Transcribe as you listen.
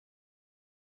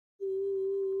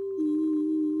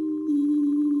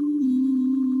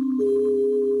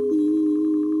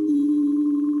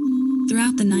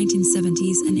the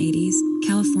 1970s and 80s,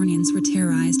 Californians were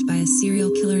terrorized by a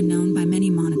serial killer known by many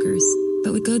monikers,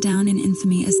 but would go down in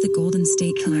infamy as the Golden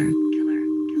State Killer.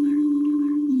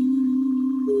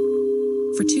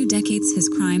 For 2 decades, his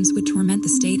crimes would torment the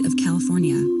state of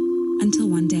California, until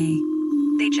one day,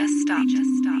 they just stopped.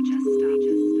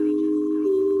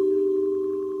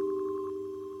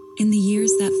 In the years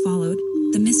that followed,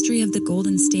 the mystery of the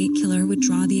Golden State Killer would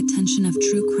draw the attention of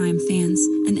true crime fans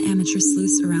and amateur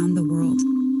sleuths around the world.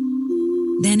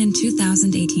 Then in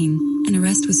 2018, an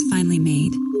arrest was finally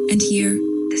made, and here,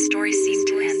 the story seemed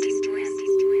to end.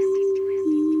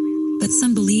 But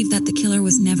some believe that the killer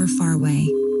was never far away,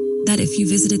 that if you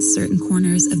visited certain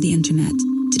corners of the internet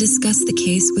to discuss the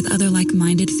case with other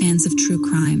like-minded fans of true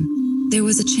crime, there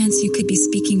was a chance you could be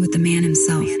speaking with the man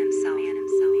himself.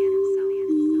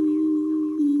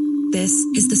 This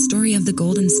is the story of the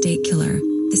Golden State Killer,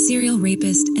 the serial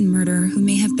rapist and murderer who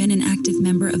may have been an active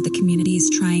member of the communities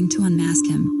trying to unmask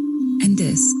him. And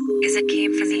this is It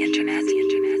Came from the Internet.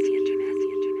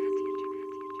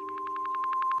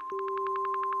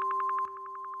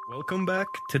 Welcome back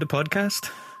to the podcast.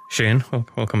 Shane,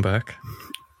 welcome back.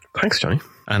 Thanks, Johnny.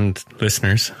 And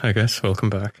listeners, I guess, welcome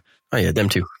back. Oh yeah, them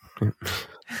too.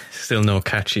 Still no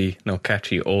catchy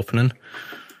opening,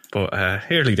 but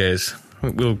early days.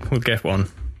 We'll get one.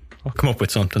 I'll come up with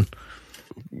something.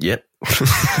 Yep.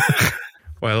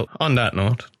 Well, on that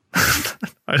note,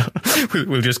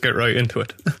 we'll just get right into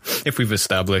it. If we've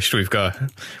established we've got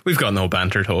no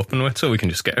banter to open with, so we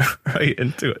can just get right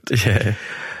into it. Yeah.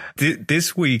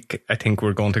 This week, I think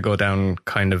we're going to go down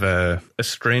kind of a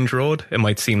strange road. It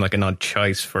might seem like an odd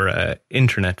choice for an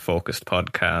internet-focused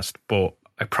podcast, but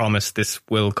I promise this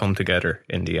will come together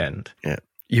in the end. Yeah.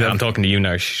 I'm talking to you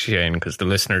now, Shane, because the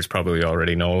listeners probably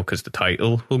already know, because the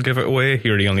title will give it away.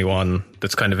 You're the only one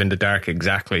that's kind of in the dark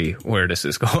exactly where this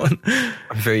is going.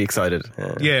 I'm very excited.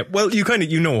 Yeah, well,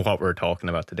 you know what we're talking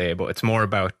about today, but it's more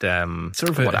about sort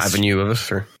of what avenue of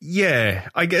it, or yeah,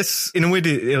 I guess in a way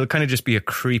it'll kind of just be a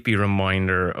creepy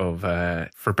reminder of,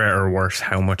 for better or worse,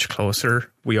 how much closer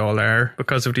we all are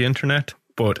because of the internet.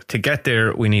 But to get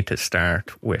there, we need to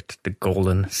start with the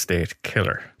Golden State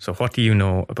Killer. So what do you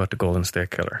know about the Golden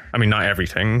State Killer? I mean, not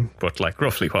everything, but like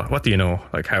roughly what do you know?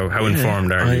 Like how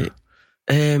informed are you?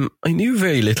 I knew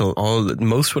very little.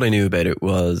 Most what I knew about it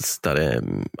was that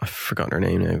I've forgotten her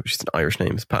name now, which is an Irish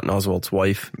name. It's Patton Oswalt's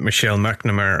wife, Michelle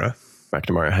McNamara.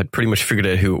 McNamara had pretty much figured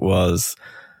out who it was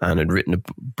and had written a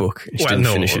book. She didn't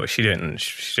finish it. She didn't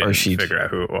figure out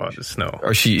who it was. No,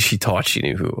 or she thought she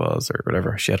knew who it was, or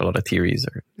whatever. She had a lot of theories.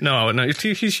 Or no.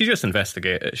 She just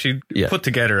investigated. She put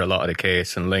together a lot of the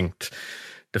case and linked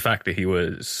the fact that he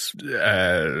was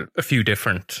a few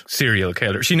different serial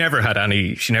killers. She never had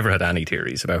any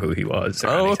theories about who he was. Oh,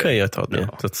 anything. Okay. I thought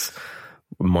that's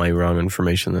my wrong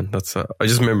information. Then I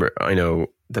just remember. I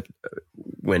know that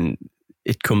when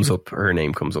it comes up, her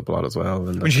name comes up a lot as well.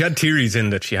 And she had theories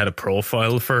in that she had a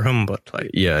profile for him, but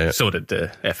so did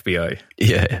the FBI.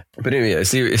 Yeah. But anyway, a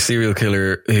serial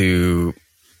killer who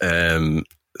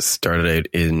started out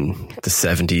in the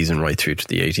 70s and right through to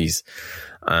the 80s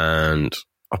and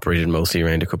operated mostly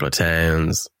around a couple of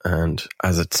towns. And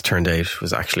as it's turned out,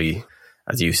 was actually,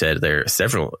 as you said, there are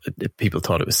several people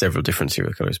thought it was several different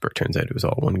serial killers, but it turns out it was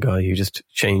all one guy who just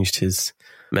changed his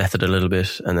method a little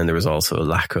bit. And then there was also a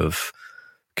lack of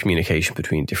communication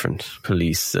between different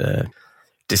police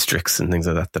districts and things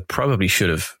like that probably should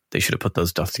have put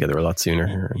those dots together a lot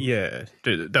sooner. Yeah,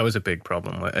 that was a big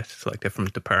problem with it. It's like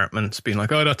different departments being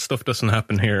like, oh, that stuff doesn't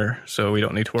happen here, so we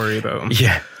don't need to worry about them.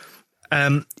 Yeah.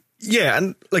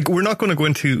 And like we're not going to go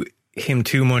into him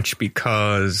too much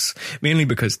mainly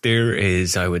because there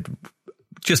is, I would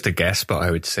just a guess, but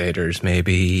I would say there's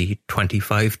maybe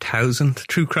 25,000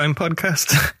 true crime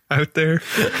podcasts out there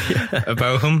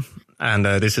about him. And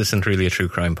this isn't really a true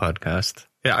crime podcast.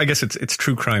 Yeah, I guess it's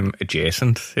true crime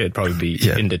adjacent. It'd probably be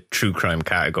in the true crime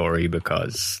category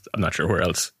because I'm not sure where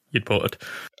else you'd put it.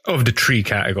 Of the 3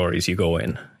 categories you go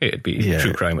in, it'd be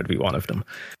true crime would be one of them.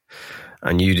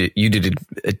 And you did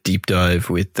a deep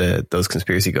dive with those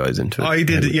conspiracy guys into it. I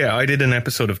did an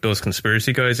episode of those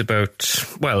conspiracy guys about,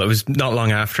 well, it was not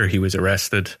long after he was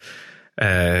arrested.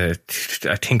 I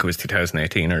think it was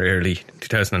 2018 or early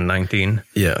 2019.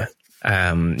 Yeah.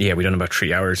 We done about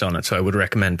 3 hours on it, so I would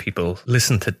recommend people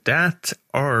listen to that.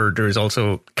 Or there's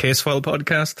also Case File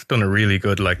podcast, done a really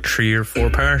good 3 or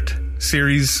 4 part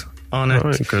series on it.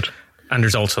 Oh, good. And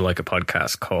there's also a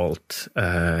podcast called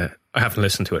I haven't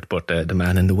listened to it, but The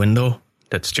Man in the Window.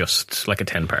 That's just like a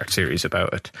 10-part series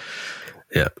about it.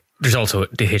 Yeah. There's also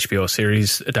the HBO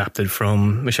series adapted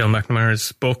from Michelle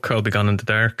McNamara's book, I'll Be Gone in the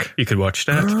Dark. You could watch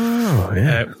that. Oh,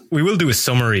 yeah. We will do a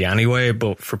summary anyway,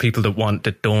 but for people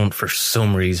that don't, for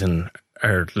some reason,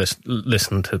 are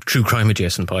listen to true crime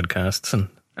adjacent podcasts and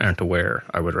aren't aware,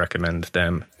 I would recommend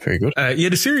them. Very good.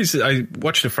 The series, I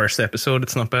watched the first episode.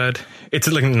 It's not bad. It's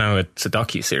a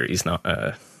docu-series, not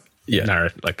a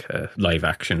live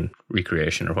action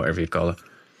recreation or whatever you call it.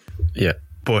 Yeah.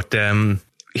 But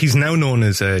he's now known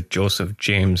as Joseph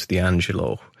James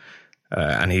D'Angelo.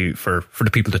 And he, for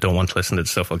the people that don't want to listen to the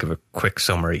stuff, I'll give a quick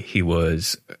summary. He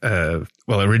was,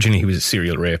 originally he was a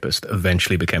serial rapist,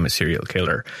 eventually became a serial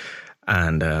killer.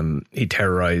 And he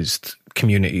terrorized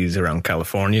communities around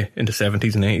California in the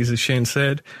 70s and 80s, as Shane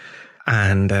said.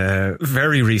 And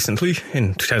very recently,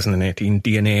 in 2018,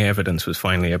 DNA evidence was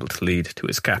finally able to lead to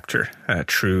his capture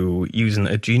through using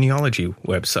a genealogy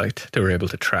website. They were able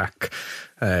to track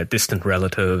distant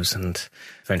relatives and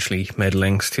eventually made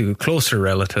links to closer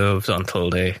relatives until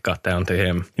they got down to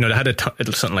him. You know, they had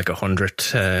something like 100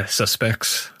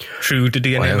 suspects through the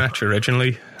DNA match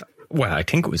originally. Well, I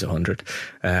think it was 100,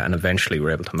 and eventually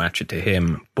were able to match it to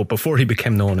him. But before he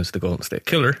became known as the Golden State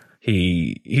Killer,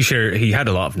 he had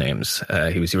a lot of names.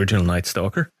 He was the original Night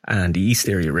Stalker and the East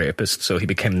Area Rapist, so he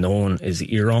became known as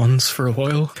ERONS for a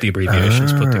while. The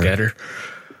abbreviations put together.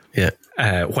 Yeah.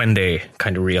 When they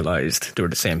kind of realized they were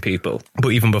the same people. But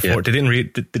even before, they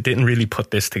didn't really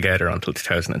put this together until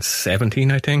 2017,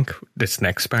 I think, this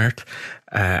next part.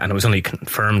 And it was only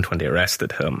confirmed when they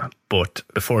arrested him. But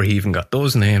before he even got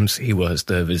those names, he was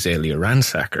the Visalia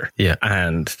ransacker. Yeah.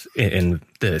 And in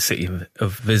the city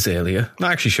of Visalia,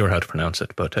 not actually sure how to pronounce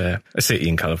it, but a city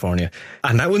in California.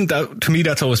 And to me,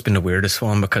 that's always been the weirdest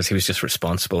one, because he was just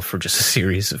responsible for just a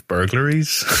series of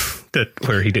burglaries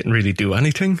where he didn't really do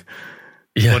anything.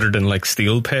 Yeah. Other than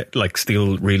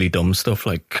steal really dumb stuff.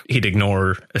 Like he'd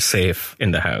ignore a safe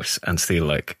in the house and steal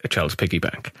like a child's piggy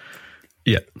bank.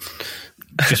 Yeah.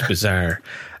 Just bizarre.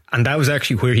 And that was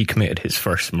actually where he committed his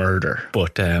first murder.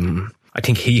 But I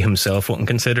think he himself wouldn't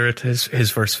consider it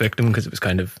his first victim, because it was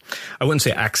kind of, I wouldn't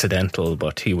say accidental,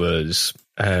 but he was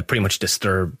pretty much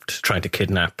disturbed trying to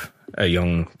kidnap a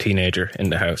young teenager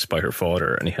in the house by her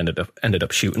father, and he ended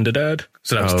up shooting the dad.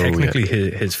 So that was technically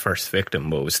his first victim,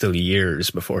 but it was still years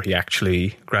before he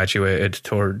actually graduated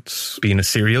towards being a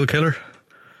serial killer.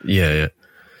 Yeah, yeah.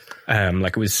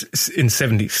 It was in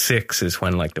 76 is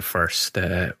when the first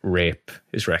rape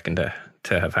is reckoned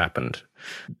to have happened.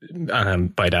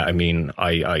 By that I mean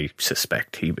I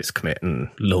suspect he was committing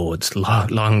loads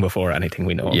long before anything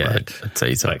we know about. Yeah, I'd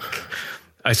say so.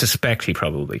 I suspect he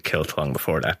probably killed long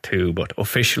before that too, but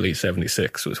officially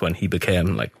 76 was when he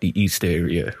became the East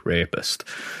Area Rapist.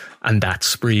 And that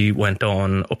spree went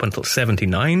on up until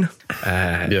 79.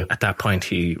 At that point,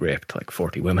 he raped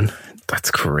 40 women.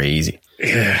 That's crazy.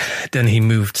 Yeah. Then he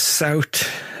moved south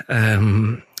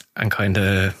and kind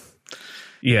of...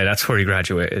 Yeah, that's where he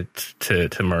graduated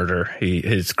to murder.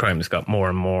 His crimes got more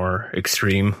and more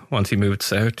extreme once he moved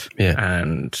south. Yeah.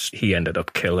 And he ended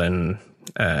up killing...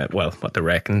 what they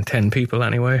reckon, 10 people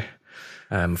anyway.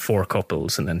 4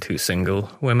 couples and then 2 single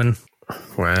women.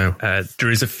 Wow. There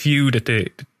is a few that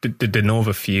they know of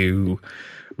a few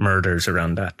murders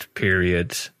around that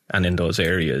period and in those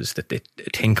areas that they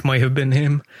think might have been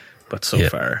him, but so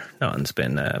far nothing's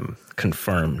been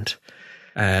confirmed.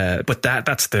 But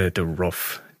that's the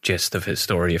rough gist of his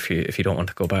story if you don't want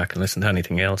to go back and listen to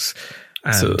anything else.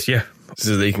 And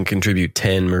so they can contribute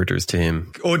 10 murders to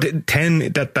him. Oh,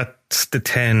 10, that's the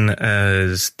 10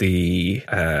 as the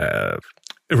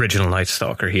original Night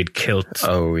Stalker. He'd killed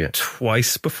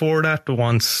twice before that.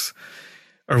 Once,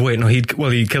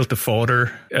 he'd killed the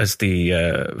father as the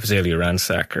Visalia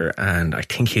ransacker, and I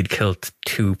think he'd killed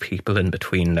 2 people in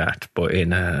between that. But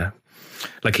in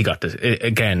he got this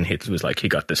again. It was he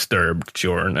got disturbed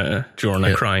during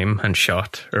a crime and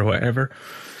shot or whatever.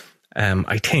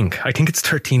 I think it's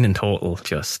 13 in total.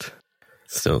 Just.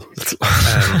 Still,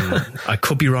 I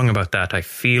could be wrong about that. I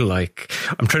feel like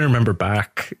I'm trying to remember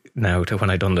back now to when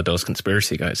I done the Those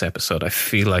Conspiracy Guys episode. I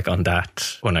feel like on that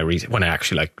when I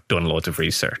actually done loads of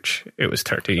research, it was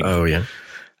 13. Oh yeah.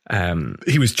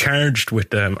 He was charged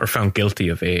with or found guilty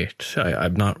of 8.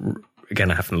 I'm not,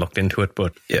 again, I haven't looked into it,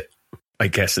 but I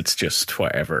guess it's just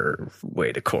whatever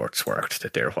way the courts worked,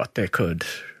 that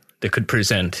they could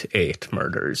present 8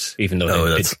 murders, even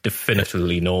though they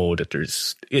definitively know that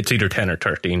it's either 10 or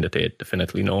 13 that they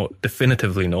definitively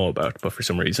know about, but for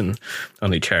some reason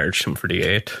only charged him for the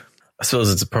 8. I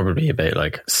suppose it's probably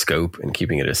about scope and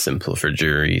keeping it as simple for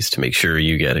juries to make sure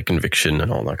you get a conviction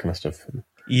and all that kind of stuff.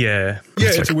 Yeah,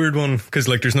 it's a weird one because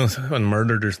like there's no on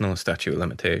murder, there's no statute of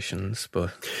limitations,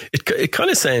 but it kind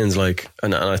of sounds like,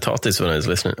 and I thought this when I was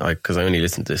listening, because I only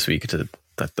listened this week to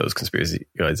those Conspiracy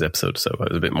Guys episodes, so I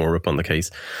was a bit more up on the case.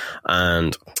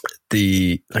 And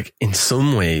in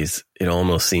some ways, it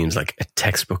almost seems like a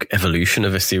textbook evolution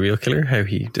of a serial killer, how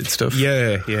he did stuff.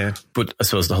 Yeah. But I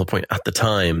suppose the whole point at the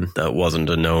time, that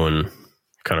wasn't a known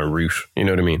kind of route. You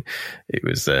know what I mean? It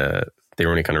was, they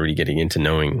were only kind of really getting into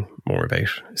knowing more about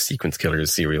sequence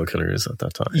killers, serial killers at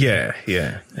that time. Yeah.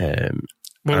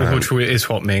 Which is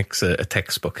what makes a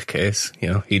textbook case.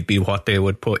 You know, he'd be what they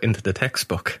would put into the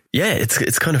textbook. Yeah,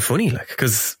 it's kind of funny, like,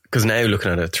 because now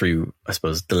looking at it through, I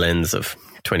suppose, the lens of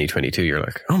 2022, you're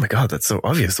like, oh my God, that's so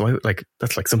obvious. Why, like,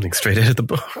 that's like something straight out of the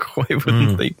book. Why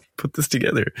wouldn't they put this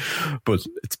together? But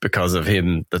it's because of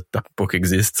him that book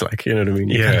exists. Like, you know what I mean?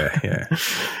 Yeah.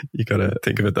 You gotta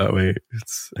think of it that way.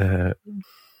 It's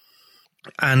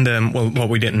and what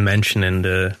we didn't mention in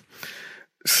the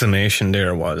summation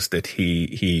there was that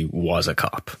he was a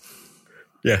cop.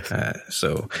 Yeah.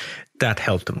 So that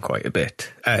helped him quite a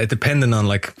bit. Depending on,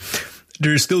 like,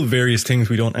 there's still various things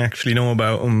we don't actually know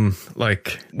about him.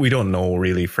 Like, we don't know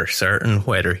really for certain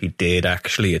whether he did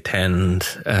actually attend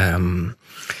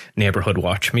neighborhood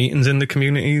watch meetings in the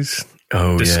communities.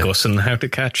 Discussing how to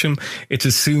catch him. It's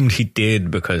assumed he did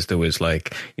because there was,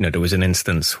 like, you know, there was an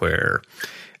instance where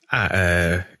at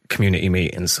a community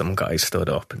meeting, some guy stood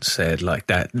up and said, like,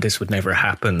 that this would never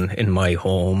happen in my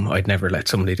home. I'd never let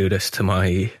somebody do this to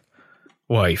my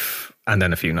wife. And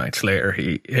then a few nights later,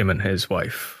 him and his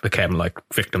wife became like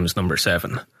victims number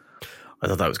 7. I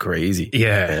thought that was crazy.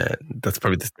 Yeah. That's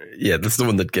probably that's the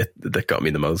one that got me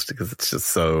the most, because it's just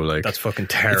so, like, that's fucking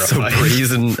terrifying. It's so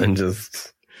brazen and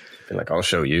just like, I'll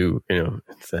show you, you know.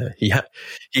 It's, he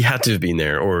had to have been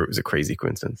there, or it was a crazy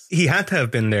coincidence. He had to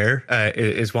have been there,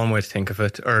 is one way to think of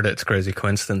it, or that it's a crazy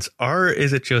coincidence. Or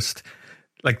is it just,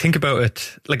 like, think about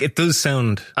it, like, it does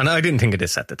sound, and I didn't think of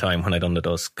this at the time when I done the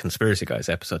Those Conspiracy Guys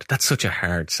episode. That's such a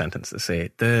hard sentence to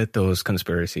say, Those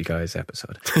Conspiracy Guys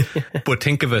episode. But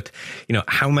think of it, you know,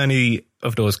 how many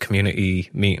of those community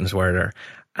meetings were there,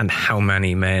 and how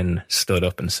many men stood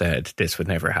up and said, this would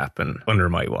never happen under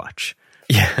my watch?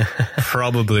 Yeah.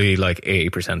 Probably like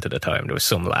 80% of the time there was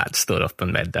some lad stood up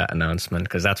and made that announcement,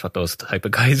 because that's what those type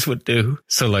of guys would do.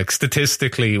 So, like,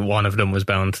 statistically, one of them was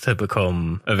bound to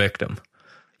become a victim.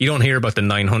 You don't hear about the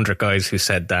 900 guys who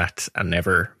said that and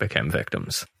never became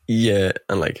victims. Yeah,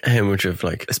 and like how much of,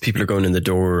 like, as people are going in the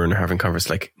door and having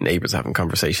like neighbors having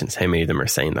conversations, how many of them are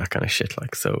saying that kind of shit?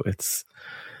 Like, so it's...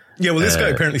 Yeah, well, this guy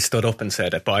apparently stood up and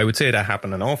said it, but I would say that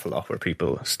happened an awful lot where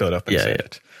people stood up and said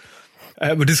it.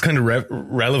 But this is kind of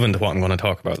relevant to what I'm going to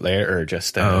talk about later.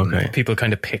 Just people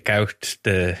kind of pick out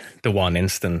the one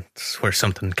instance where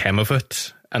something came of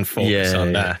it and focus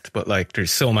on that. But, like,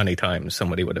 there's so many times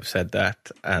somebody would have said that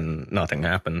and nothing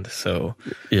happened. So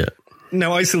yeah.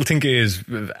 Now, I still think it is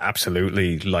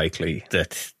absolutely likely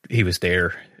that he was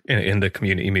there in the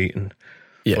community meeting.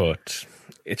 Yeah. But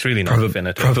it's really not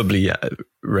definitive. Probably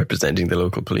representing the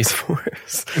local police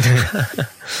force.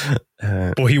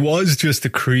 But he was just a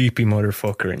creepy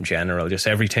motherfucker in general. Just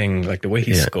everything, like the way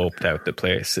he scoped out the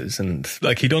places, and,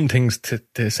 like, he done things to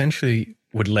essentially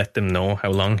would let them know how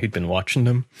long he'd been watching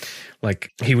them.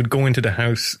 Like, he would go into the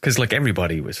house, because, like,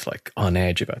 everybody was, like, on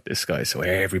edge about this guy, so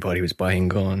everybody was buying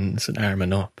guns and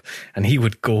arming up, and he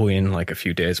would go in, like, a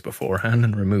few days beforehand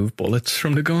and remove bullets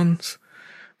from the guns.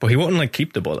 But he wouldn't, like,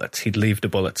 keep the bullets. He'd leave the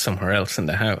bullets somewhere else in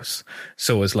the house.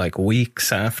 So it was, like,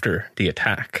 weeks after the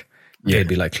attack, they'd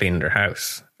be, like, cleaning their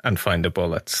house and find the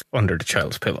bullets under the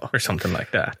child's pillow or something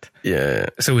like that. Yeah.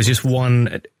 So it was just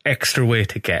one extra way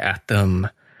to get at them.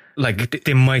 Like,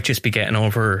 they might just be getting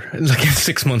over, like,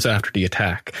 6 months after the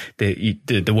attack,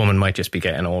 the woman might just be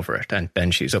getting over it, and then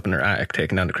she's up in her attic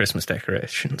taking down the Christmas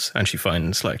decorations, and she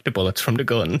finds, like, the bullets from the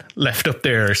gun left up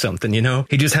there or something, you know?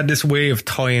 He just had this way of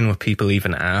toying with people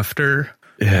even after.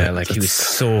 Yeah, like, he was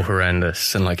so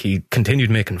horrendous, and, like, he continued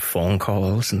making phone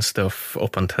calls and stuff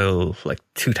up until, like,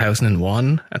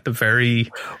 2001 at the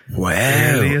very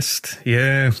earliest.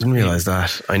 Yeah. I didn't realize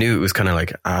that. I knew it was kind of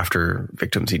like after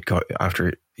victims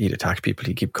after he'd attacked people,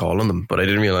 he'd keep calling them, but I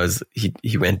didn't realize he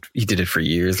did it for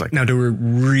years. Like, now, they were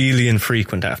really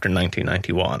infrequent after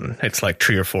 1991. It's like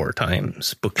 3 or 4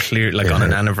 times, but clear, like, on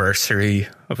an anniversary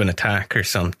of an attack or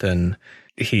something,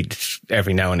 he'd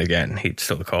every now and again he'd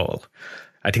still call.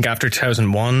 I think after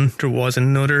 2001 there was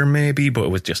another maybe, but it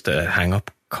was just a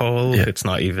hang-up call. Yeah. It's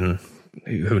not even,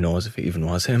 who knows if it even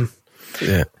was him.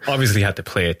 Yeah. Obviously, he had to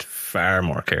play it far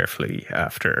more carefully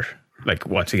after, like,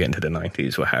 once you get into the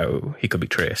 90s, with how he could be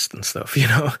traced and stuff, you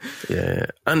know? Yeah.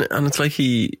 And it's like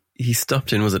he he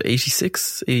stopped in, was it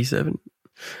 86, 87?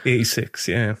 86,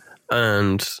 yeah.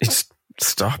 And it's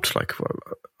stopped. Like,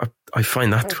 I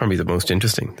find that probably the most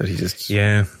interesting, that he just...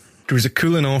 Yeah. There was a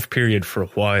cooling off period for a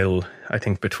while, I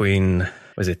think between,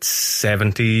 was it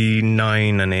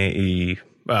 79 and 80...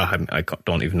 I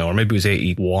don't even know, or maybe it was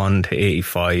 81 to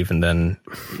 85, and then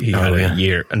he had a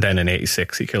year, and then in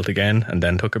 86 he killed again, and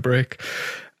then took a break.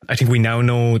 I think we now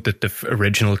know that the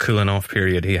original cooling off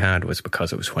period he had was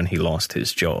because it was when he lost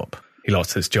his job. He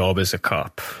lost his job as a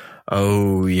cop.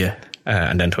 Oh, yeah.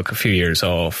 And then took a few years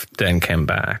off, then came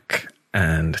back,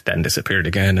 and then disappeared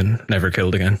again and never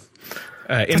killed again.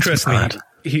 Interestingly,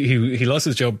 he lost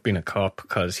his job being a cop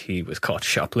because he was caught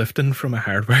shoplifting from a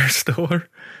hardware store.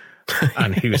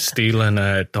 And he was stealing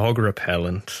a dog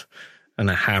repellent and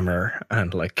a hammer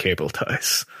and like cable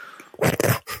ties.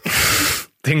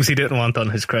 Things he didn't want on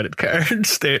his credit card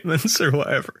statements or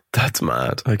whatever. That's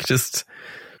mad. Like, just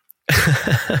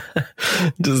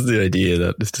the idea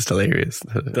that it's just hilarious.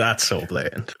 That's so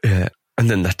blatant. Yeah. And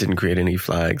then that didn't create any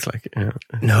flags. Like,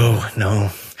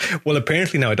 No. Well,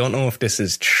 apparently now, I don't know if this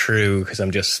is true because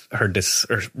I'm just heard this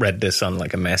or read this on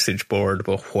like a message board,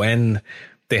 but when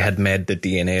they had made the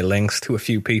DNA links to a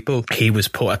few people, he was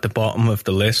put at the bottom of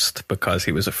the list because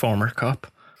he was a former cop.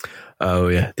 Oh,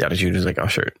 yeah. The attitude is like, oh,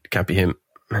 sure, it can't be him.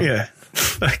 Yeah.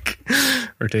 Like,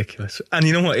 ridiculous. And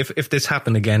you know what? If this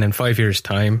happened again in 5 years'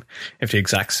 time, if the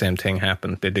exact same thing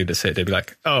happened, they'd be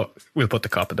like, oh, we'll put the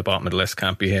cop at the bottom of the list,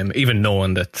 can't be him, even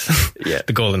knowing that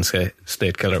the Golden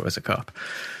State Killer was a cop.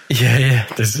 Yeah.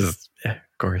 This is, of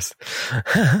course.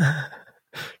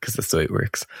 Because that's the way it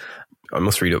works. I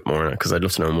must read up more because I'd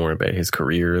love to know more about his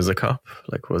career as a cop.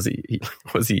 Like, was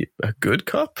he a good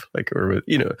cop? Like, or,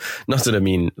 you know, not that I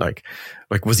mean like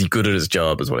was he good at his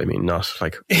job is what I mean, not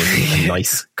like was he a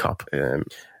nice cop.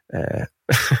 Well,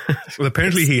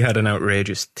 apparently he had an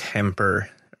outrageous temper,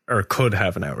 or could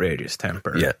have an outrageous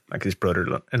temper. Yeah. Like his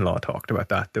brother-in-law talked about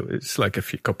that. There was like a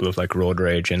couple of like road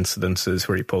rage incidences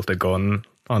where he pulled a gun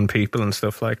on people and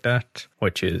stuff like that,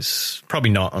 which is probably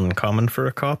not uncommon for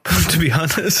a cop, to be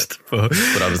honest. But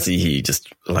obviously he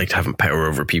just liked having power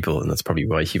over people, and that's probably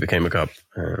why he became a cop.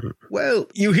 Well,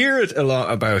 you hear it a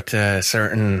lot about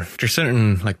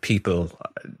certain like people.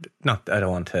 I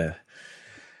don't want to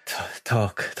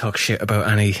talk shit about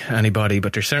anybody,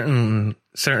 but there's certain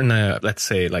let's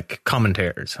say like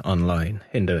commentators online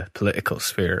in the political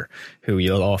sphere who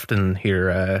you'll often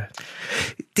hear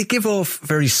they give off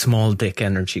very small dick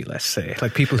energy, let's say,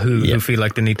 like people who feel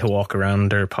like they need to walk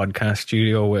around their podcast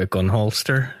studio with a gun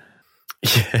holster.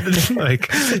 Yeah.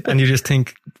 Like, and you just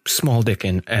think small dick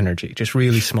energy, just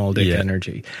really small dick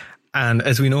energy. And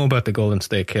as we know about the Golden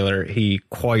State Killer, he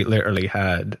quite literally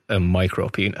had a micro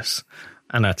penis.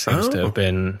 And that seems to have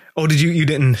been... Oh, you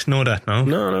didn't know that, no?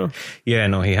 No. Yeah,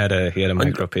 no, he had a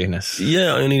micro penis.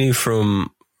 Yeah, I only knew from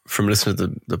listening to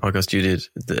the podcast you did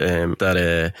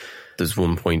that there's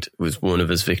one point, it was one of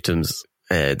his victims,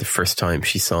 the first time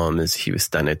she saw him is he was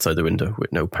standing outside the window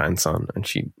with no pants on, and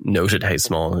she noted how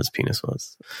small his penis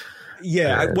was.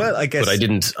 Yeah, well, I guess... But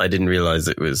I didn't realize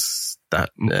it was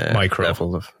that micro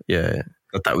level of... Yeah.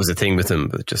 That was a thing with him,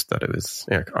 but just that it was,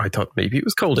 I thought maybe it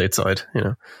was cold outside, you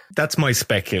know. That's my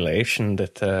speculation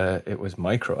that it was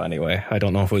micro anyway. I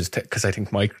don't know if it was, because I think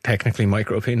technically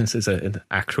micro penis is an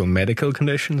actual medical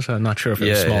condition, so I'm not sure if it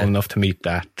was small enough to meet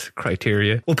that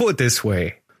criteria. We'll put it this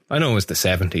way. I know it was the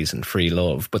 70s and free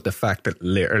love, but the fact that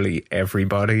literally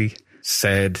everybody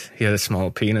said he had a small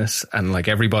penis, and like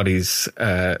everybody's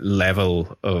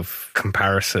level of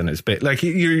comparison is bit like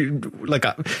you're like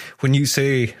when you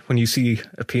see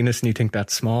a penis and you think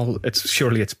that's small,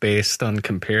 it's based on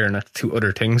comparing it to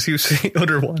other things you see,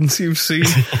 other ones you've seen.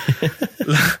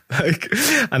 Like,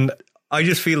 and I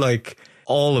just feel like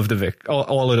all of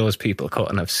those people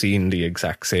couldn't have seen the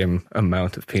exact same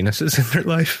amount of penises in their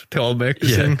life to all make the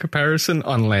same comparison,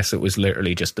 unless it was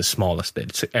literally just the smallest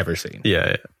they'd ever seen.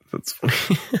 Yeah. That's funny.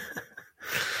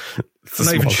 I'm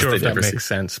not even sure if that makes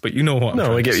sense, but you know what?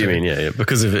 No, I get what you mean. Yeah.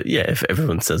 Because of it, if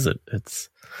everyone says it, it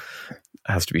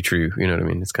has to be true. You know what I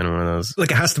mean? It's kind of one of those.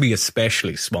 Like, it has to be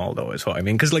especially small, though, is what I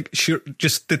mean. Because, like, sure,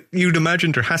 you'd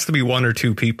imagine there has to be one or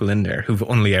two people in there who've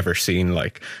only ever seen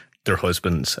like their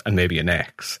husbands and maybe an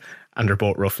ex, and they're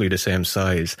both roughly the same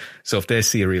size. So if they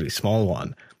see a really small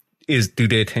one, do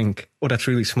they think, oh, that's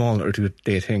really small, or do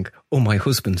they think, oh, my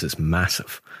husband's is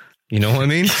massive? You know what I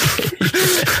mean?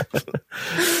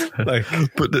 Like,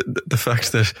 but the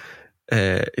fact that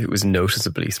it was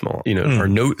noticeably small, you know, or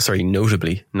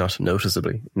notably, not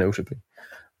noticeably, notably,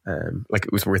 like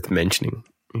it was worth mentioning.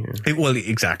 You know? Well,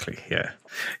 exactly, yeah.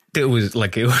 It was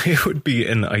like it would be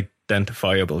an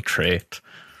identifiable trait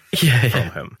Yeah, from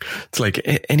yeah. him. It's like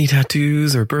any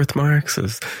tattoos or birthmarks. He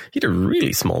had a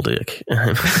really small dick.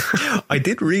 I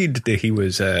did read that he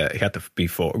had to be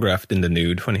photographed in the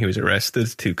nude when he was arrested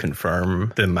to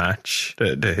confirm the match,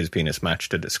 his penis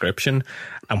matched the description,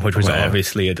 and which was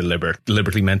obviously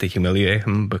deliberately meant to humiliate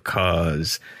him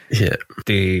because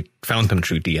they found him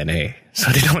through DNA,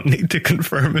 so they don't need to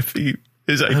confirm if he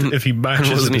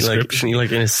matches the description. Isn't he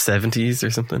like in his 70s or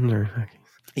something? Or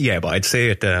yeah, but I'd say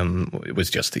it was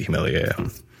just to humiliate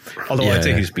him. Although I'd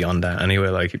say he's beyond that anyway.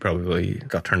 Like, he probably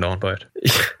got turned on by it.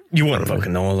 You wouldn't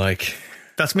fucking know. Like,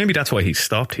 that's why he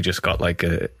stopped. He just got like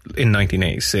in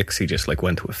 1986, he just like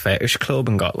went to a fetish club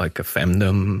and got like a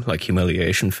femdom, like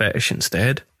humiliation fetish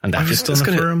instead. And that just done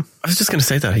it for him. I was just going to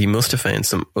say that he must have found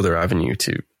some other avenue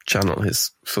to channel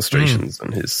his frustrations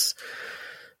and his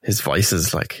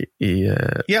vices. Like,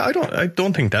 I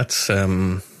don't think that's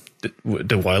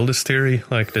the wildest theory,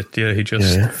 like that. Yeah, he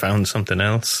just found something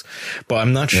else. But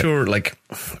I'm not sure. Like,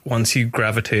 once you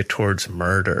gravitate towards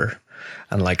murder,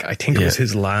 and like I think it was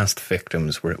his last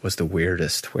victims where it was the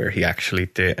weirdest, where he actually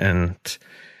didn't.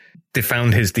 They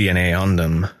found his DNA on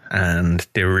them, and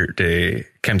they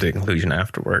came to the conclusion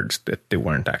afterwards that they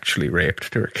weren't actually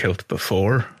raped; they were killed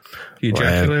before he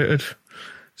ejaculated.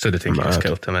 So they think he just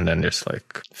killed them and then just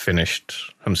like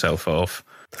finished himself off.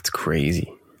 That's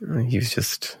crazy. He was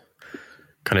just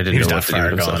kind of didn't know what to do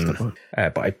with himself.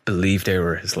 But I believe they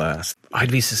were his last.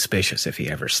 I'd be suspicious if he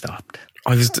ever stopped.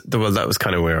 That was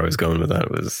kind of where I was going with that.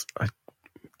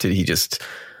 Did he just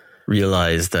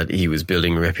realize that he was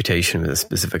building a reputation with a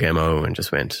specific MO and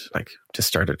just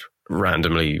started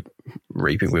randomly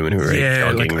raping women who were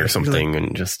jogging or something,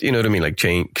 and just, you know what I mean, like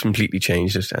completely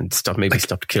changed it and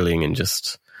stopped killing and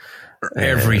just.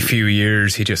 Every few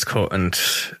years, he just couldn't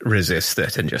resist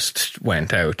it and just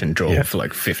went out and drove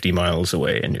like 50 miles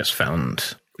away and just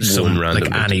found some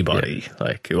random anybody.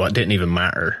 Like, it didn't even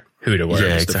matter who they were.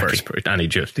 Yeah, the first person, and he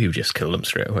just killed them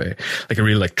straight away, like a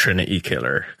real like Trinity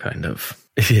killer kind of.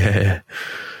 Yeah,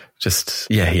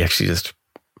 he actually just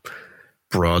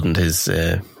broadened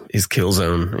his kill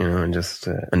zone, you know, and just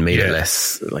and made it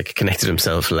less, like, connected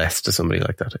himself less to somebody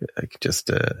like that. Like, just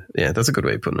that's a good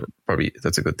way of putting it. Probably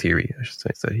that's a good theory, I should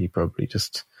say. So he probably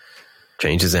just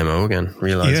changed his MO again,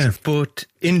 realized. Yeah, but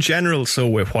in general, so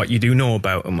with what you do know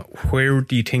about him, where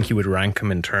do you think you would rank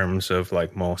him in terms of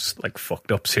like most like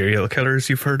fucked up serial killers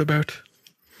you've heard about?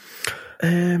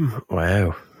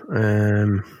 Wow.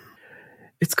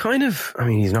 It's kind of, I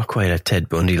mean, he's not quite at Ted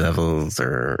Bundy levels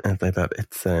or anything like that.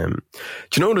 It's, do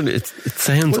you know what it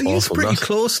sounds awful. He's pretty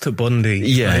close to Bundy.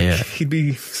 Yeah, He'd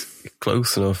be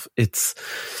close enough. It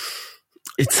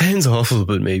sounds awful,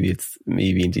 but maybe it's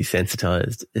me being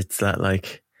desensitized. It's that,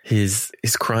 like, his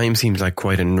crime seems like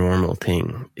quite a normal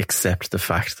thing, except the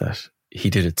fact that he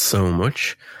did it so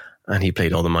much and he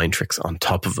played all the mind tricks on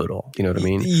top of it all. You know what I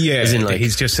mean? Yeah. As in, like,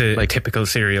 he's just a typical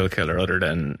serial killer other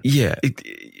than... Yeah.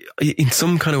 In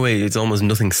some kind of way, it's almost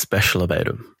nothing special about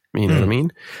him. You know what I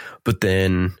mean? But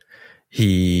then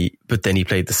he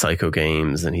played the psycho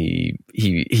games, and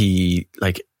he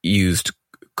like used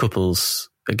couples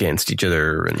against each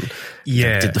other, and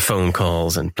did the phone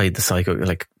calls and played the psycho,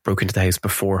 like broke into the house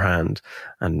beforehand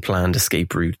and planned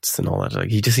escape routes and all that. Like,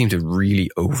 he just seemed to really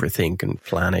overthink and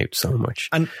plan out so much,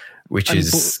 but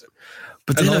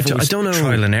then I don't know.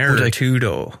 Trial and error too,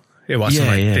 though. It wasn't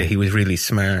that he was really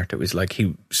smart. It was like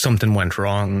something went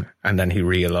wrong, and then he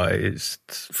realized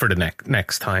for the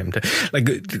next time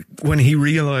when he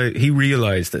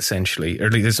realized essentially, or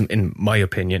at least in my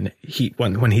opinion,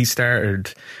 when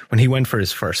he went for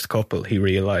his first couple, he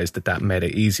realized that made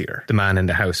it easier. The man in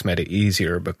the house made it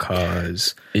easier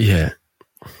because he'd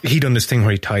done this thing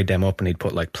where he tied them up and he'd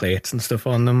put like plates and stuff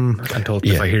on them and told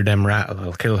them, if I hear them rattle,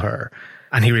 I'll kill her.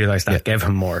 And he realized that gave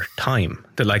him more time.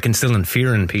 That, like, instilling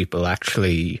fear in people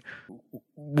actually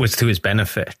was to his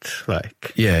benefit.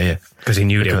 Like, because he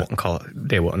knew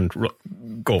they wouldn't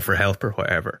go for help or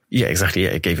whatever. Yeah, exactly. Yeah,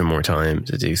 it gave him more time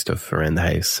to do stuff around the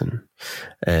house, and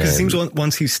because it seems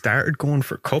once he started going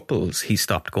for couples, he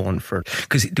stopped going for.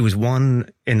 Because there was one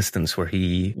instance where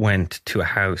he went to a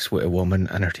house with a woman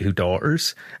and her 2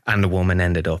 daughters, and the woman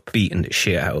ended up beating the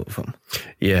shit out of him.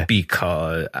 Yeah,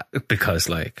 because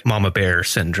like Mama Bear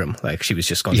syndrome, like she was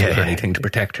just going to do anything to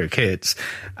protect her kids.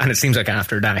 And it seems like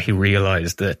after that he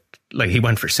realized that, like, he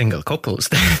went for single couples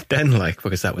then, like,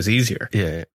 because that was easier.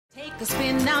 Yeah. Take a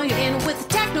spin, now you're in with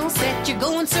the techno set. You're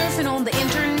going surfing on the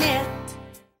internet.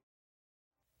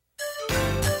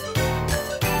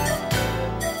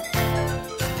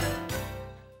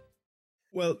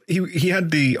 Well, he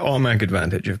had the automatic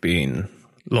advantage of being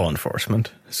law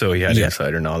enforcement, so he had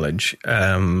insider knowledge.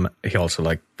 He also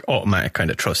like automatic kind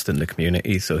of trust in the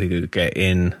community, so he could get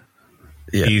in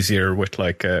easier with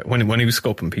like when he was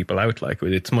scoping people out. Like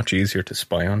it's much easier to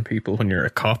spy on people when you're a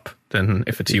cop than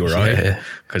if it's you or I,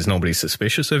 because nobody's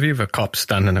suspicious of you. If a cop's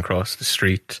standing across the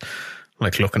street,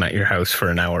 like looking at your house for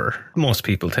an hour, most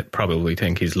people probably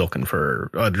think he's looking for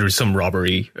there's some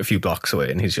robbery a few blocks away,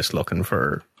 and he's just looking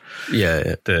for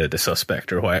the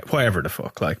suspect or whatever the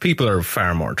fuck. Like people are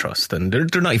far more trusting.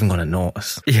 They're not even going to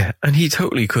notice. Yeah, and he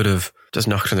totally could have just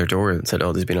knocked on their door and said,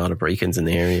 "Oh, there's been a lot of break-ins in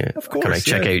the area. Of course, can I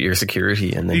check out your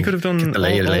security?" And then he could have done the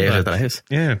layout of the house.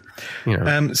 Yeah, you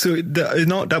know. So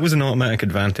that was an automatic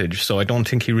advantage. So I don't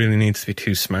think he really needs to be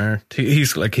too smart. He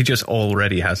just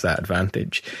already has that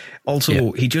advantage.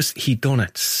 Also, he done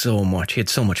it so much. He had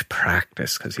so much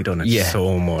practice because he done it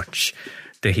so much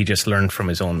that he just learned from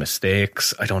his own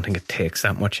mistakes. I don't think it takes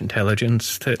that much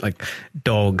intelligence to, like,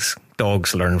 dogs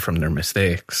learn from their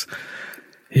mistakes.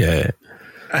 Yeah.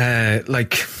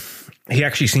 Like, he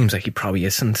actually seems like he probably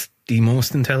isn't the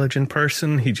most intelligent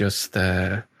person. He just,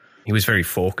 he was very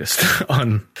focused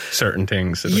on certain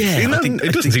things.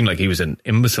 It doesn't seem like he was an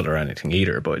imbecile or anything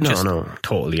either, but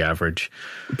totally average.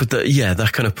 But that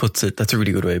kind of puts it, that's a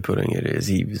really good way of putting it, is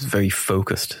he was very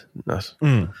focused.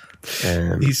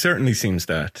 He certainly seems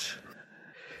that.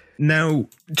 Now,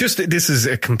 this is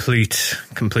a complete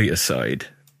aside,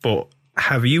 but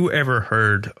have you ever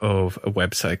heard of a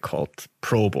website called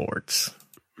ProBoards?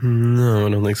 No, I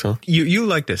don't think so. You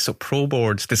like this. So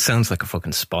ProBoards, this sounds like a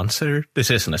fucking sponsor. This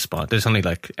isn't a sponsor. There's only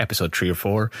like episode 3 or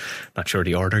 4. Not sure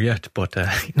the order yet, but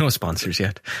no sponsors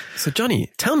yet. So Johnny,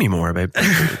 tell me more about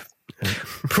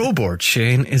ProBoards,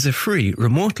 Shane, is a free,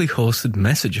 remotely hosted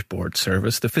message board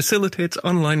service that facilitates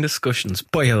online discussions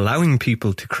by allowing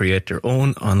people to create their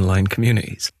own online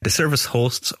communities. The service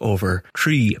hosts over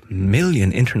 3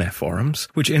 million internet forums,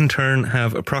 which in turn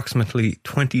have approximately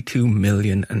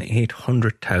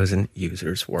 22,800,000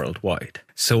 users worldwide.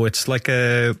 So it's like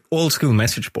a old school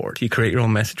message board. You create your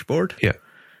own message board. Yeah.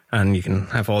 And you can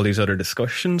have all these other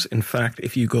discussions. In fact,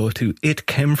 if you go to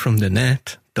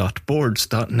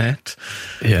itcamefromthenet.boards.net,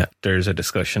 there's a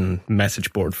discussion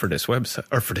message board for this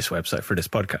website, for this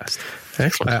podcast.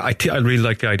 Excellent. I really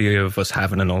like the idea of us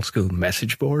having an old school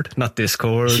message board, not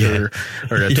Discord or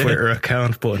a Twitter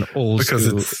account, but an old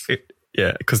school.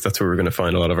 Because that's where we're going to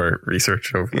find a lot of our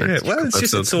research over the next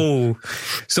it's just so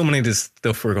many of this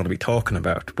stuff we're going to be talking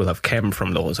about will have come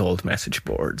from those old message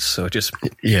boards. So just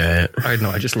I don't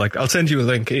know. I just like, I'll send you a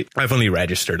link. I've only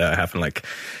registered. I haven't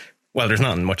there's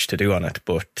not much to do on it,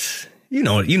 but you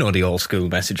know the old school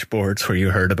message boards where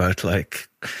you heard about like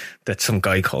that some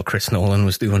guy called Chris Nolan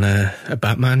was doing a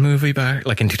Batman movie back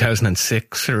like in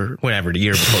 2006 or whenever, the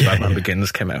year before Batman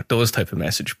Begins came out. Those type of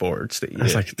message boards that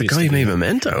it's like the guy who made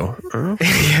Memento. Oh.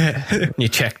 You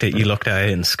checked it, you looked at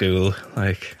it in school.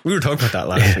 Like we were talking about that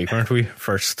last week, weren't we?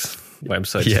 First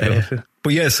website.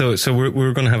 But so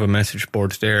we're going to have a message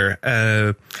board there.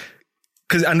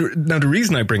 Now the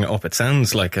reason I bring it up, it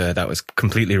sounds like that was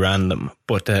completely random,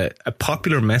 but a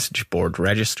popular message board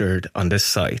registered on this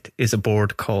site is a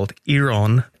board called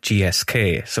Earon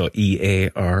GSK, so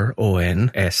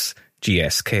EARON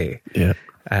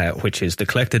SGSK, which is the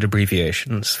collected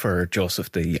abbreviations for Joseph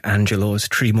DeAngelo's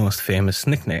 3 most famous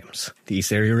nicknames: the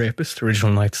East Area Rapist,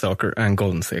 Original Night Stalker, and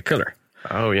Golden State Killer.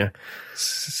 Oh, yeah.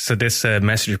 So this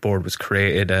message board was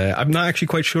created, I'm not actually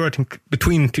quite sure, I think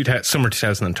between summer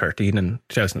 2013 and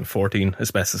 2014, as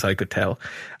best as I could tell.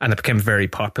 And it became very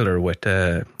popular with,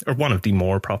 or one of the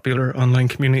more popular online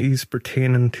communities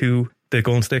pertaining to the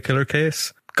Golden State Killer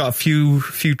case. Got a few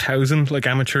thousand, like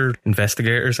amateur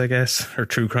investigators, I guess, or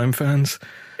true crime fans.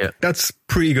 Yeah. That's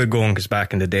pretty good going, because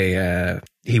back in the day,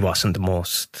 he wasn't the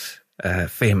most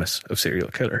famous of serial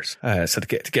killers. So to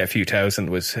get a few thousand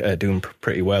was doing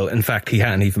pretty well. In fact, he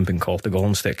hadn't even been called the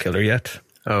Golden State Killer yet.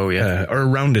 Oh, yeah. Or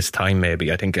around this time,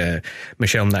 maybe. I think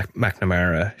Michelle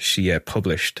McNamara, she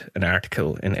published an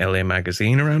article in LA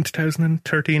Magazine around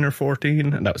 2013 or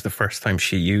 14, and that was the first time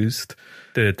she used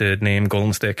the name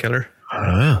Golden State Killer.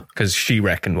 Because she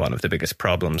reckoned one of the biggest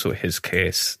problems with his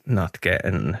case not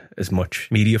getting as much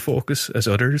media focus as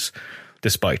others,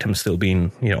 despite him still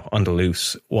being, on the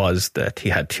loose, was that he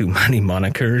had too many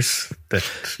monikers that,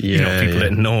 people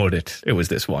didn't know that it was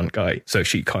this one guy. So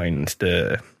she coined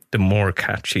the more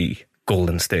catchy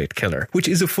Golden State Killer, which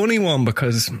is a funny one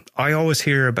because I always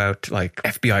hear about like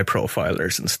FBI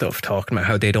profilers and stuff talking about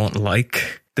how they don't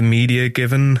like the media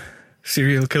giving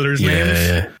serial killers'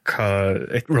 names. Cause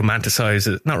it not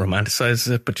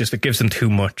romanticizes it, but just it gives them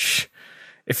too much.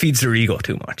 It feeds their ego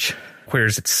too much.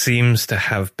 Whereas it seems to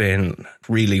have been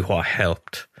really what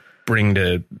helped bring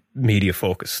the media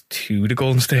focus to the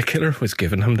Golden State Killer was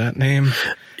giving him that name.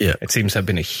 Yeah. It seems to have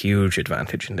been a huge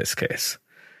advantage in this case.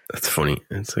 That's funny.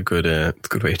 It's a good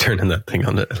way of turning that thing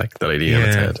on it, like that idea on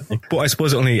its head, I think. But I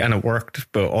suppose and it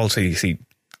worked, but also you see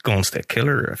Golden State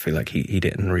Killer, I feel like he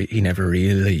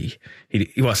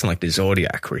wasn't like the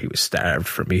Zodiac where he was starved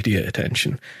for media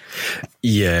attention.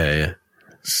 Yeah.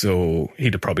 So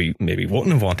he'd have probably maybe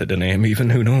wouldn't have wanted a name even,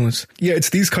 who knows. Yeah,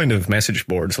 it's these kind of message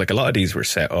boards. Like a lot of these were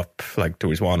set up, like there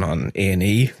was one on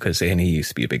A&E, because A&E used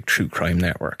to be a big true crime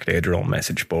network. They had their own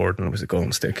message board, and there was a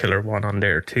Golden State Killer one on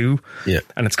there too. Yeah.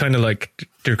 And it's kind of like,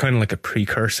 they're kind of like a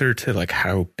precursor to like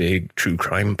how big true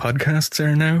crime podcasts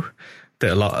are now.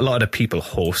 A lot of the people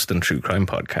hosting true crime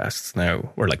podcasts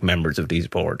now were like members of these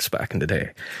boards back in the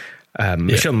day.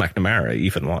 Michelle McNamara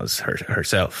even was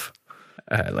herself.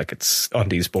 Like it's on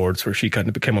these boards where she kind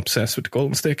of became obsessed with the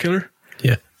Golden State Killer.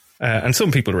 Yeah. And some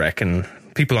people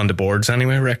on the boards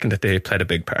anyway, reckon that they played a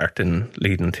big part in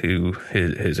leading to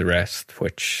his arrest,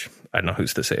 which I don't know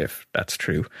who's to say if that's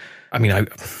true. I mean,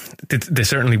 they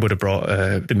certainly would have brought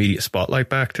the media spotlight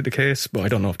back to the case, but I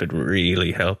don't know if they'd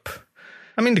really help.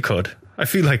 I mean, they could. I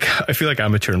feel like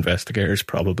amateur investigators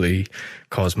probably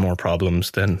cause more problems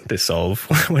than they solve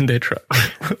when they try.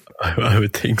 I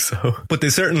would think so. But they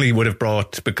certainly would have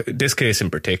brought this case in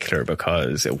particular,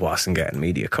 because it wasn't getting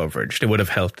media coverage. They would have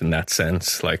helped in that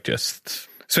sense, like just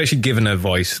especially given a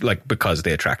voice, like because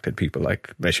they attracted people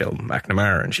like Michelle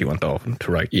McNamara, and she went off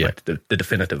to write like, the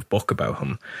definitive book about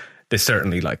him. They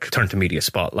certainly like turned the media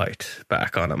spotlight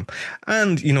back on him.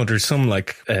 And, you know, there's some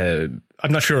like, I'm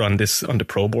not sure on the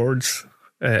pro boards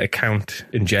account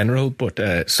in general, but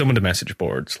some of the message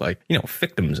boards, like, you know,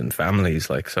 victims and families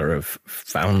like sort of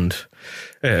found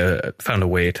a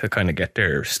way to kind of get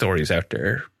their stories out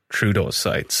there through those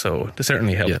sites. So they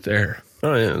certainly helped there.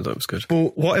 Oh yeah, that was good.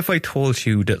 But what if I told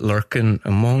you that lurking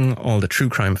among all the true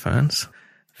crime fans,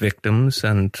 victims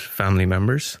and family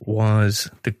members, was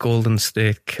the Golden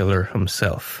State Killer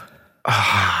himself?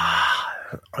 I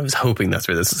was hoping that's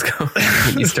where this is going.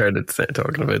 When you started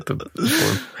talking about the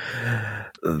one.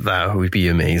 That would be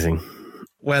amazing.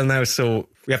 Well, now, so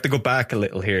we have to go back a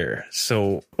little here.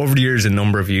 So over the years, a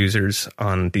number of users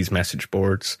on these message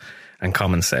boards and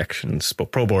comment sections,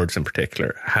 but pro boards in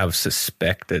particular, have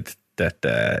suspected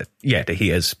that he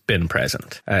has been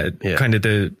present. Kind of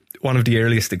one of the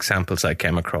earliest examples I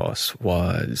came across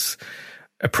was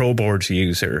a pro boards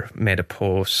user made a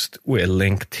post with a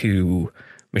link to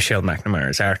Michelle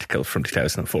McNamara's article from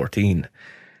 2014.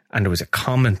 And there was a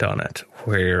comment on it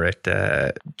where it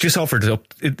just offers up,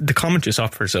 the comment just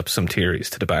offers up some theories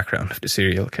to the background of the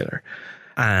serial killer.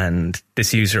 And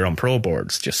this user on pro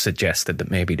boards just suggested that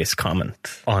maybe this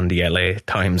comment on the LA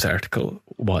Times article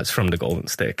was from the Golden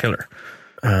State Killer.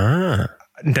 And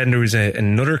then there was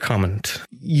another comment.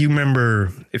 You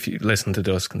remember, if you listened to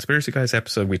those Conspiracy Guys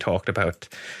episode, we talked about,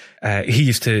 there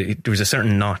was a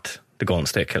certain knot the Golden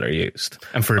State Killer used.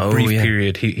 And for a brief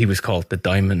period, he was called the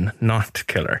Diamond Knot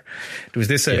Killer. There was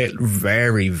this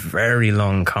very, very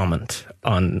long comment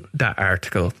on that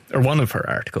article, or one of her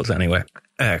articles anyway,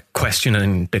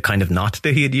 questioning the kind of knot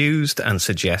that he had used and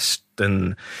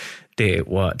suggesting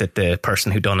that the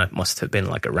person who done it must have been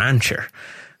like a rancher.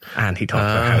 And he talked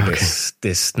about how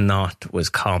this knot was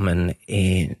common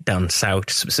down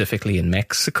south, specifically in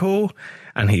Mexico.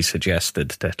 And he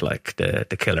suggested that like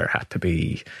the killer had to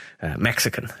be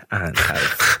Mexican and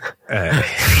have,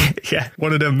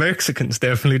 one of the Mexicans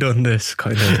definitely done this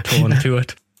kind of tone to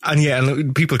it.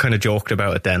 And people kind of joked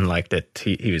about it then, like that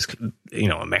he was, you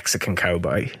know, a Mexican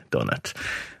cowboy done it.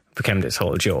 Became this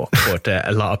whole joke, but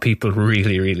a lot of people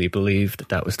really, really believed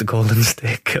that was the Golden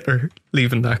State Killer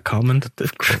leaving that comment to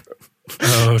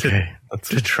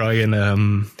try and,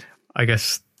 I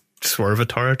guess, swerve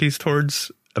authorities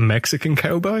towards a Mexican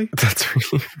cowboy. That's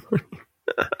really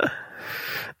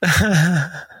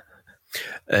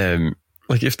funny.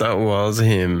 Like if that was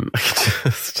him, I could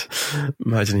just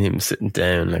imagine him sitting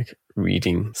down, like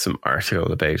reading some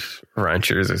article about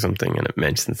ranchers or something, and it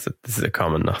mentions that this is a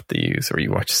common knot they use, or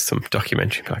you watch some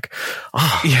documentary like,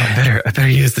 I better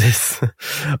use this.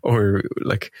 Or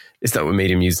like, is that what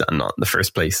made him use that knot in the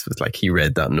first place? Was like he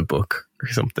read that in a book or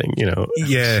something, you know?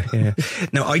 Yeah.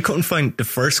 Now, I couldn't find the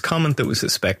first comment that was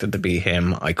suspected to be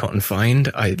him. I couldn't find.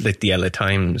 Like the LA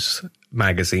Times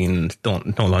magazine no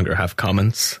longer have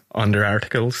comments on their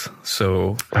articles.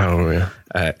 So,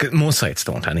 most sites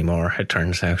don't anymore, it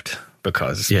turns out,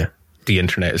 because the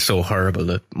internet is so horrible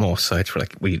that most sites were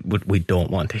like, we don't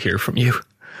want to hear from you.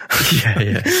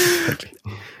 Exactly.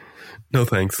 No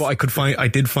thanks. But I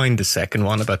did find the second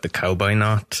one about the cowboy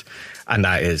knot, and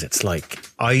that is, it's like,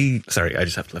 I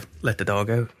just have to let the dog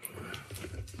out.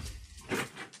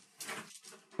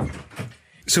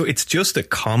 So it's just a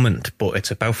comment, but it's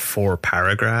about 4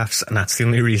 paragraphs, and that's the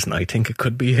only reason I think it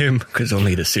could be him, because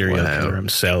only the serial killer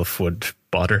himself would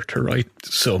bother to write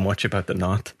so much about the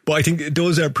knot. But I think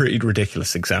those are pretty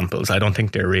ridiculous examples. I don't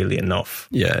think they're really enough.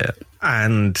 Yeah.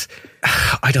 And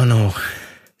I don't know.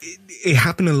 It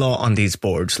happened a lot on these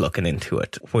boards looking into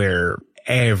it, where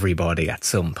everybody at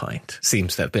some point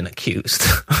seems to have been accused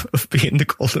of being the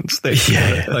Golden State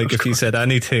Killer. Like if you said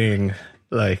anything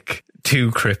like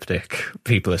too cryptic,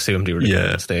 people assumed you were the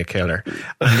Golden State Killer.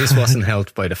 And this wasn't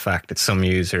helped by the fact that some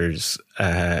users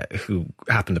who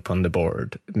happened upon the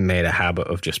board made a habit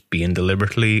of just being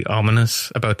deliberately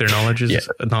ominous about their knowledge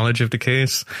of the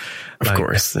case. Of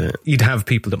course. You'd have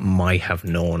people that might have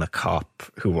known a cop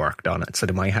who worked on it, so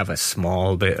they might have a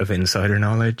small bit of insider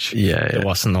knowledge that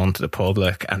wasn't known to the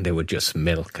public, and they would just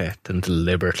milk it and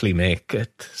deliberately make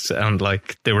it sound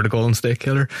like they were the Golden State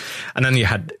Killer. And then you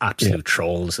had absolute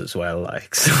trolls as well,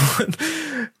 like, so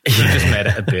just made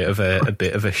it a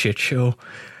bit of a shit show.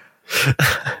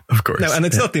 Of course. Now, and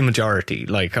it's not the majority.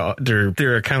 Like there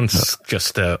are accounts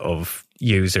just of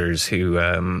users who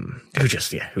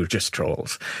just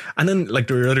trolls. And then like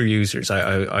there are other users.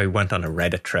 I went on a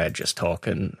Reddit thread just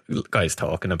guys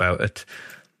talking about it,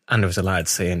 and there was a lad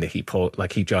saying that he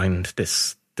joined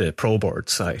the ProBoard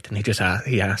site, and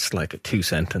he asked like a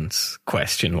 2-sentence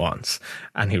question once,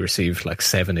 and he received like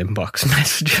 7 inbox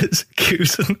messages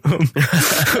accusing him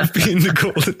of being the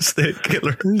Golden State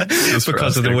Killer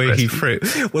because of the way he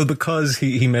phrased. Well, because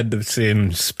he made the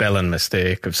same spelling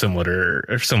mistake of some other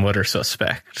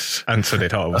suspect, and so they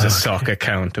thought it was a stock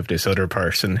account of this other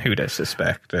person who they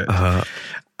suspected.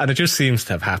 And it just seems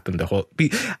to have happened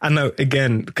and now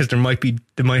again, because there might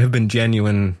have been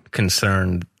genuine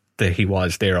concern that he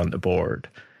was there on the board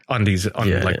on 2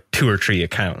 or 3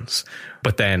 accounts,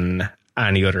 but then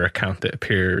any other account that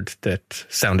appeared that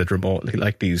sounded remotely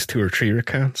like these 2 or 3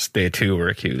 accounts, they too were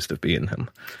accused of being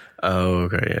him. Oh,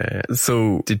 okay, yeah.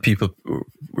 So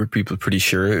were people pretty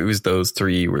sure it was those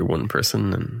 3 were one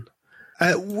person? And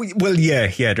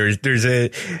there's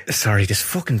a sorry, this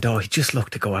fucking dog, he just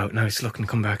looked to go out, now he's looking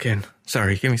to come back in.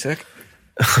 Sorry, give me a sec.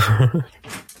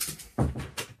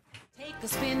 A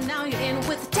spin, now you're in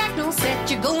with the techno set.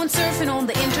 You're going surfing on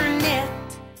the internet.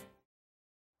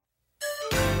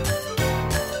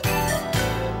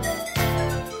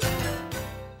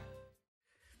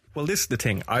 Well, this is the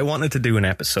thing. I wanted to do an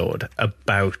episode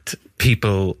about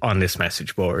people on this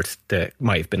message board that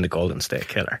might have been the Golden State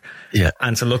Killer. Yeah.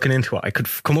 And so looking into it, I could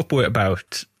come up with I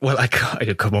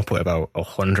could come up with about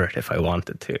 100 if I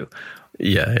wanted to.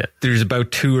 Yeah. There's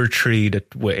about 2 or 3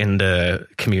 that were in the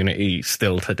community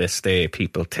still to this day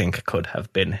people think could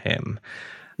have been him.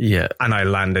 Yeah. And I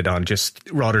landed on just,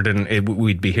 rather than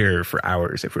we'd be here for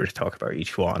hours if we were to talk about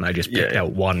each one, I just picked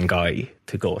out one guy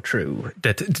to go through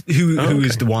who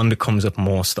is the one that comes up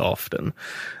most often,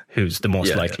 who's the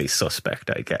most likely suspect,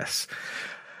 I guess.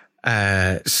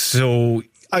 So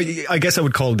I guess I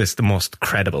would call this the most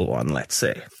credible one, let's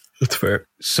say. That's fair.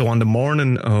 So on the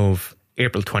morning of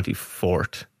April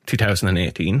 24th,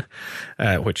 2018,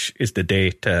 which is the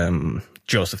date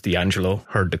Joseph D'Angelo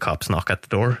heard the cops knock at the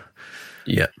door.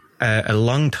 Yeah. A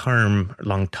long-time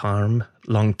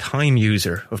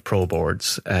user of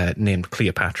ProBoards named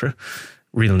Cleopatra,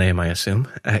 real name I assume,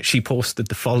 she posted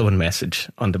the following message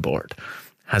on the board.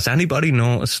 Has anybody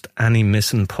noticed any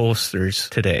missing posters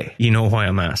today? You know why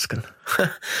I'm asking.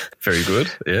 Very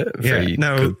good. Yeah. Very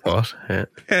good thought. Yeah,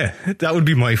 that would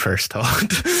be my first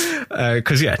thought.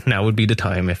 Because, now would be the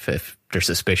time if their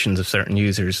suspicions of certain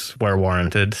users were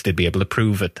warranted, they'd be able to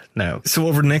prove it now. So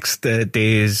over the next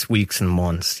days, weeks and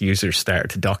months, users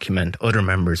started to document other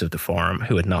members of the forum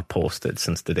who had not posted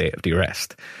since the day of the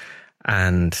arrest.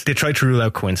 And they tried to rule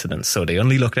out coincidence. So they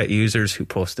only looked at users who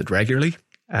posted regularly.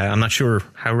 I'm not sure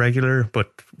how regular, but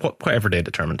whatever they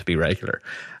determined to be regular,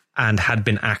 and had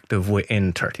been active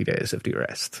within 30 days of the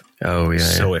arrest. Oh, yeah.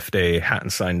 So if they hadn't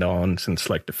signed on since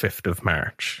like the 5th of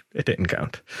March, it didn't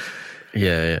count.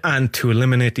 Yeah. And to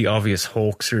eliminate the obvious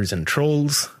hoaxers and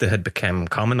trolls that had become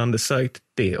common on the site,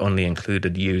 they only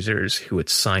included users who had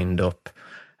signed up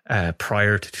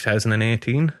prior to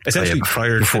 2018. Essentially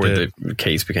before the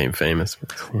case became famous.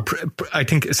 I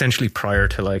think essentially prior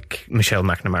to like Michelle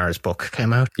McNamara's book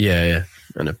came out. Yeah.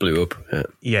 And it blew up.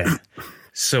 Yeah.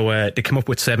 So they came up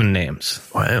with 7 names.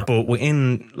 Wow. But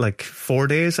within like 4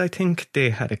 days, I think they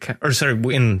had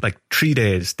within like 3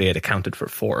 days, they had accounted for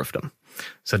 4 of them.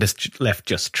 So this left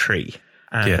just 3.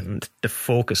 And the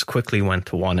focus quickly went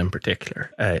to one in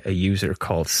particular, a user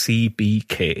called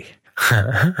CBK.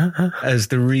 As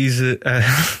the reason,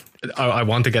 I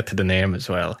want to get to the name as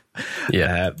well.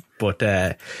 Yeah.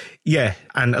 But yeah,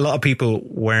 and a lot of people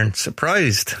weren't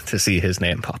surprised to see his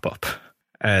name pop up,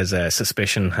 as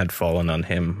suspicion had fallen on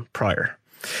him prior.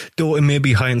 Though it may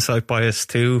be hindsight bias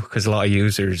too, because a lot of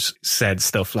users said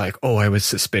stuff like, oh, I was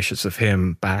suspicious of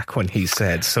him back when he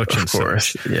said such and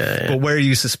such. Yeah. But were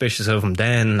you suspicious of him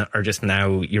then, or just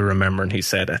now you're remembering he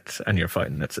said it and you're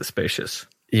finding it suspicious?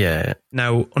 Yeah.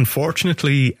 Now,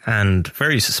 unfortunately and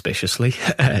very suspiciously,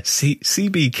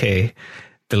 CBK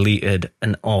deleted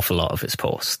an awful lot of his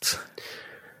posts.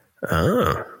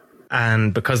 Oh.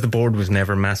 And because the board was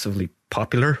never massively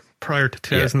popular prior to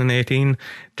 2018,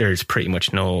 there's pretty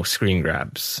much no screen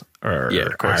grabs or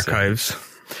archives.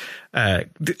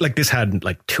 Like this had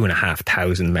like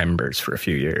 2,500 members for a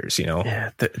few years, you know?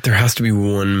 Yeah, there has to be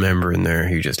one member in there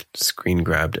who just screen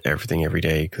grabbed everything every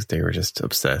day because they were just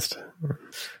obsessed.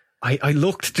 I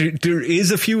looked, there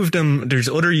is a few of them. There's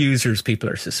other users people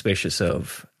are suspicious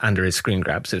of, and there is screen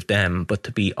grabs of them. But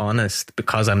to be honest,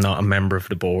 because I'm not a member of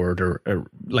the board or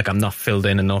like I'm not filled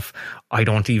in enough, I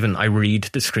read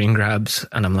the screen grabs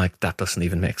and I'm like, that doesn't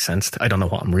even make sense. I don't know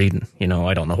what I'm reading. You know,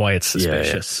 I don't know why it's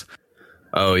suspicious. Yeah.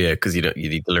 Oh yeah, because you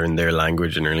need to learn their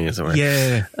language and early and somewhere.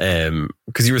 Yeah.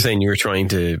 Because you were saying you were trying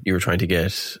to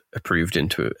get approved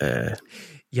into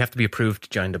you have to be approved to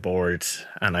join the board,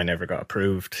 and I never got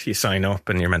approved. You sign up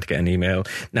and you're meant to get an email.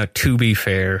 Now, to be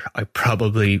fair, it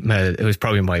was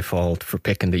probably my fault for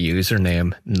picking the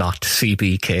username, not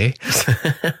CBK.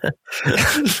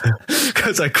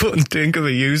 Because I couldn't think of a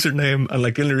username. And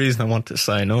like the only reason I wanted to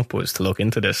sign up was to look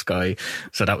into this guy.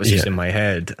 So that was just in my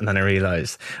head. And then I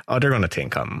realized, they're going to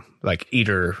think I'm like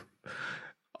either...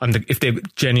 if they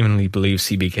genuinely believe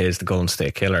CBK is the Golden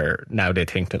State Killer, now they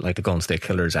think that like the Golden State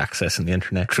Killer is accessing the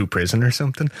internet through prison or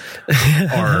something,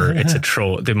 or it's a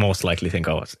troll. They most likely think,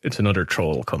 it's another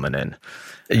troll coming in.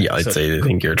 Yeah, I'd say they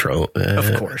think you're a troll.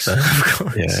 Of course.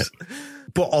 Yeah.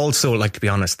 But also, like, to be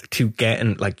honest, to get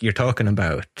in, like, you're talking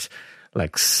about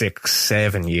like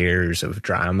 6-7 years of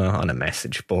drama on a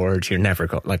message board. You're never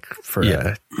going, like, for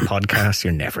a podcast,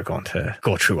 you're never going to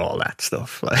go through all that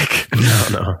stuff. Like,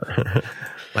 no.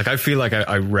 Like, I feel like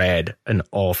I read an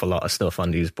awful lot of stuff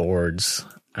on these boards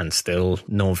and still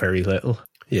know very little.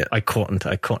 Yeah. I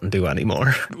couldn't do any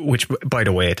more. Which, by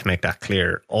the way, to make that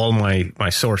clear, all my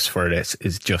source for this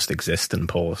is just existing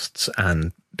posts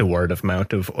and the word of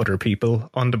mouth of other people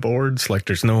on the boards. Like,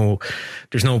 there's no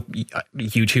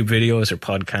YouTube videos or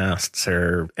podcasts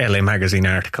or LA Magazine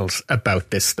articles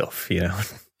about this stuff, you know?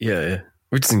 Yeah.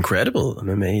 Which is incredible. I'm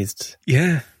amazed.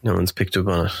 Yeah. No one's picked up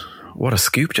on it. What a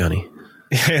scoop, Johnny.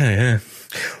 Yeah.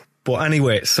 But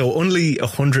anyway, so only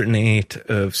 108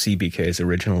 of CBK's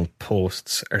original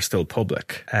posts are still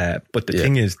public. But the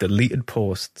thing is, deleted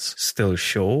posts still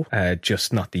show,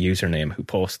 just not the username who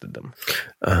posted them.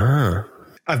 Ah.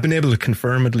 I've been able to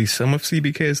confirm at least some of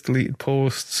CBK's deleted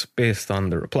posts based on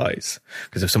the replies.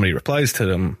 Because if somebody replies to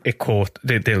them,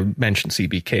 they'll mention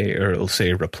CBK or it'll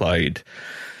say replied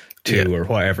to or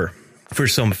whatever for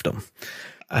some of them.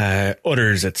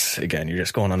 Others, it's, again, you're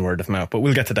just going on word of mouth, but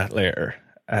we'll get to that later.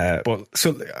 But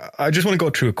so I just want to go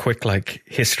through a quick like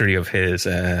history of his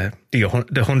the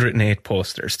 108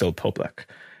 posts that are still public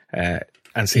and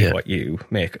see what you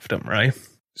make of them, right?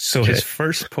 So his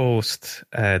first post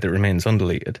that remains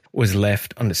undeleted was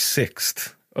left on the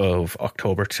 6th of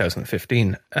October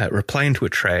 2015, replying to a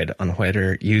thread on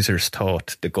whether users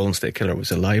thought the Golden State Killer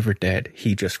was alive or dead.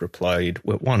 He just replied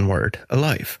with one word: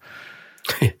 alive.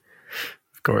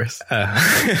 Of course.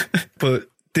 But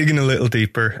digging a little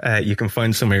deeper, you can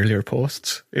find some earlier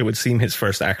posts. It would seem his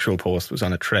first actual post was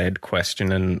on a thread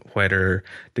questioning whether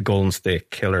the Golden State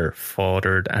Killer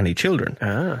fathered any children.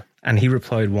 And he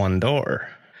replied, one daughter.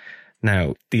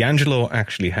 Now, D'Angelo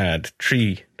actually had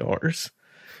 3 daughters.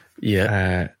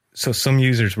 Yeah. So some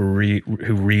users who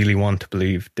really want to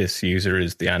believe this user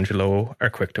is D'Angelo are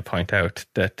quick to point out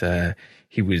that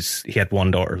he had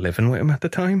 1 daughter living with him at the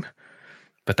time.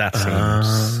 But that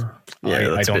seems...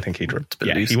 I don't think he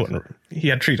wouldn't. He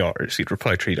had 3 daughters. He'd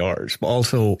reply 3 daughters. But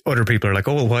also, other people are like,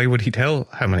 well, why would he tell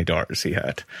how many daughters he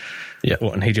had? Yeah.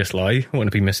 Wouldn't he just lie? Wouldn't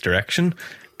it be misdirection?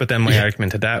 But then my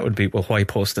argument to that would be, well, why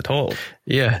post at all?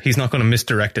 Yeah. He's not going to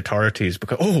misdirect authorities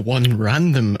because, one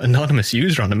random anonymous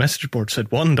user on the message board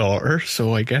said 1 daughter.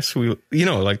 So I guess I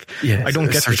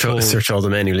don't get search all the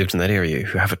men who lived in that area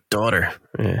who have a daughter.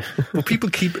 Yeah. Well, people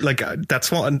keep, like,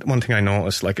 that's one thing I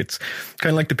noticed. Like, it's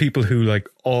kind of like the people who, like,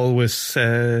 always,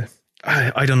 I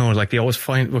don't know, like, they always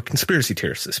find, well, conspiracy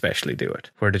theorists especially do it,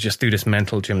 where they just do this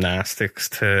mental gymnastics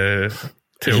to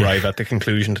arrive at the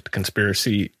conclusion that the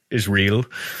conspiracy is real.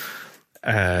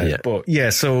 But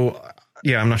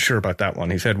I'm not sure about that one.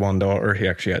 He said 1 daughter, he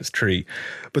actually has 3.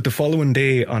 But the following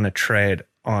day on a thread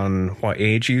on what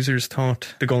age users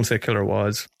thought the Golden State Killer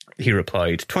was, he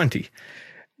replied 20.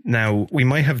 Now, we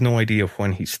might have no idea of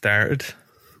when he started.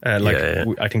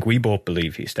 I think we both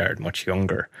believe he started much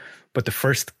younger. But the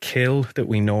first kill that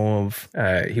we know of,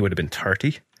 he would have been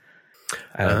 30.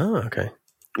 Okay.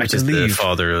 Which is the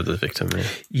father of the victim.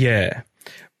 Yeah.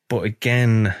 But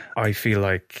again, I feel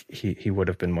like he would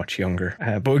have been much younger.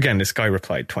 But again, this guy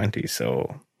replied 20.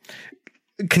 So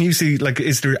can you see, like,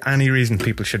 is there any reason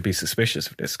people should be suspicious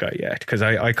of this guy yet? Because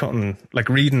I couldn't, like,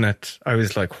 reading it, I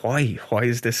was like, why? Why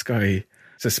is this guy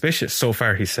suspicious? So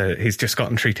far, he said he's just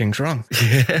gotten 3 things wrong.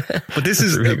 Yeah. But this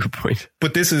is a really good point.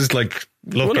 But this is like,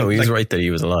 look. Well, no, he was right that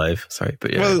he was alive. Sorry,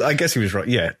 but yeah. Well, I guess he was right.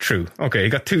 Yeah, true. Okay, he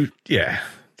got 2. Yeah,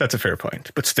 that's a fair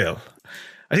point. But still,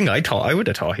 I think I would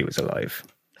have thought he was alive.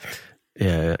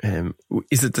 Yeah.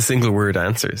 Is it the single word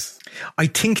answers? I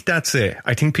think that's it.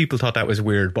 I think people thought that was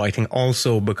weird, but I think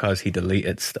also because he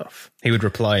deleted stuff. He would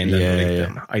reply and then delete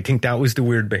them. I think that was the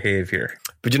weird behavior.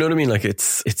 But you know what I mean? Like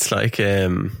it's like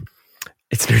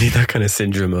it's nearly that kind of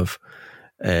syndrome of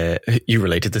you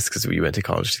related this because we went to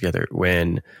college together.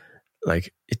 When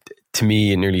like to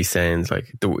me, it nearly sounds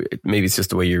like maybe it's just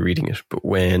the way you're reading it, but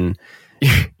when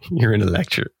you're in a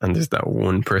lecture and there's that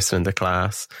one person in the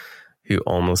class who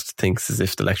almost thinks as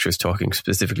if the lecturer is talking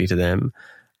specifically to them,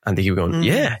 and they keep going,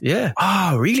 yeah.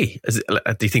 Oh, really?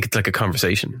 They think it's like a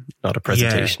conversation, not a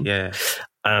presentation. Yeah.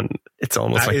 And it's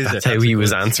almost like that's how he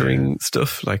was answering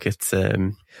stuff. Like it's...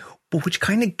 But which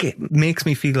kind of makes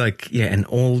me feel like, an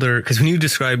older... Because when you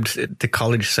described the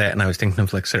college set, and I was thinking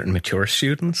of like certain mature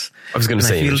students. I was going to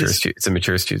say it's a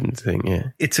mature student thing, yeah.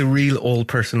 It's a real old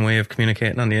person way of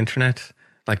communicating on the internet.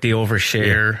 Like they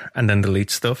overshare and then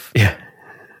delete stuff. Yeah.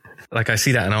 Like I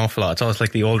see that an awful lot. It's always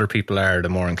like the older people are, the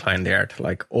more inclined they are to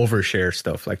like overshare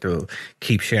stuff. Like they'll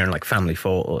keep sharing like family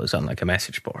photos on like a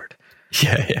message board.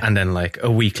 Yeah. And then like a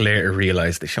week later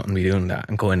realize they shouldn't be doing that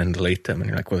and go in and delete them. And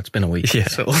you're like, well, it's been a week. Yeah.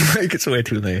 So like it's way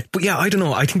too late. But yeah, I don't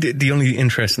know. I think the only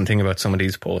interesting thing about some of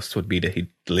these posts would be that he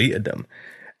deleted them.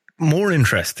 More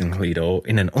interestingly though,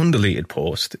 in an undeleted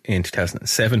post in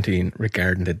 2017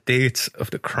 regarding the dates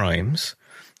of the crimes,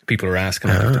 people are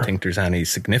asking if they think there's any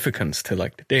significance to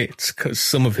like the dates, because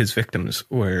some of his victims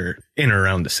were in or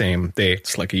around the same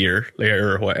dates, like a year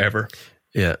later or whatever.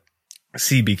 Yeah.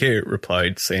 CBK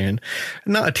replied saying,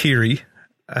 not a theory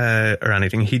or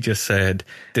anything. He just said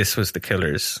this was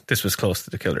close to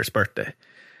the killer's birthday.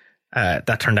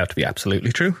 That turned out to be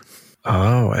absolutely true.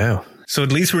 Oh, wow. So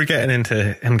at least we're getting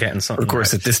into him getting something. Of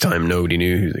course, right. At this time, nobody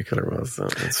knew who the killer was. So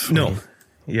that's no.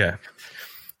 Yeah.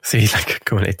 See, like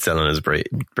going out selling his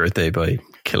birthday by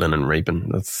killing and raping.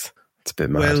 It's a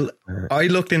bit mad. Well, I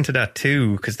looked into that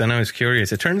too, because then I was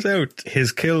curious. It turns out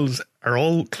his kills are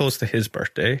all close to his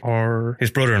birthday, or his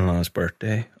brother-in-law's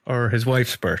birthday, or his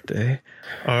wife's birthday,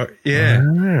 or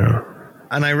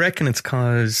And I reckon it's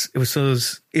because it was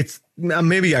those.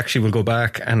 Maybe actually we'll go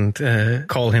back and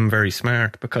call him very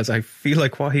smart, because I feel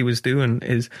like what he was doing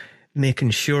is making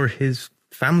sure his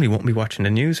family won't be watching the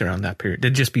news around that period.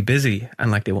 They'd just be busy and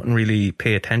like they wouldn't really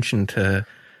pay attention to,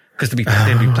 because they'd be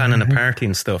planning a party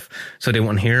and stuff, so they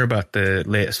wouldn't hear about the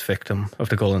latest victim of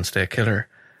the Golden State Killer,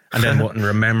 and then wouldn't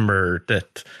remember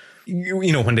that.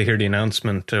 You know, when they hear the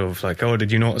announcement of like, oh,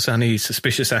 did you notice any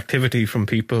suspicious activity from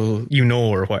people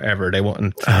or whatever, they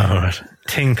wouldn't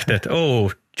think that,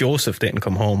 oh, Joseph didn't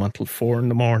come home until 4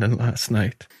 a.m. last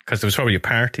night, because there was probably a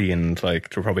party and like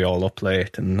they're probably all up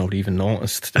late and nobody even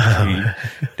noticed that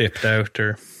he dipped out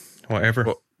or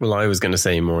whatever. Well, I was going to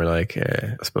say more like,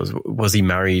 I suppose, was he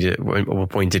married? At what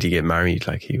point did he get married?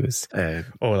 Like he was...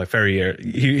 very...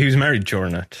 He was married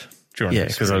during it. Yeah,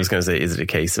 because I was going to say, is it a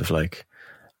case of like,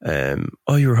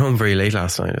 you were home very late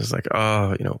last night? It was like,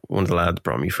 one of the lads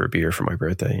brought me for a beer for my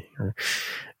birthday. Or,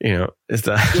 is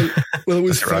that... Well, it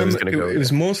was it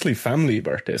was mostly family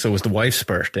birthday. So it was the wife's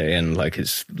birthday, and like he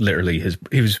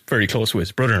was very close with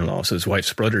his brother-in-law, so his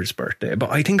wife's brother's birthday. But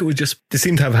I think it was just, they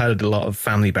seem to have had a lot of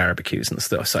family barbecues and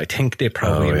stuff. So I think they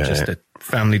probably were just a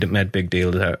family that made big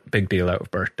deal out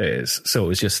of birthdays. So it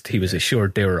was just, he was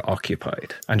assured they were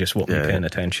occupied and just wasn't paying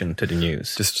attention to the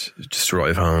news. Just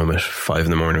arrive home at 5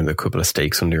 a.m. with a couple of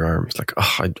steaks under your arm. It's like,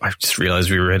 I just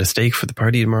realized we were at a steak for the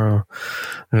party tomorrow.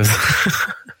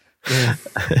 Yeah.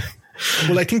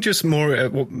 Well, I think just more,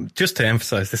 just to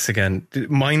emphasize this again,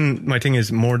 my thing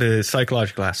is more the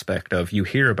psychological aspect of, you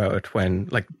hear about it when,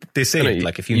 like they say,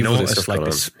 like if you notice like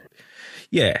this,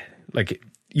 like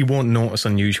you won't notice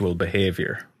unusual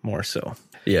behavior more so.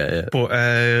 Yeah. But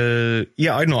I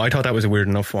don't know. I thought that was a weird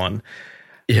enough one.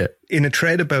 Yeah. In a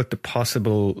thread about the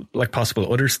possible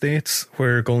other states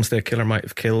where Golden State Killer might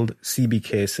have killed,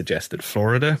 CBK suggested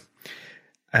Florida.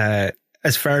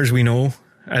 As far as we know,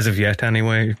 as of yet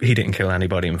anyway. He didn't kill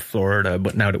anybody in Florida,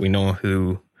 but now that we know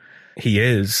who he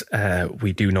is,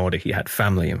 we do know that he had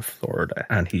family in Florida,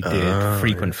 and he did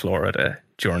frequent Florida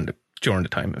during the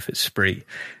time of his spree.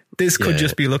 This could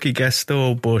just be a lucky guess,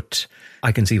 though, but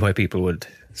I can see why people would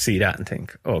see that and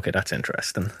think, oh, okay, that's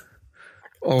interesting.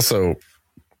 Also,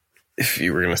 if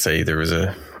you were going to say there was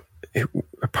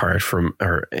apart from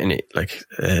LA,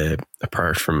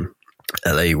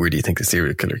 where do you think the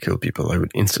serial killer killed people? I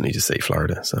would instantly just say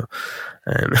Florida. So,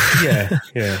 yeah.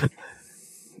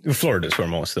 Florida's where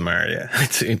most of them are, yeah,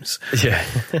 it seems. Yeah.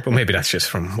 But maybe that's just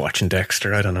from watching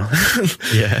Dexter, I don't know.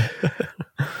 Yeah.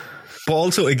 But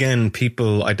also, again,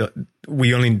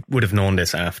 we only would have known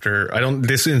this after.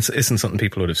 This isn't something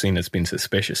people would have seen as being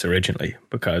suspicious originally,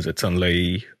 because it's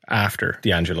only after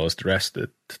D'Angelo's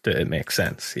arrested that it makes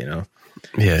sense, you know?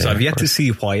 Yeah. So I've yet to see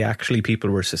why actually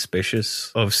people were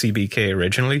suspicious of CBK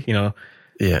originally, you know?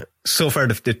 Yeah. So far,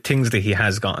 the things that he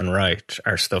has gotten right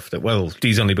are stuff that, well,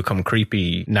 these only become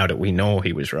creepy now that we know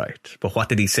he was right. But what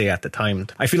did he say at the time?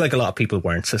 I feel like a lot of people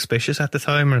weren't suspicious at the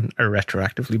time and are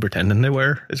retroactively pretending they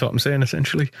were, is what I'm saying,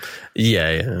 essentially.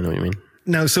 Yeah, I know what you mean.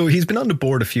 Now, so he's been on the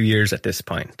board a few years at this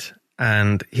point,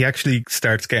 and he actually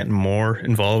starts getting more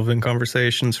involved in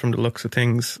conversations from the looks of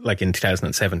things, like in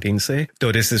 2017, say.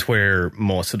 Though this is where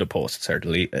most of the posts are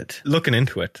deleted. Looking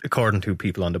into it, according to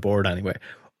people on the board anyway,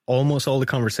 almost all the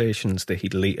conversations that he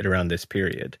deleted around this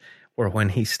period were when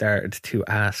he started to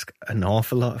ask an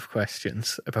awful lot of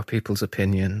questions about people's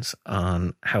opinions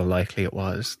on how likely it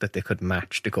was that they could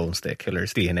match the Golden State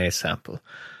Killer's DNA sample.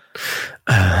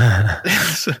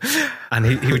 And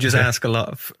he would just ask a lot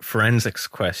of forensics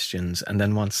questions, and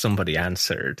then once somebody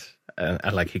answered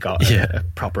and like he got a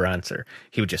proper answer,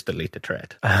 he would just delete the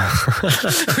thread.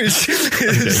 Which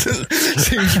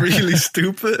seems really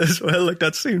stupid as well. Like,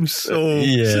 that seems so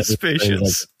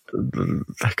suspicious.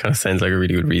 That kind of sounds like a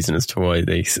really good reason as to why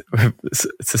they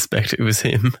suspect it was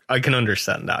him. I can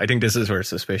understand that. I think this is where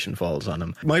suspicion falls on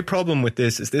him. My problem with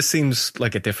this is this seems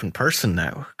like a different person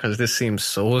now, because this seems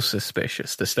so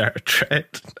suspicious to start a thread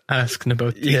asking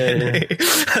about DNA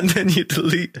and then you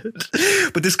delete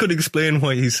it. But this could explain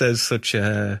why he says such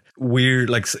a weird,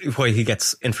 like, why he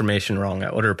gets information wrong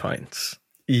at other points.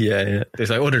 Yeah.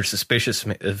 There's like, they're suspicious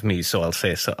of me, so I'll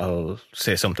say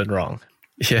something wrong.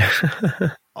 Yeah.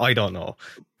 I don't know.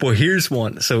 But here's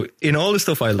one. So in all the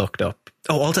stuff I looked up,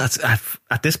 also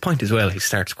at this point as well, he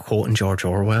starts quoting George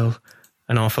Orwell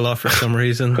an awful lot for some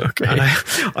reason. Okay. And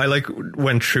I like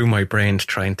went through my brain to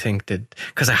try and think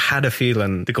because I had a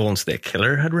feeling the Golden State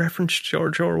Killer had referenced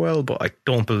George Orwell, but I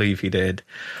don't believe he did.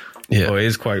 Yeah. So it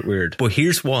is quite weird. But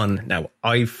here's one. Now,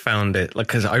 I found it, like,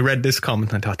 because I read this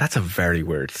comment and I thought, that's a very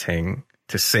weird thing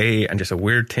to say, and just a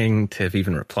weird thing to have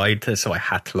even replied to, so I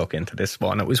had to look into this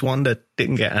one. It was one that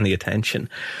didn't get any attention,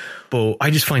 but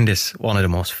I just find this one of the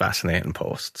most fascinating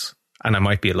posts, and I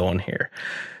might be alone here.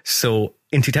 So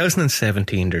in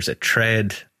 2017, there's a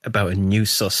thread about a new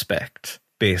suspect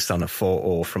based on a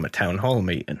photo from a town hall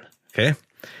meeting, okay?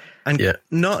 And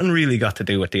nothing really got to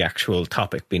do with the actual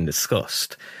topic being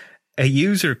discussed. A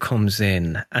user comes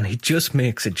in and he just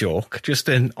makes a joke, just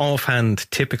an offhand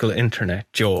typical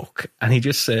internet joke. And he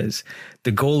just says,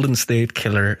 the Golden State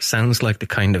Killer sounds like the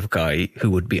kind of guy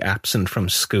who would be absent from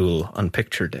school on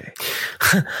picture day.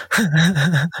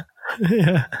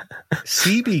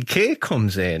 CBK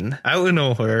comes in out of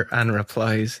nowhere and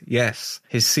replies, yes,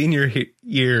 his senior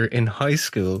year in high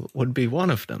school would be one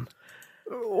of them.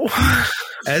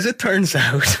 As it turns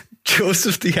out,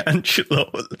 Joseph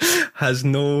D'Angelo has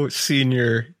no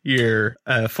senior year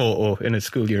photo in his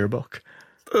school yearbook.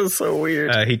 That's so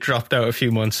weird. He dropped out a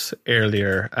few months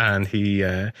earlier, and he,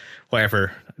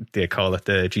 whatever they call it,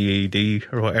 the GED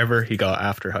or whatever, he got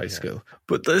after high school.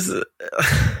 But this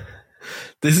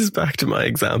is back to my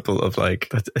example of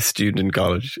like a student in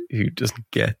college who doesn't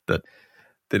get that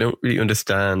they don't really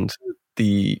understand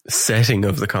the setting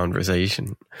of the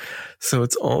conversation. So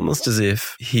it's almost as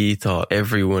if he thought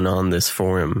everyone on this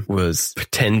forum was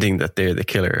pretending that they're the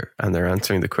killer and they're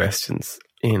answering the questions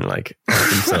in like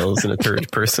themselves in a third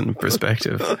person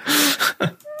perspective.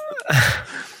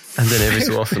 And then every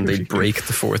so often they break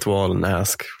the fourth wall and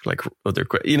ask like other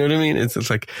questions. You know what I mean? It's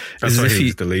like that's why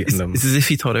he's deleting them. It's as if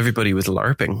he thought everybody was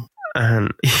LARPing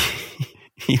and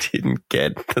he didn't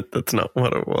get that that's not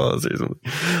what it was or something.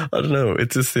 I don't know.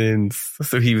 It just seems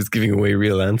so he was giving away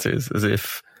real answers as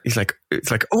if he's like,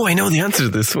 it's like, oh, I know the answer to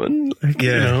this one. Like,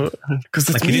 you know, because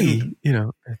it's like me, you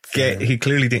know. He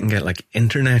clearly didn't get like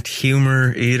internet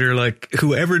humor either. Like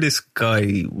whoever this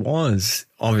guy was,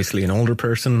 obviously an older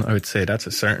person, I would say that's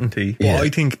a certainty. Yeah. Well, I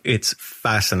think it's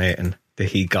fascinating that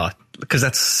he got, because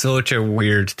that's such a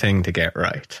weird thing to get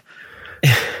right.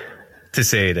 to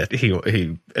say that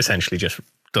he essentially just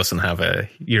doesn't have a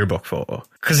yearbook photo,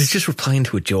 because he's just replying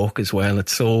to a joke as well.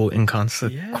 It's so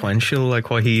inconsequential. Like,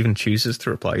 why he even chooses to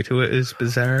reply to it is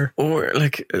bizarre. Or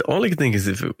like, all I could think is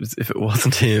if it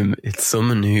wasn't him, it's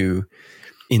someone who,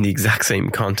 in the exact same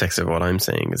context of what I'm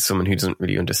saying, is someone who doesn't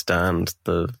really understand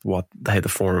how the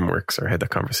forum works or how the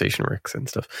conversation works and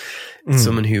stuff. It's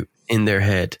someone who, in their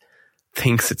head,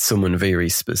 thinks it's someone very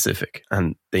specific,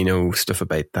 and they know stuff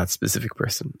about that specific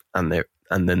person, and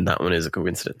then that one is a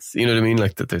coincidence. You know what I mean?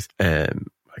 Like that there's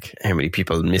like how many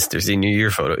people missed their senior year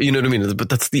photo. You know what I mean? But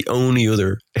that's the only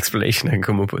other explanation I can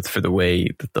come up with for the way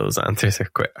that those answers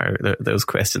those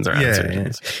questions are answered.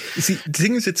 Yeah. You see, the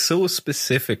thing is, it's so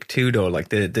specific too, though. Like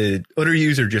the other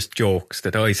user just jokes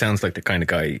that, he sounds like the kind of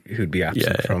guy who'd be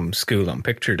absent from school on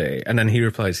picture day, and then he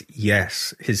replies,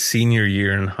 yes, his senior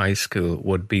year in high school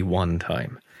would be one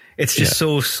time. It's just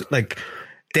so like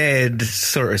dead,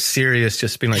 sort of serious,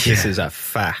 just being like, this is a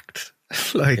fact.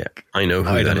 Like, I know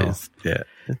who that is. Yeah.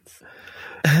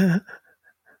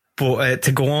 But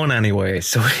to go on anyway,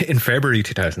 so in February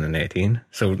 2018,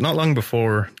 so not long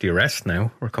before the arrest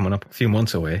now, we're coming up a few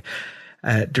months away,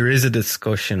 there is a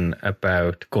discussion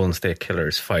about Golden State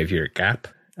Killer's 5-year gap.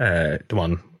 The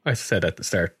one I said at the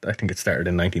start, I think it started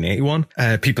in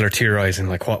 1981. People are theorizing,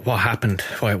 like, what happened?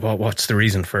 What's the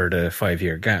reason for the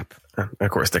 5-year gap? Of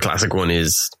course, the classic one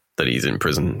is that he's in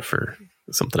prison for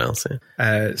something else.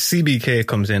 CBK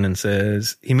comes in and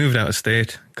says he moved out of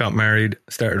state, got married,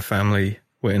 started a family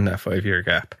within that 5-year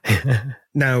gap.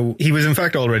 Now, he was in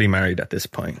fact already married at this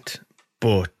point,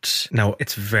 but now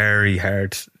it's very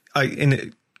hard.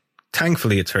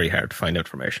 Thankfully, it's very hard to find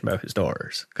information about his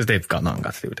daughters, because they've got nothing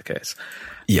got to do with the case.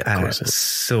 Yeah, of course.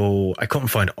 So I couldn't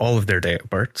find all of their date of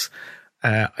births.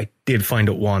 I did find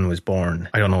that one was born,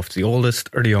 I don't know if it's the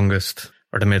oldest or the youngest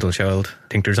or the middle child. I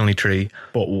think there's only 3,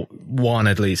 but one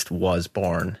at least was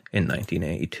born in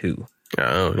 1982.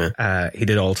 Oh, yeah. He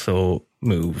did also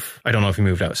move. I don't know if he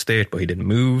moved out of state, but he did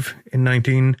move in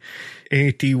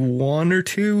 1981 or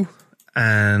 2.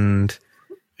 And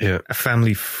a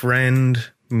family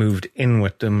friend moved in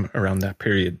with them around that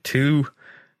period too.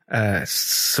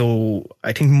 So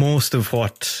I think most of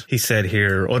what he said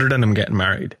here, other than him getting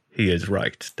married, he is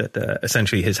right, that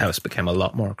essentially his house became a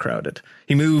lot more crowded.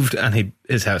 He moved and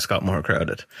his house got more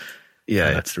crowded.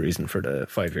 Yeah, that's the reason for the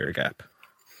 5-year gap.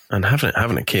 And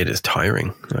having a kid is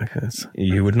tiring.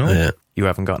 You would know. Yeah. You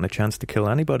haven't gotten a chance to kill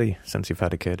anybody since you've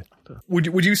had a kid.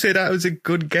 Would you say that was a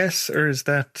good guess, or is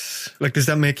that, like, does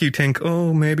that make you think,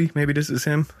 oh, maybe this is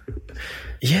him?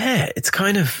 Yeah, it's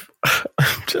kind of,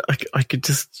 I could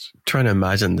just try to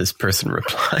imagine this person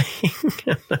replying.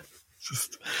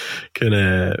 Just kind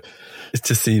of, it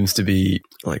just seems to be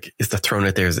like, is that thrown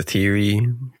out there as a theory?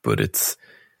 But it's,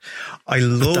 but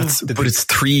it's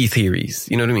 3 theories.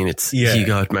 You know what I mean? It's, he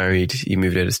got married, he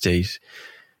moved out of state,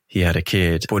 he had a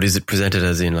kid. But is it presented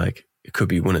as in, like, it could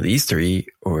be one of these 3,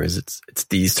 or is it's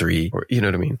these 3, or, you know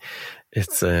what I mean?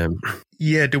 It's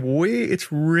the way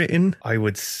it's written, I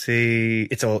would say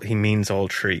he means all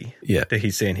 3. Yeah, that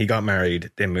he's saying he got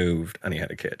married, they moved, and he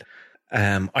had a kid.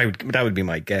 That would be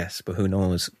my guess, but who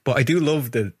knows? But I do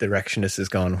love the direction this has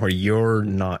gone, where you're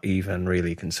not even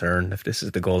really concerned if this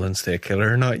is the Golden State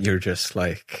Killer or not. You're just,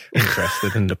 like,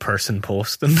 interested in the person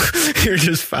posting. You're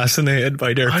just fascinated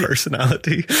by their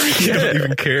personality. You don't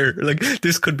even care. Like,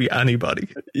 this could be anybody.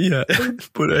 Yeah,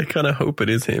 but I kind of hope it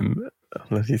is him.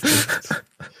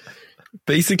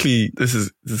 Basically, this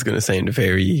is going to sound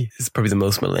it's probably the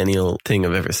most millennial thing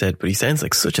I've ever said, but he sounds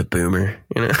like such a boomer,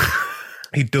 you know?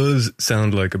 He does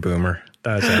sound like a boomer.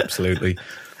 That's absolutely.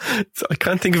 So I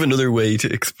can't think of another way to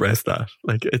express that.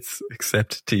 Like, it's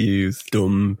except to use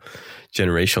dumb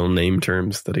generational name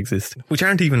terms that exist, which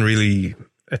aren't even really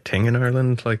a thing in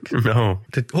Ireland. Like, no,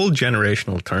 the whole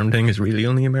generational term thing is really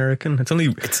only American.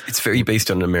 It's very based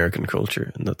on American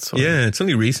culture, and that's it's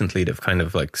only recently they've kind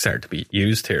of, like, started to be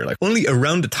used here. Like, only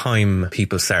around the time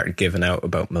people started giving out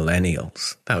about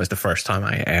millennials, that was the first time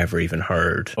I ever even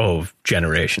heard of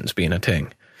generations being a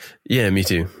thing. Yeah, me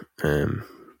too.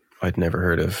 I'd never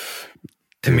heard of.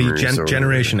 To me,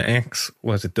 Generation X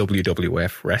was a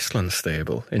WWF wrestling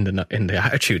stable in the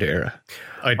Attitude Era.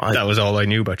 That was all I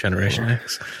knew about Generation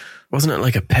X. Wasn't it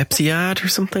like a Pepsi ad or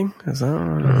something? Is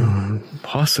that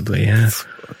possibly? Yeah,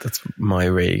 that's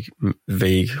my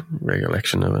vague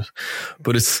recollection of it.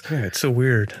 But it's so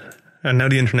weird. And now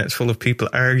the internet's full of people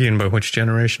arguing about which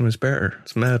generation was better.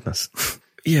 It's madness.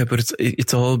 Yeah, but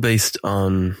it's all based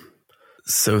on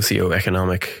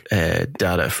socioeconomic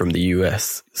data from the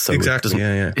US. So Exactly,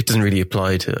 it doesn't really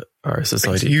apply to our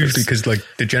society. It's usually because like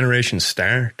the generations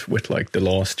start with like the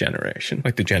lost generation,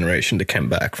 like the generation that came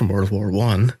back from World War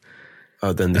One.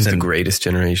 Then there's the greatest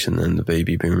generation, then the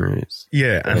baby boomers.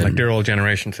 Yeah, and like they're all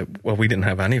generations that, well, we didn't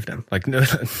have any of them. Like no.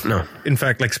 In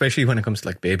fact, like especially when it comes to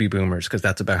like baby boomers, because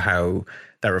that's about how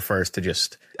that refers to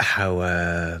just how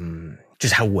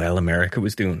well America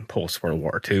was doing post World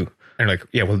War II. And like,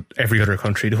 yeah, well, every other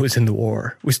country that was in the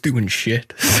war was doing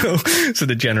shit. So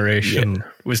the generation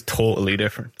was totally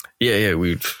different. Yeah.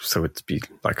 So it'd be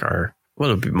like our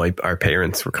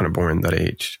parents were kind of born that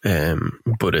age.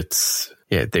 But it's,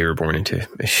 yeah, they were born into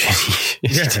a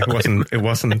shitty. It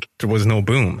wasn't, there was no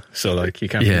boom. So like, you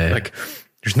can't, like,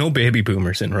 there's no baby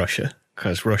boomers in Russia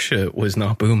because Russia was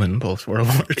not booming post World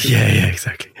War II. Yeah,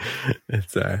 exactly.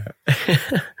 It's,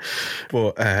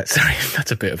 but, sorry,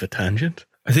 that's a bit of a tangent.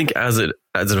 I think as it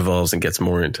evolves and gets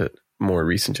more into more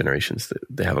recent generations,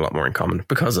 they have a lot more in common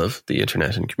because of the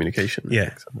internet and communication.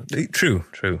 Yeah, true.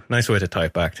 Nice way to tie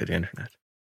it back to the internet.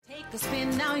 Take a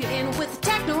spin, now you're in with the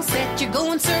techno set. You're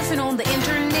going surfing on the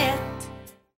internet.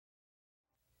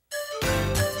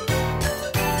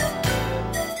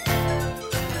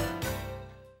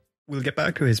 We'll get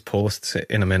back to his posts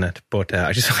in a minute, but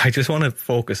I just want to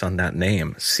focus on that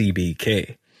name,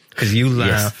 CBK, because you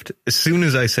laughed as soon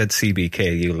as I said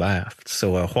CBK. You laughed.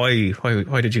 So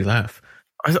why did you laugh?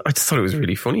 I just thought it was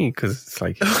really funny because it's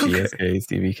like CSK,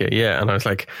 CBK, yeah. And I was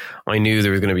like, I knew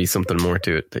there was going to be something more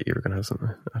to it, that you were going to have something.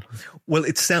 Well,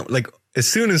 it sounded like as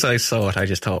soon as I saw it, I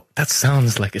just thought that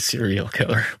sounds like a serial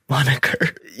killer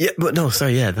moniker. Yeah, but no,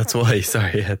 sorry, yeah, that's why.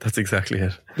 Sorry, yeah, that's exactly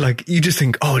it. Like you just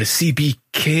think, oh, the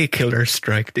CBK killer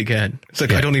striked again. It's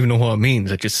like I don't even know what it means.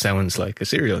 It just sounds like a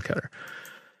serial killer.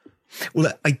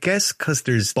 Well, I guess because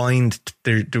there was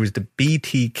the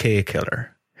BTK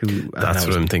killer. That's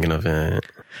what I'm thinking of.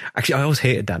 Actually, I always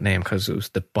hated that name because it was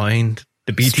the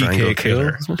BTK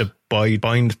killer, the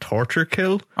bind torture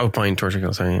kill. Oh, bind torture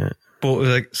kill. Sorry, yeah. But it was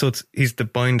like, so he's the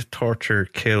bind torture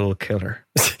kill killer.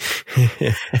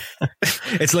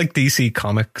 It's like DC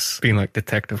Comics being like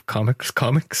Detective Comics.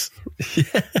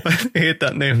 Yeah. I hate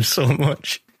that name so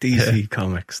much. DC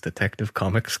Comics, Detective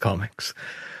Comics.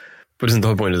 But isn't the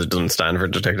whole point is it doesn't stand for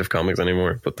Detective Comics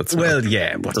anymore? But that's but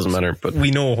it doesn't matter. But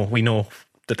we know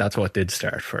that's what did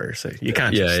start for. So you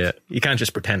can't you can't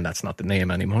just pretend that's not the name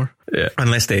anymore. Yeah,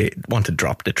 unless they want to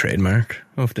drop the trademark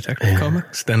of Detective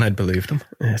Comics, then I'd believe them.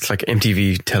 It's like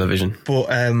MTV television.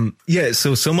 But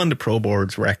so some on the pro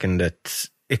boards reckon that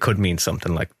it could mean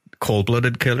something like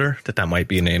cold-blooded killer. That might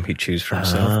be a name he'd choose for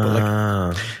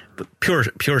himself. But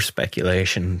pure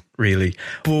speculation, really.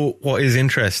 But what is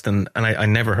interesting, and I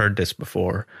never heard this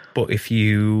before, but if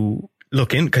you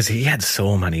look in, because he had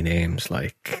so many names,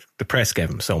 like the press gave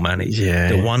him so many.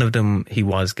 Yeah. One of them he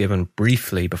was given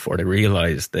briefly before they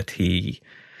realized that it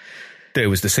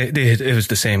was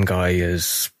the same guy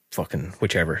as fucking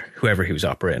whoever he was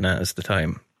operating at the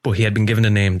time. But he had been given the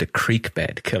name the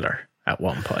Creekbed Killer at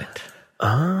one point.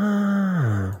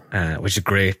 Which is a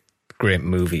great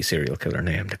movie serial killer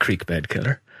name, the Creekbed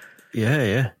Killer.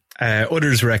 Yeah.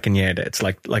 Others reckon, that it's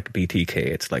like BTK,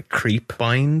 it's like creep,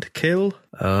 bind, kill.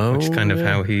 Oh, which is kind of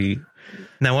how he...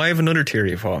 Now, I have another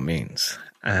theory of what it means,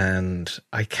 and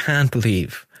I can't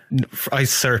believe... I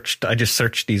just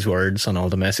searched these words on all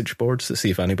the message boards to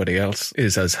see if anybody else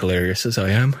is as hilarious as I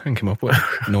am, and came up with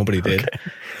nobody did.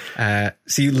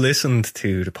 So you listened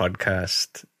to the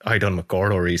podcast I done with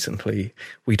Gordo recently.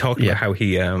 We talked about how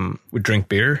he would drink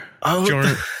beer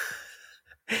during...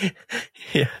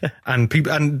 Yeah, and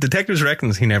detectives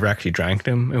reckons he never actually drank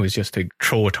them. It was just to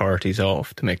throw authorities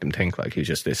off, to make them think like he was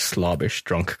just this slobbish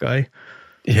drunk guy.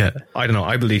 Yeah, I don't know.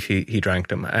 I believe he drank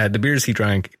them. The beers he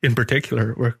drank in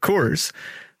particular were Coors.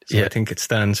 So I think it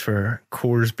stands for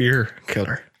Coors Beer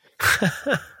Killer.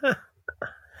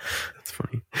 That's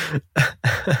funny.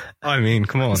 I mean,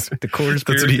 come on, the Coors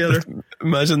Beer Killer.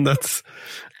 Imagine that's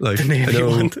like the name he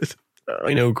wanted.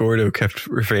 I know Gordo kept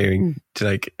referring to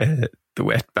like the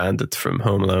wet bandits from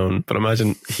Home Alone, but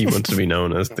imagine he wanted to be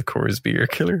known as the Coors Beer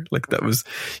Killer. Like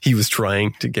he was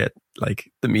trying to get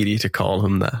like the media to call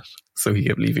him that. So he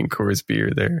kept leaving Coors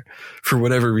Beer there for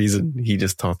whatever reason. He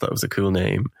just thought that was a cool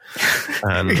name.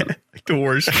 And like the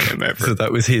worst name ever. So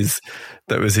that was his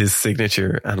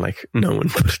signature, and like no one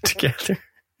put it together.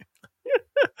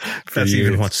 That's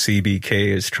even what CBK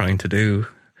is trying to do.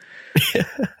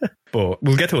 But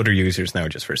we'll get to other users now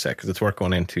just for a sec, because it's worth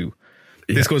going into.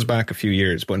 This goes back a few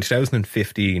years, but in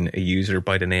 2015, a user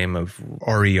by the name of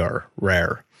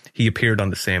Rare, he appeared on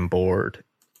the same board,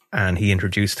 and he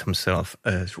introduced himself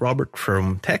as Robert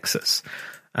from Texas.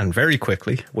 And very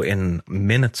quickly, within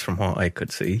minutes from what I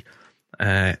could see,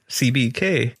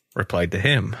 CBK replied to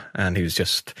him. And he was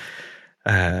just,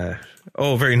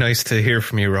 very nice to hear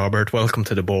from you, Robert. Welcome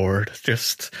to the board.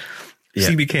 Just... Yeah.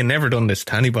 CBK never done this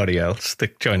to anybody else to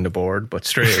join the board, but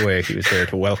straight away he was there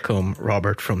to welcome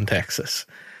Robert from Texas.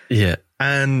 Yeah.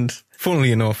 And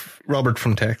funnily enough, Robert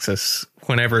from Texas,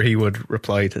 whenever he would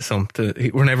reply to something,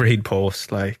 whenever he'd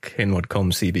post, like, in would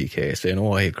come CBK saying,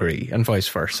 oh, I agree, and vice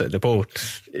versa. They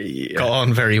both got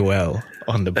on very well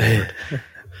on the board.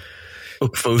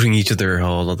 Upvoting each other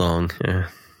all along, yeah.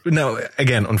 No,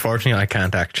 again, unfortunately, I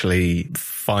can't actually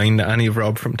find any of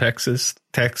Rob from Texas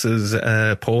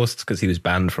posts because he was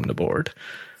banned from the board.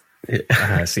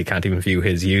 So you can't even view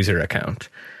his user account.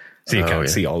 So you can't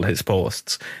see all his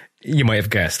posts. You might have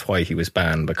guessed why he was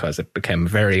banned, because it became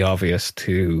very obvious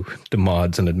to the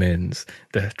mods and admins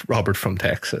that Robert from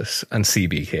Texas and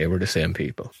CBK were the same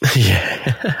people.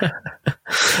 Yeah.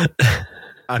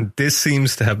 And this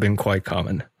seems to have been quite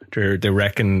common. They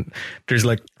reckon there's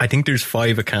I think there's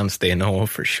 5 accounts they know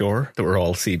for sure that were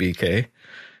all CBK,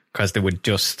 because they would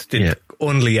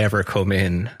only ever come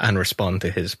in and respond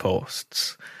to his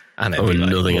posts. And it'd be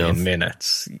nothing else. In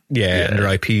minutes. Yeah. And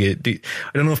their IP,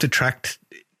 I don't know if they tracked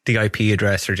the IP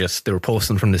address or just they were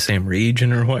posting from the same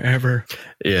region or whatever.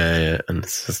 Yeah. And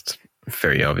it's just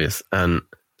very obvious. And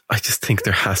I just think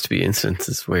there has to be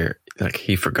instances where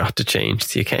he forgot to change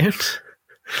the account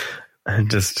and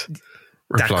just...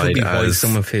 That could be why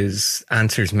some of his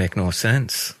answers make no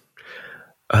sense.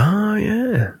 Oh,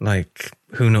 yeah.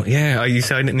 Who knows? Yeah, I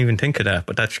didn't even think of that,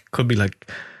 but that could be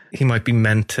he might be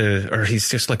meant to, or he's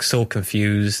just so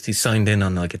confused. He's signed in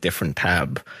on a different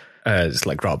tab as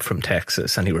Rob from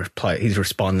Texas, and he's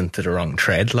responding to the wrong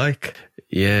thread.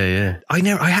 Yeah.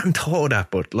 I hadn't thought of that,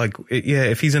 but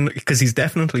if he's because he's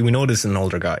definitely, we know this is an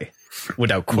older guy.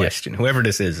 Without question, whoever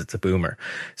this is, it's a boomer.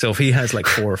 So if he has 4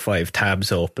 or 5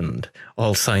 tabs opened,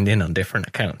 all signed in on different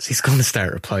accounts, he's going to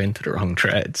start replying to the wrong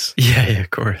threads. Yeah, of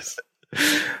course.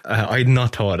 I'd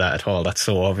not thought of that at all. That's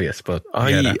so obvious. But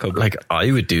I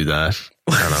would do that,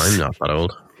 and I'm not that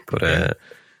old. But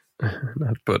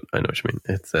but I know what you mean.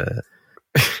 It's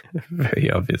very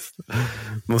obvious.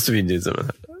 Most of you do some of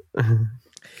that.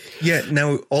 Yeah,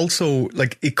 now also,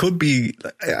 it could be,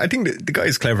 I think the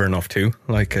guy's clever enough too,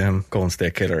 Golden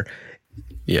State Killer.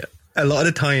 Yeah. A lot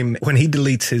of the time when he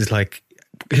deletes his,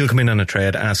 he'll come in on a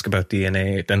thread, ask about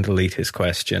DNA, then delete his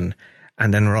question,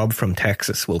 and then Rob from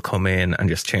Texas will come in and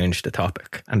just change the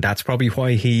topic. And that's probably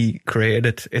why he created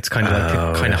it. It's kind of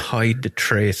to kind of hide the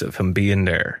trace of him being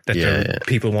there, that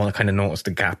people want to kind of notice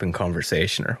the gap in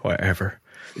conversation or whatever.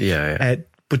 Yeah.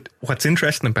 But what's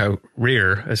interesting about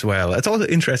Rear as well, it's also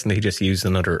interesting that he just used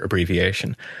another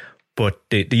abbreviation, but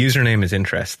the username is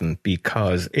interesting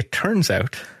because it turns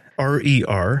out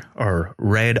RER, or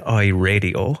Red Eye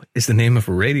Radio, is the name of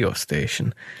a radio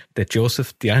station that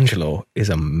Joseph D'Angelo is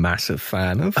a massive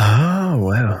fan of. Oh,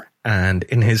 wow. And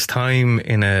in his time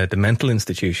in the mental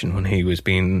institution, when he was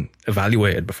being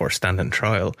evaluated before standing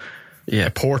trial, a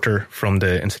porter from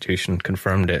the institution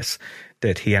confirmed this,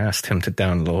 that he asked him to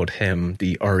download him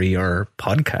the RER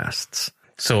podcasts.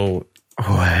 So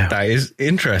that is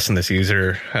interesting. This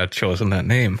user had chosen that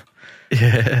name.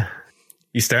 Yeah.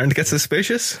 You starting to get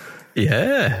suspicious?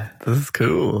 Yeah, this is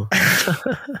cool.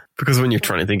 Because when you're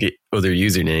trying to think of other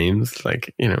usernames,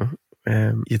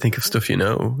 you think of stuff you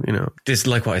know. This is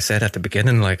like what I said at the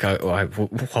beginning.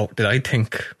 What did I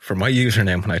think for my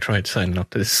username when I tried signing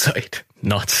up to this site?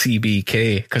 Not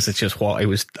CBK, because it's just what I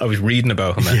was reading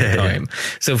about him at the time.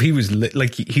 So if he was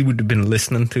he would have been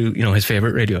listening to his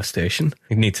favorite radio station,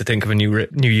 he needs to think of a new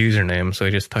username, so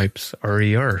he just types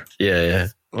RER. Yeah.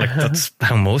 That's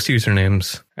how most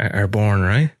usernames are born,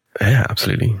 right? Yeah,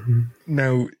 absolutely.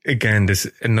 Now, again, this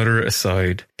is another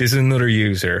aside. This is another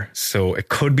user, so it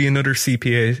could be another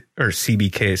CPA or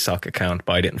CBK sock account,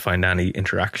 but I didn't find any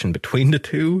interaction between the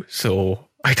two, so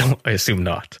I assume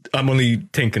not. I'm only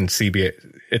thinking it's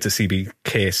a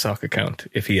CBK sock account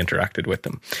if he interacted with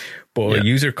them. But a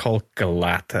user called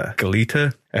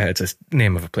Galita, it's a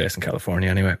name of a place in California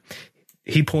anyway.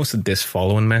 He posted this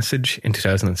following message in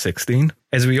 2016.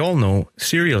 As we all know,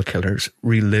 serial killers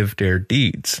relive their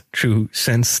deeds through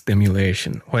sense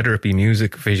stimulation, whether it be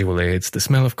music, visual aids, the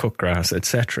smell of cooked grass,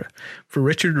 etc. For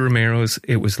Richard Ramirez,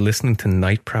 it was listening to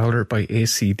Night Prowler by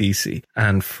AC/DC.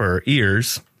 And for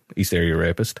Ears, East Area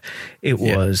Rapist, it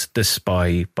was The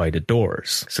Spy by The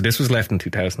Doors. So this was left in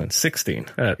 2016.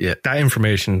 That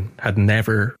information had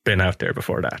never been out there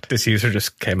before that. This user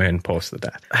just came in and posted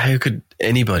that. How could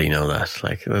anybody know that?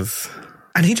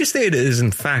 And he just stated it as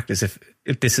in fact, as if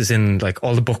this is in like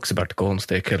all the books about the Golden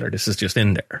State Killer. This is just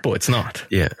in there, but it's not.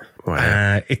 Yeah.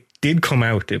 Wow. It did come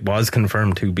out. It was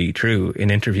confirmed to be true in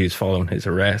interviews following his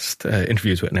arrest,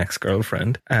 interviews with an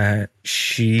ex-girlfriend.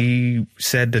 She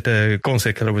said that the Golden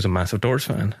State Killer was a massive Doors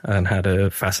fan and had a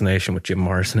fascination with Jim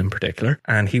Morrison in particular.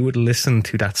 And he would listen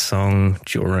to that song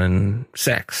during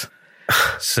sex.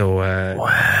 So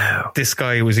Wow. This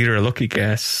guy was either a lucky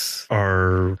guess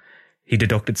or he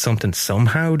deducted something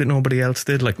somehow that nobody else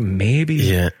did. Like maybe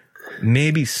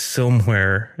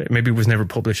somewhere, maybe it was never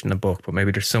published in a book, but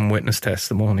maybe there's some witness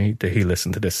testimony that he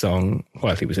listened to this song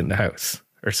while he was in the house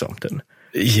or something.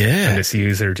 Yeah. And this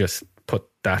user just put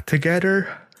that together.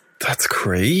 That's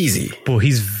crazy. But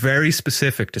he's very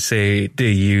specific to say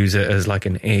they use it as like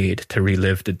an aid to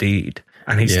relive the deed.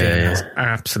 And he's saying that's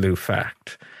absolute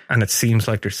fact. And it seems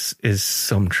like there is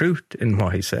some truth in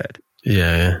what he said.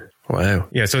 Yeah. Wow.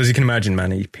 Yeah, so as you can imagine,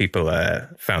 many people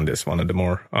found this one of the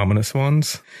more ominous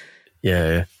ones.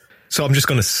 Yeah. So I'm just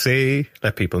going to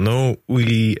let people know,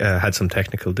 we had some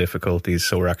technical difficulties,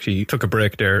 so we actually took a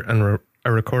break there and we're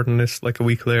recording this like a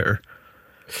week later.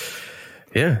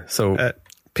 Yeah, so...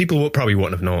 people probably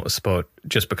wouldn't have noticed, but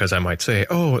just because I might say,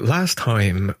 last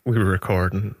time we were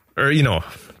recording, or,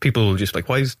 people will just be like,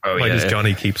 why does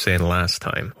Johnny keep saying last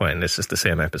time when this is the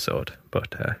same episode?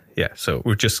 But so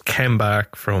we just came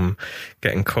back from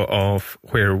getting cut off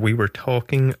where we were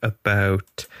talking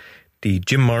about the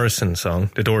Jim Morrison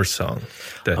song, the Doors song,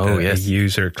 that a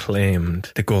user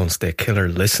claimed the Golden State Killer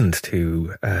listened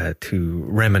to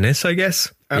reminisce, I guess.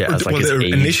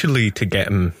 Initially to get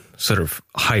him sort of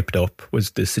hyped up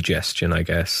was the suggestion, I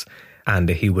guess, and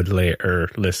he would later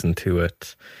listen to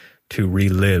it to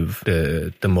relive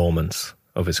the moments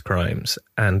of his crimes.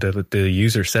 And the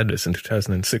user said this in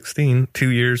 2016, 2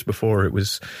 years before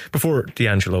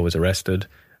D'Angelo was arrested.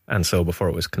 And so before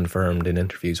it was confirmed in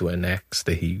interviews with X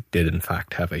that he did in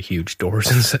fact have a huge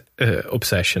Doors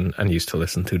obsession and used to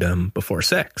listen to them before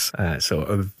sex. So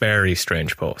a very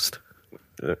strange post.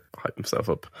 Hype himself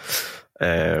up.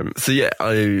 So yeah,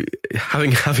 I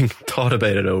having thought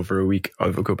about it over a week, I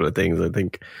have a couple of things I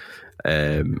think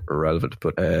relevant.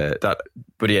 But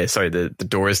the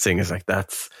Doors thing is like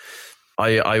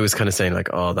I was kind of saying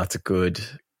like, oh, that's a good.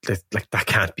 Like that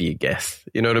can't be a guess.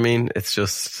 You know what I mean? It's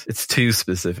too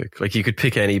specific. Like you could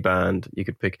pick any band. You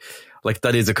could pick, like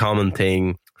that is a common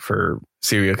thing for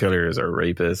serial killers or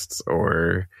rapists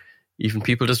or even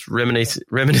people just reminiscing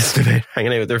about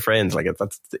hanging out with their friends. Like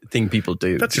that's the thing people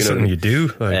do. That's just something you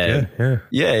do. Like,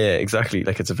 yeah, exactly.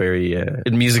 Like it's a very,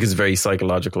 music is very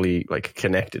psychologically like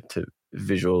connected to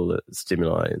visual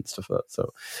stimuli and stuff like that.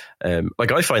 So,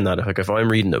 like I find that like if I'm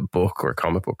reading a book or a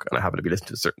comic book and I happen to be listening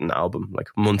to a certain album, like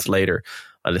months later,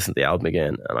 I listen to the album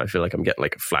again and I feel like I'm getting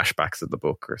like flashbacks of the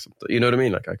book or something. You know what I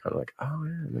mean? Like I kind of like, oh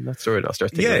yeah, and then that story. And I'll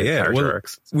start thinking character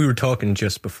arcs. We were talking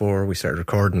just before we started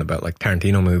recording about like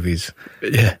Tarantino movies.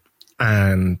 Yeah.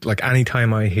 And like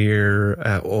anytime I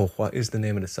hear, what is the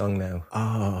name of the song now?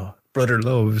 Oh, Brother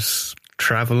Love's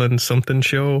Traveling Something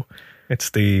Show. It's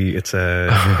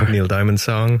a Neil Diamond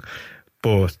song,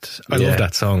 but I love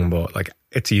that song, but like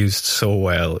it's used so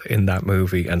well in that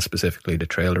movie and specifically the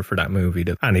trailer for that movie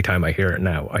that anytime I hear it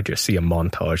now, I just see a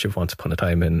montage of Once Upon a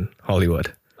Time in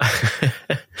Hollywood.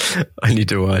 I need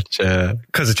to watch,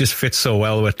 because it just fits so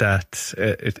well with that.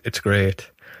 It's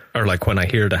great. Or like when I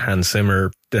hear the Hans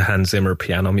Zimmer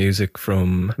piano music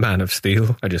from Man of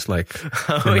Steel, I just like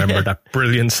remember that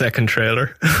brilliant second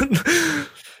trailer.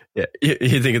 Yeah,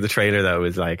 you think of the trailer that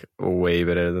was like way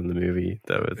better than the movie.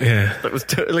 That was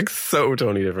like so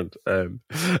totally different.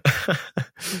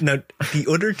 Now the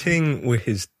other thing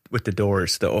with the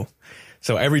Doors though,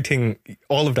 so everything,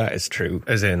 all of that is true,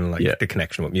 as in like the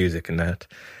connection with music and that.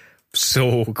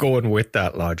 So going with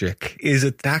that logic, is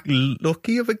it that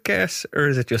lucky of a guess, or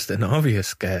is it just an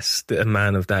obvious guess that a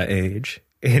man of that age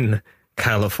in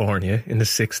California in the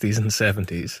 60s and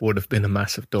 70s would have been a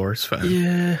massive Doors fan?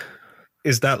 Yeah.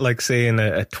 Is that like saying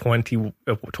a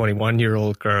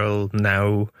 21-year-old girl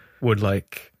now would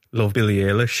like love Billie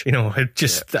Eilish? You know,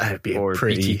 that'd be or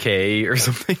pretty BTK or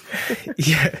something.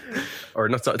 Yeah. Or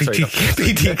not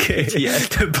BTK. Yeah.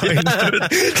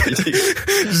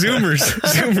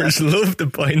 Zoomers love to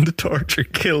bind the torture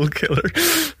kill killer.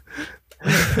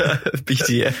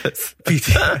 BTS.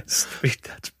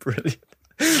 That's brilliant.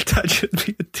 That should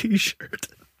be a t-shirt.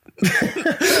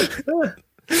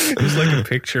 It's like a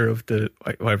picture of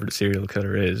whoever the serial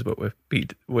killer is, but with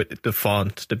the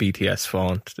font, the BTS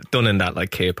font, done in that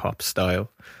like K-pop style,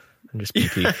 and just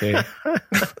BTK.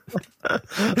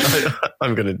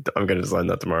 I'm gonna design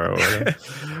that tomorrow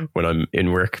when I'm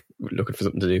in work looking for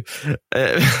something to do.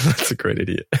 That's a great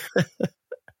idea.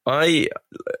 I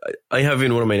I have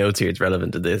in one of my notes here, it's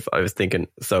relevant to this. I was thinking,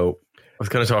 so I was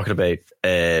kind of talking about,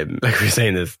 like we were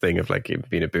saying this thing of like him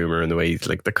being a boomer and the way he's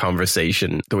like the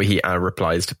conversation, the way he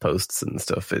replies to posts and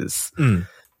stuff is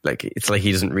like, it's like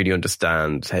he doesn't really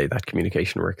understand how that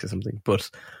communication works or something. But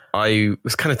I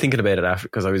was kind of thinking about it after,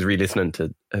 because I was re-listening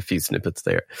to a few snippets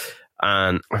there.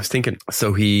 And I was thinking,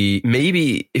 so he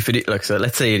maybe if it like, so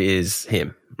let's say it is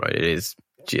him, right? It is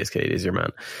GSK, it is your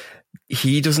man.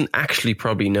 He doesn't actually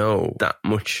probably know that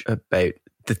much about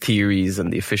the theories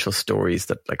and the official stories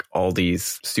that like all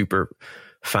these super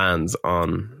fans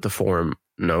on the forum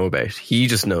know about. He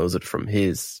just knows it from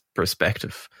his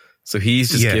perspective. So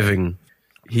he's just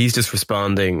he's just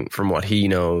responding from what he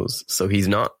knows. So he's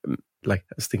not like,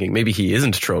 I was thinking maybe he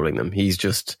isn't trolling them. He's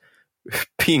just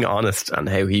being honest on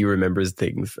how he remembers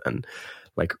things, and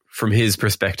like from his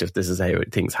perspective, this is how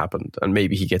things happened, and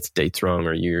maybe he gets dates wrong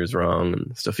or years wrong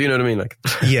and stuff. You know what I mean? Like,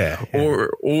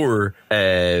 or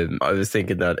I was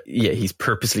thinking that he's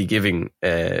purposely giving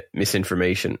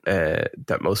misinformation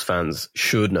that most fans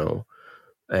should know,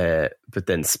 but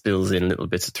then spills in little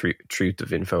bits of truth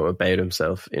of info about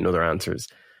himself in other answers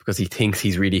because he thinks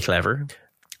he's really clever,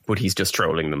 but he's just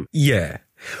trolling them. Yeah.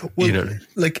 Well, you know,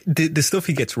 like the stuff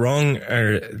he gets wrong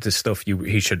are the stuff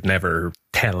he should never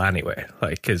tell anyway.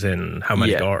 Like, as in, how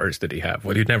many daughters did he have?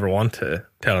 Well, you'd never want to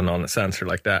tell an honest answer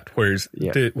like that. Whereas,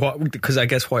 because I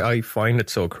guess why I find it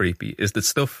so creepy is the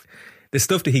stuff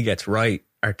that he gets right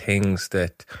are things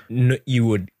that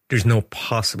there's no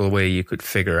possible way you could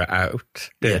figure out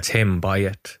that it's him by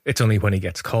it. It's only when he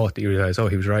gets caught that you realise, oh,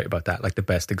 he was right about that. Like the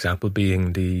best example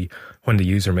being when the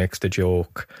user makes the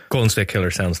joke, Golden State Killer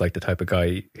sounds like the type of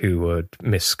guy who would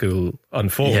miss school on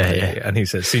full day. And he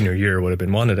says senior year would have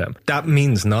been one of them. That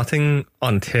means nothing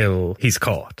until he's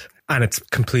caught. And it's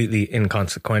completely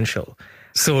inconsequential.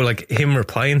 So like him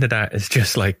replying to that is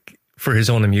just like for his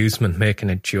own amusement, making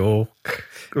a joke.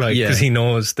 Like, because he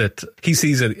knows that he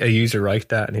sees a user write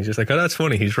that and he's just like, oh, that's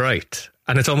funny, he's right.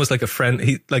 And it's almost like a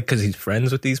friend, because he's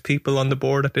friends with these people on the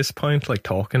board at this point, like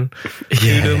talking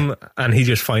to them, and he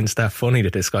just finds that funny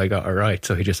that this guy got it right,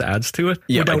 so he just adds to it.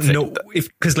 Yeah, we don't know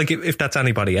if that's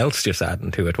anybody else just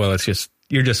adding to it. Well, it's just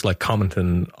you're just like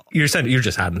commenting. You're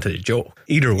just adding to the joke.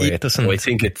 Either way, it doesn't.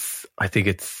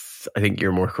 I think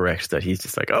you're more correct that he's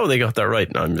just like, oh, they got that right,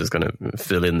 and I'm just going to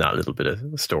fill in that little bit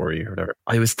of story or whatever.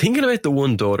 I was thinking about the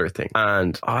one daughter thing,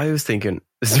 and I was thinking,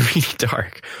 this is really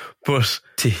dark, but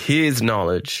to his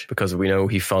knowledge, because we know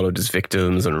he followed his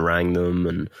victims and rang them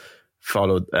and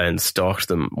followed and stalked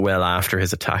them well after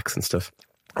his attacks and stuff.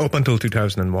 Up until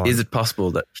 2001. Is it possible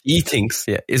that he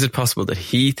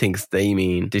thinks they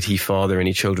mean, did he father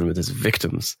any children with his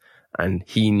victims? And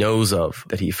he knows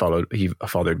that he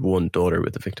fathered one daughter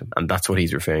with the victim. And that's what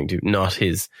he's referring to, not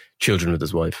his children with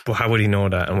his wife. But how would he know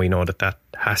that? And we know that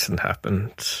hasn't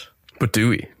happened. But do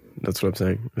we? That's what I'm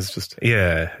saying. It's just...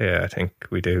 Yeah, I think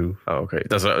we do. Oh, okay.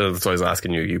 That's what I was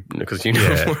asking you because you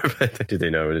know more about it. Did they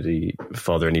know? Did he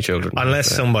father any children? Unless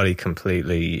somebody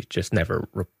completely just never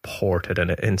reported an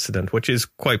incident, which is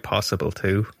quite possible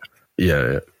too.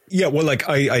 Yeah. Yeah, well, like,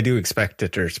 I do expect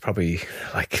that there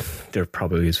are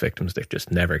probably his victims that just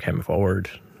never came forward.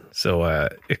 So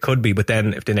it could be, but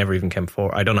then if they never even came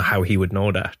forward, I don't know how he would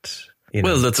know that.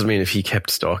 Well, that's what I mean. If he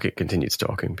continued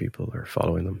stalking people or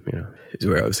following them, is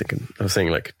where I was thinking. I was saying,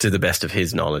 like, to the best of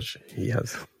his knowledge, he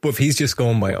has. But if he's just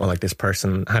going by, like, this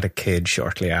person had a kid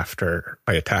shortly after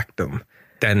I attacked them,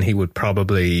 then he would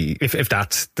probably, if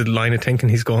that's the line of thinking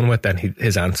he's going with, then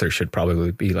his answer should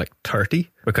probably be like 30,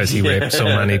 because he raped so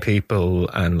many people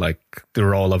and like they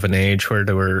were all of an age where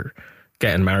they were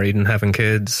getting married and having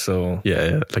kids. So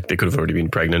yeah, like they could have already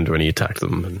been pregnant when he attacked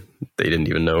them and they didn't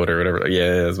even know it or whatever.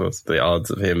 Yeah, I suppose the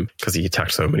odds of him, because he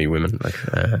attacked so many women.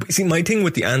 See, my thing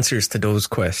with the answers to those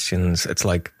questions, it's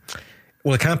like,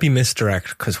 well, it can't be misdirect,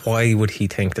 because why would he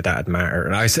think that'd matter?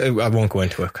 And I won't go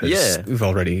into it because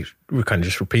we're kind of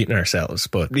just repeating ourselves,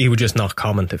 but he would just not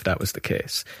comment if that was the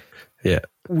case. Yeah.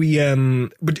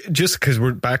 But just because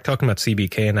we're back talking about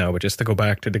CBK now, but just to go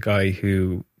back to the guy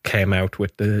who came out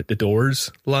with the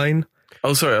Doors line.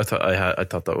 Oh, sorry. I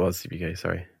thought that was CBK.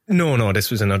 Sorry. No,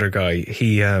 this was another guy.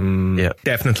 He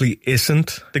definitely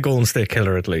isn't the Golden State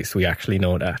Killer, at least. We actually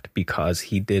know that because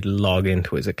he did log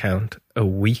into his account a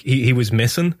week. He was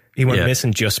missing. He went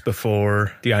missing just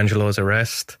before D'Angelo's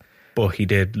arrest, but he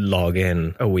did log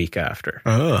in a week after.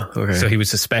 Oh, okay. So he was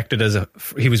suspected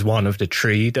he was one of the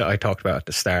 3 that I talked about at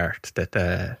the start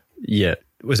that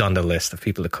was on the list of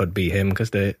people that could be him, because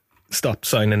they stopped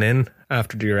signing in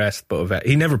after the arrest. But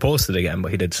he never posted again,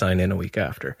 but he did sign in a week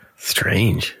after.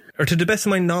 Strange. Or to the best of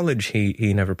my knowledge,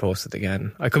 he never posted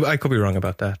again. I could be wrong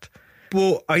about that.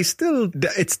 But I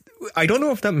don't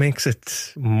know if that makes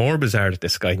it more bizarre that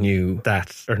this guy knew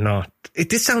that or not.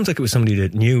 This sounds like it was somebody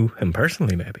that knew him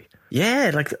personally, maybe.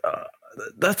 Yeah, like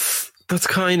that's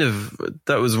kind of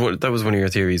that was one of your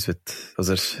theories with, was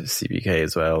it CBK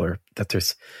as well, or that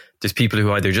there's people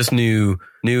who either just knew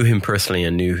him personally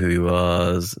and knew who he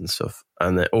was and stuff,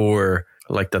 or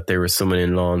like that there was someone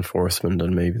in law enforcement,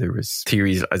 and maybe there was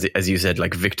theories, as you said,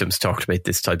 like victims talked about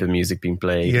this type of music being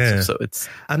played. Yeah. So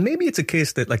and maybe it's a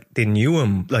case that like they knew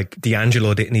him, like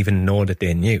D'Angelo didn't even know that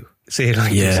they knew. Say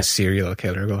like there's a serial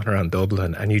killer going around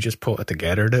Dublin, and you just put it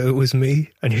together that it was me,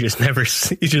 and you just never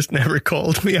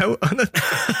called me out on it.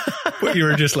 But you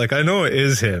were just like, I know it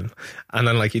is him, and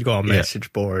then like you'd go on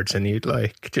message boards and you'd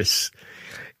like just.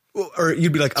 Or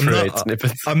you'd be like, I'm not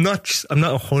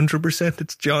 100%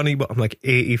 it's Johnny, but I'm like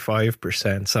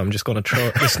 85%. So I'm just going to throw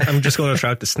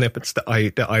out the snippets that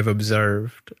I've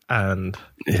observed, and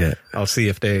I'll see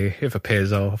if it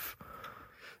pays off.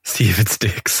 See if it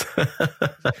sticks.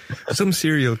 Some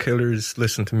serial killers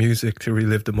listen to music to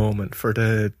relive the moment. For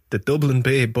the Dublin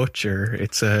Bay Butcher,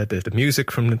 it's the music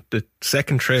from the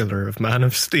second trailer of Man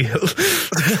of Steel.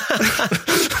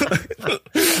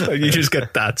 You just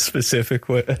get that specific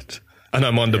with it. And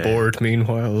I'm on the board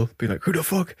meanwhile, be like, who the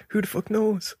fuck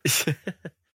knows? Take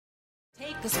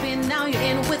a spin, now you're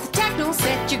in with the techno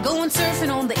set. You're going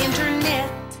surfing on the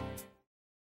internet.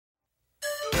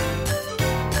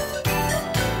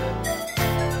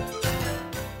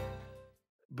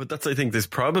 But I think there's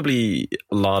probably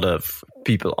a lot of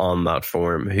people on that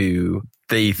forum who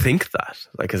they think that,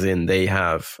 like, as in they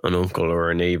have an uncle or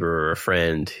a neighbor or a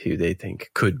friend who they think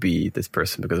could be this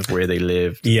person because of where they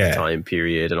lived, the time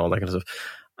period and all that kind of stuff.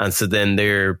 And so then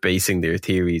they're basing their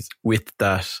theories with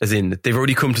that, as in they've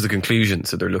already come to the conclusion.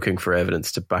 So they're looking for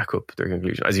evidence to back up their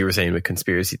conclusion. As you were saying with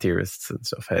conspiracy theorists and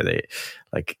stuff, how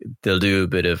they'll do a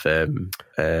bit of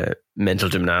mental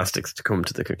gymnastics to come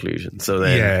to the conclusion. So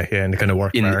then, and they kind of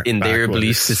work in their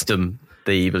belief system,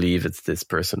 they believe it's this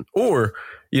person, or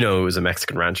it was a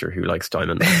Mexican rancher who likes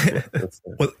diamond.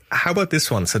 Well, how about this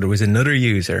one? So there was another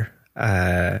user.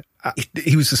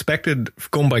 He was suspected,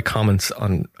 going by comments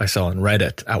I saw on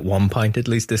Reddit at one point, at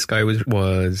least this guy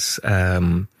was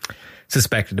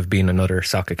suspected of being another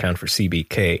sock account for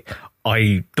CBK.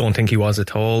 I don't think he was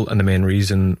at all, and the main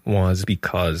reason was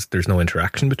because there's no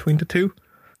interaction between the two.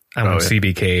 And when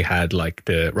CBK had like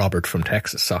the Robert from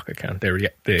Texas sock account, they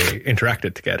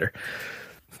interacted together.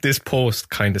 This post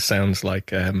kind of sounds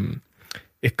like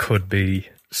it could be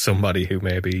somebody who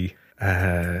maybe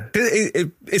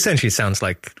it essentially sounds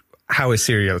like how a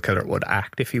serial killer would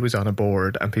act if he was on a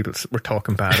board and people were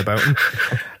talking bad about him.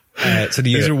 So the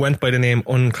user went by the name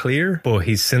Unclear, but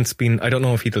he's since been, I don't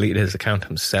know if he deleted his account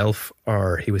himself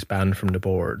or he was banned from the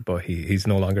board, but he's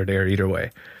no longer there either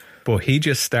way. But he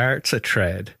just starts a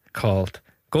thread called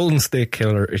Golden State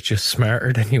Killer is just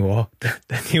smarter than you all.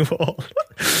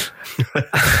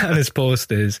 And his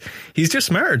post is, he's just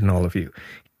smarter than all of you.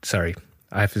 Sorry,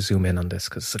 I have to zoom in on this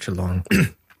because it's such a long...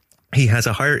 He has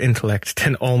a higher intellect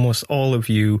than almost all of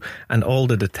you and all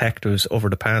the detectives over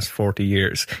the past 40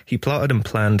 years. He plotted and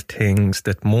planned things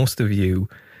that most of you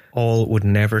all would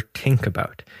never think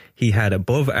about. He had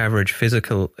above average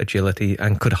physical agility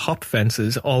and could hop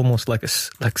fences almost like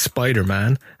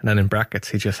Spider-Man. And then in brackets,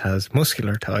 he just has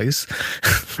muscular ties.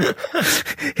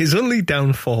 His only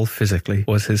downfall physically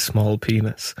was his small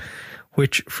penis,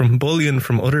 which from bullying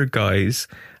from other guys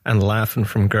and laughing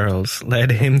from girls led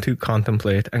him to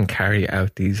contemplate and carry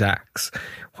out these acts.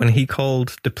 When he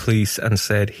called the police and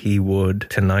said he would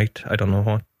tonight, I don't know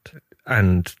what,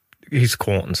 and he's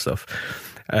quoting stuff,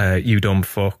 you dumb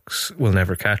fucks will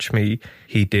never catch me.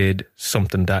 He did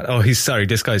something that,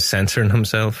 this guy's censoring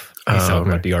himself. He's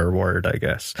talking about the R word, I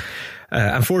guess.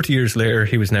 And 40 years later,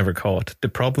 he was never caught. The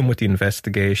problem with the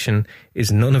investigation is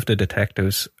none of the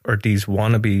detectives or these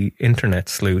wannabe internet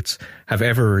sleuths have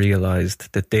ever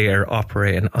realized that they are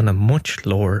operating on a much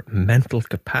lower mental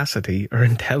capacity or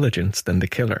intelligence than the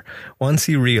killer. Once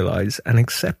you realize and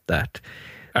accept that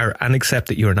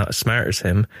you are not as smart as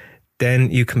him,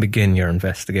 then you can begin your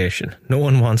investigation. No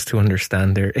one wants to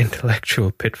understand their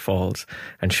intellectual pitfalls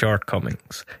and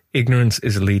shortcomings. Ignorance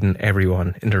is leading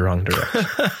everyone in the wrong direction.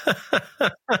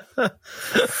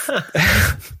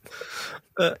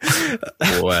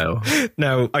 Wow.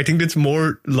 Now, I think it's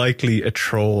more likely a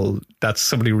troll that's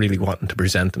somebody really wanting to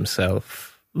present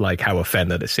himself like how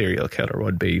offended a serial killer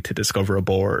would be to discover a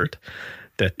board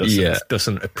that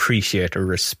doesn't appreciate or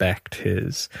respect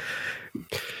his...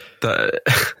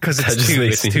 Because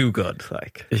it's too good.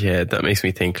 Like, yeah, that makes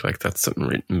me think like that's something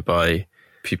written by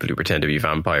people who pretend to be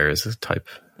vampires type.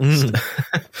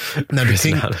 Now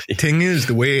the thing is,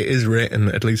 the way it is written,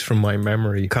 at least from my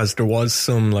memory, because there was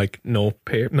some like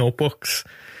notebooks,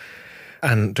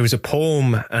 and there was a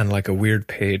poem and like a weird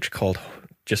page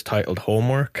just titled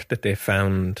Homework that they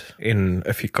found in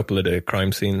a couple of the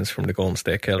crime scenes from the Golden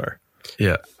State Killer.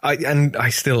 Yeah.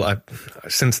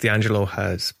 Since D'Angelo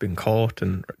has been caught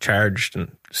and charged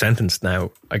and sentenced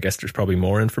now, I guess there's probably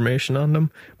more information on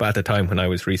them. But at the time when I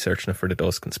was researching it for the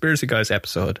Those Conspiracy Guys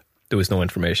episode, there was no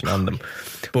information on them.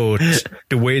 But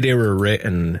the way they were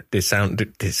written, this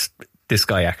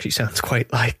guy actually sounds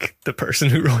quite like the person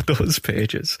who wrote those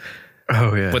pages.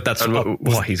 Oh, yeah. But that's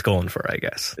what he's going for, I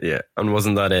guess. Yeah. And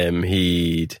wasn't that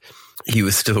he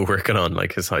was still working on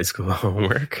like his high school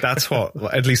homework? That's what,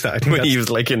 at least I think when he was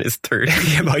like in his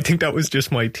 30s. Yeah, but I think that was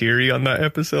just my theory on that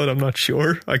episode. I'm not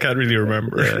sure. I can't really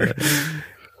remember. Yeah.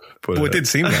 But it did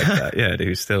seem like that. Yeah, he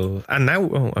was still. And now,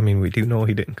 we do know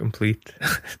he didn't complete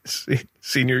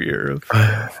senior year of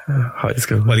high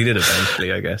school. Well, he did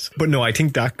eventually, I guess. But no, I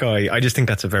think that guy, I just think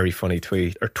that's a very funny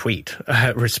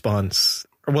response.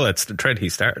 Well, it's the thread he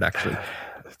started, actually.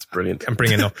 It's brilliant. And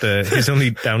bringing up his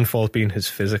only downfall being his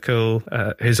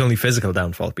only physical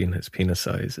downfall being his penis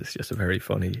size is just a very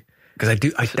funny.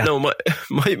 Because no,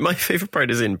 my favorite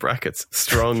part is in brackets,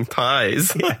 strong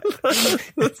thighs.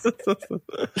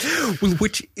 Well,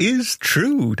 which is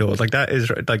true though. Like that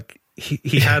is like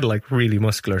he had like really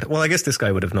muscular. Well, I guess this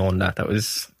guy would have known that. That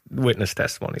was witness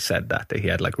testimony said that he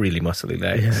had like really muscly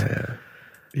legs.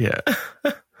 Yeah.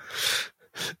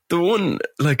 The one,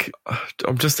 like,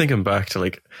 I'm just thinking back to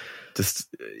like just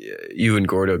you and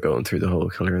Gordo going through the whole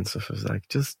killer and stuff. It was like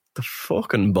just the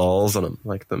fucking balls on him,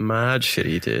 like the mad shit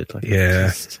he did. Like,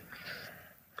 just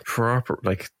proper,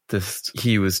 like this.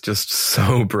 He was just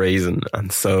so brazen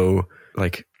and so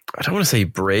like, I don't want to say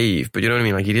brave, but you know what I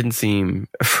mean. Like he didn't seem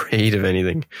afraid of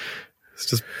anything. It's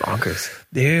just bonkers.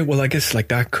 Yeah, well, I guess like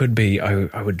that could be.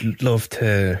 I would love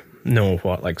to know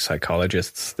what like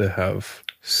psychologists that have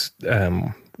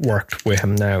worked with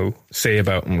him now say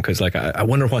about him, because like I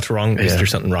wonder what's wrong. Is there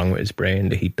something wrong with his brain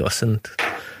that he doesn't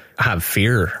have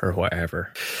fear or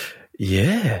whatever?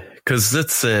 Yeah, because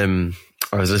that's I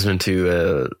was listening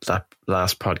to that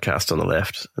last podcast on the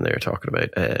left, and they were talking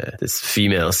about this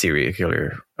female serial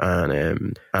killer,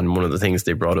 and one of the things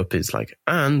they brought up is like,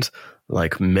 and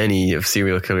like many of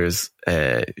serial killers,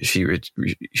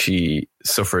 she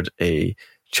suffered a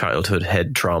childhood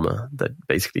head trauma that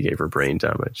basically gave her brain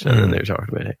damage. And then they were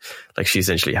talking about it. Like she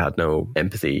essentially had no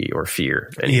empathy or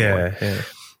fear anymore. Yeah.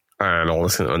 And all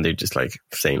this, and they're just like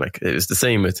saying like, it was the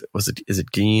same with, is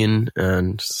it Guillen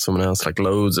and someone else, like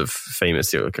loads of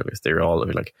famous serial killers. They were all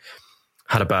like,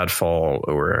 had a bad fall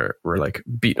or were like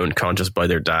beaten unconscious by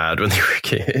their dad when they were a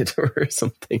kid or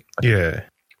something. Yeah.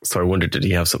 So I wondered, did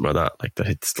he have something like that? Like that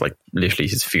it's like literally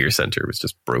his fear center was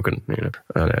just broken, you know?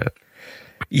 And,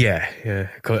 yeah,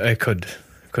 it could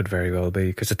very well be,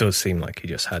 because it does seem like he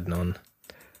just had none.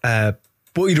 But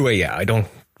either way, I don't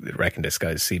reckon this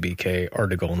guy's CBK or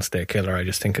the Golden State Killer. I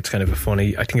just think it's kind of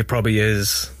I think it probably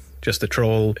is just a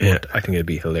troll, but I think it'd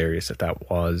be hilarious if that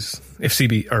was,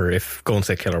 if Golden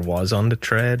State Killer was on the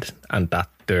thread and that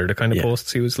they're the kind of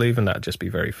posts he was leaving. That'd just be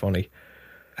very funny.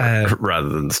 Rather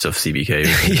than the stuff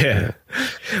CBK. Yeah.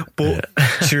 But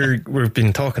sure, we've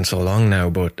been talking so long now,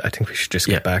 but I think we should just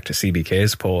get back to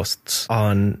CBK's posts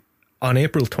on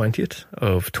April 20th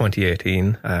of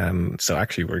 2018. So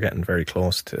actually we're getting very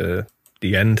close to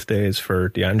the end days for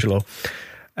D'Angelo.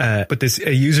 But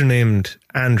a user named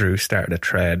Andrew started a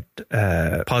thread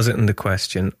positing the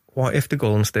question, what if the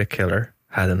Golden State Killer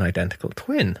had an identical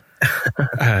twin?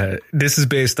 This is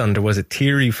based on, there was a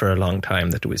theory for a long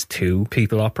time that there was two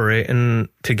people operating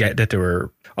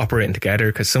together,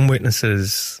 because some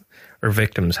witnesses or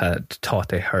victims had thought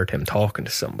they heard him talking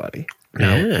to somebody.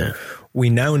 Now, we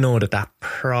now know that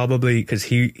probably, because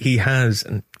he has,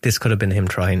 and this could have been him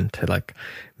trying to like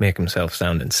make himself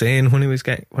sound insane when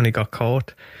he got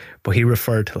caught, but he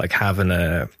referred to like having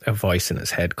a voice in his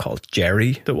head called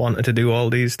Jerry that wanted to do all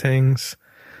these things.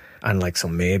 And like, so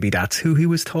maybe that's who he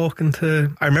was talking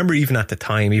to. I remember even at the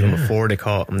time, even before they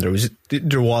caught him, there was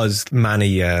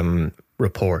many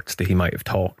reports that he might have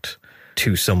talked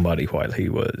to somebody while he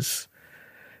was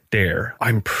there.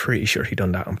 I'm pretty sure he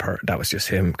done that on purpose. That was just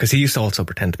him, because he used to also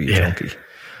pretend to be a junkie.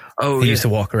 He used to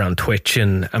walk around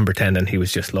twitching and pretending he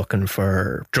was just looking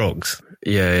for drugs.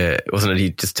 Yeah. Wasn't it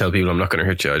he'd just tell people, I'm not going to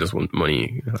hurt you, I just want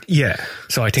money? Yeah.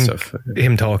 So I think he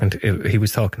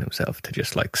was talking to himself to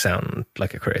just like sound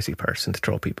like a crazy person to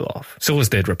throw people off. So as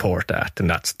they'd report that, and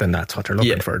that's what they're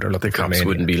looking for. They're looking the for cops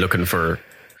wouldn't be looking for.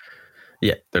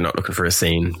 Yeah, they're not looking for a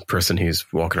sane person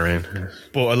who's walking around.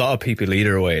 But a lot of people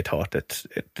either way thought that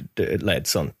it led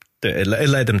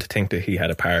them to think that he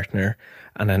had a partner.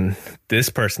 And then this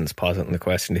person's positing the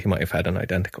question that he might have had an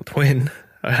identical twin.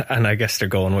 And I guess they're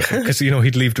going with it because,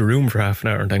 he'd leave the room for half an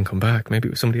hour and then come back. Maybe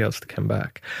it was somebody else that came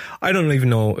back. I don't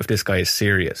even know if this guy is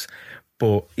serious.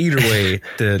 But either way,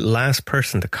 the last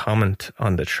person to comment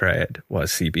on the thread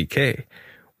was CBK.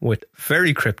 With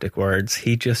very cryptic words,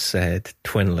 he just said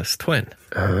twinless twin.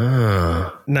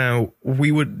 Oh. Now,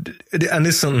 we would, and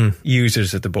this is something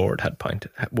users of the board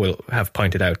will have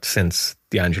pointed out since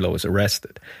D'Angelo was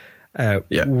arrested.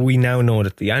 We now know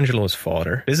that D'Angelo's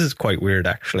father, this is quite weird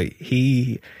actually,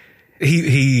 he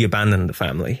abandoned the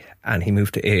family and he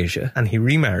moved to Asia and he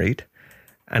remarried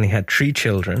and he had 3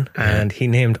 children and he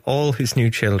named all his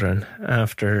new children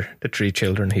after the 3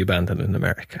 children he abandoned in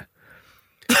America.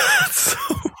 That's so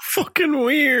fucking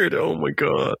weird. Oh my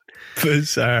God.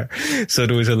 Bizarre. So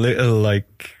there was a little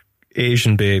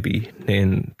Asian baby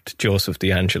named Joseph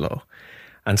D'Angelo.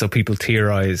 And so people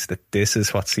theorized that this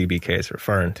is what CBK is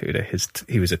referring to, that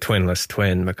he was a twinless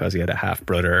twin because he had a half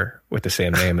brother with the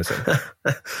same name as him.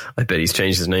 I bet he's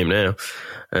changed his name now.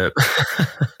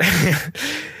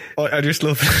 I just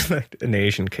love an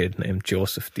Asian kid named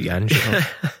Joseph D'Angelo.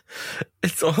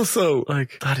 It's also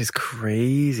that is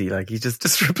crazy. He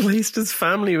just replaced his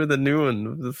family with a new one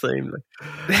of the same.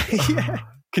 Yeah.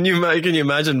 Can you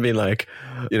imagine being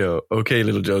okay,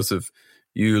 little Joseph,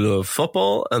 you love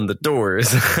football and the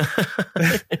Doors,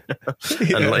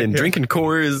 and drinking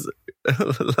Coors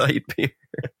light beer.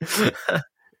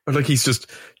 Or he's just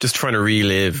trying to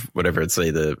relive whatever, I'd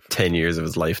say, the 10 years of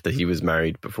his life that he was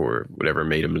married before whatever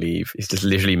made him leave. He's just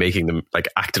literally making them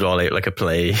act it all out like a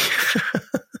play.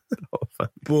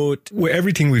 But with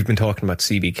everything we've been talking about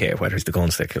CBK, whether he's the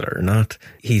Golden State Killer or not,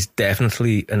 he's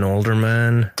definitely an older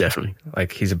man. Definitely.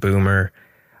 He's a boomer.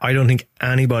 I don't think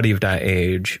anybody of that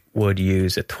age would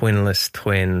use a twinless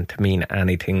twin to mean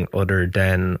anything other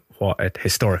than what it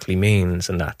historically means,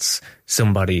 and that's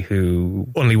somebody who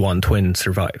only one twin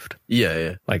survived.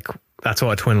 Yeah. That's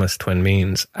what a twinless twin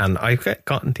means. And I've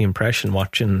gotten the impression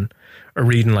watching or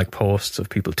reading posts of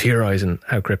people theorizing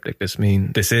how cryptic this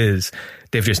is,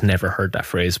 they've just never heard that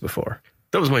phrase before.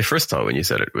 That was my first thought when you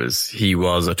said it, was he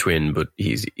was a twin, but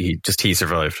he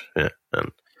survived. Yeah.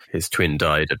 And his twin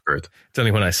died at birth. It's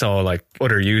only when I saw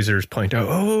other users point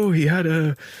out,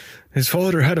 his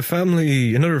father had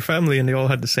another family, and they all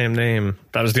had the same name.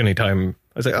 That was the only time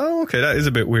I was like, oh, okay, that is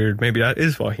a bit weird. Maybe that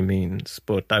is what he means,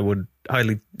 but I would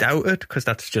highly doubt it because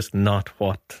that's just not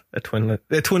what a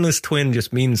twinless twin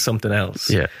just means something else.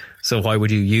 Yeah. So why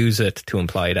would you use it to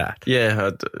imply that?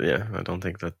 Yeah, I don't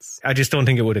think that's... I just don't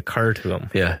think it would occur to him.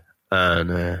 Yeah.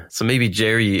 And so maybe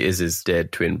Jerry is his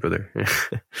dead twin brother.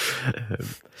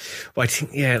 Well, I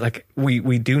think,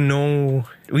 we know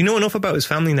enough about his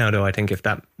family now, though. I think if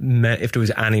there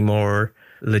was any more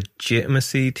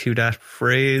legitimacy to that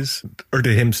phrase or to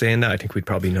him saying that, I think we'd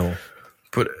probably know.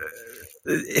 But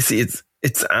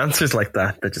it's answers like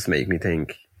that just make me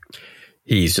think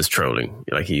he's just trolling.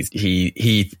 He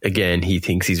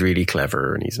thinks he's really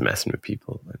clever and he's messing with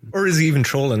people. Or is he even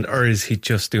trolling? Or is he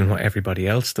just doing what everybody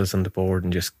else does on the board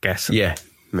and just guessing? Yeah,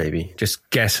 maybe. Just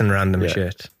guessing random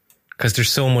shit. Because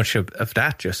there's so much of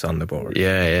that just on the board.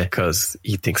 Yeah, because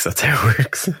he thinks that's how it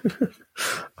works.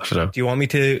 I don't know. Do you want me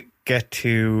to get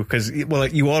to... Because,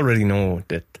 you already know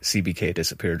that CBK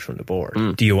disappeared from the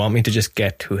board. Do you want me to just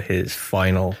get to his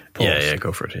final post? Yeah,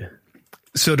 go for it, yeah.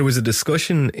 So there was a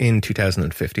discussion in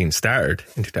 2015, started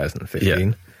in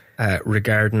 2015,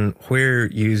 regarding where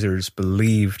users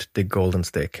believed the Golden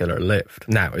State Killer lived.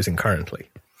 Now, as in currently.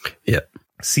 Yeah.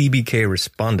 CBK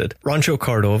responded, Rancho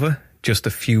Cordova, just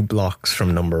a few blocks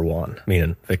from number 1,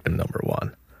 meaning victim number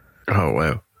 1. Oh,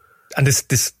 wow. And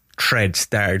this thread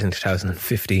started in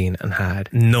 2015 and had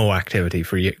no activity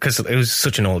for you, because it was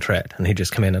such an old thread, and he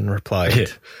just come in and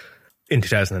replied in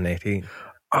 2018.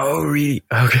 Oh, really?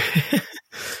 Okay.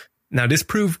 Now, this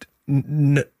proved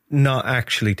not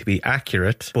actually to be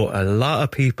accurate, but a lot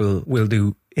of people will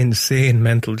do insane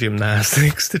mental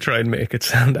gymnastics to try and make it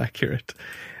sound accurate.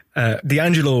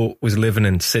 D'Angelo was living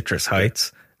in Citrus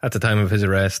Heights at the time of his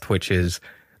arrest, which is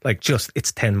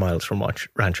it's 10 miles from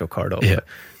Rancho Cordova. Yeah.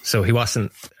 So he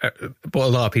wasn't, but a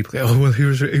lot of people go, he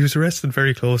was arrested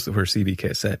very close to where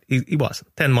CBK said. He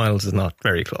wasn't. 10 miles is not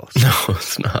very close. No,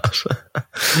 it's not.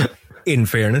 In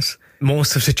fairness,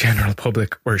 most of the general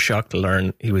public were shocked to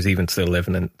learn he was even still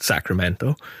living in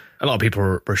Sacramento. A lot of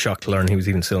people were shocked to learn he was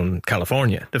even still in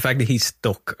California. The fact that he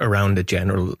stuck around the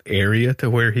general area to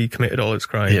where he committed all his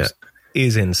crimes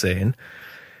is insane.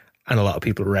 And a lot of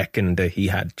people reckon that he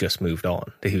had just moved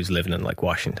on, that he was living in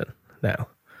Washington, now.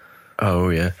 Oh,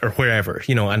 yeah. Or wherever,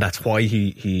 and that's why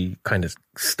he kind of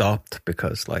stopped,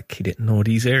 because like he didn't know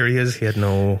these areas. He had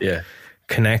no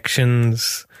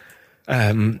connections.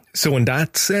 So in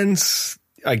that sense,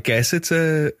 I guess it's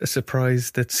a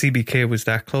surprise that CBK was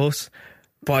that close.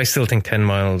 But I still think 10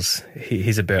 miles,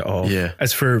 he's a bit off. Yeah.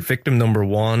 As for victim number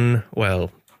one,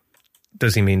 well,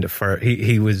 does he mean the first?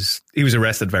 He was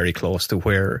arrested very close to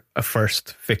where a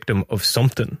first victim of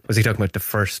something. Was he talking about the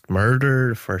first murder,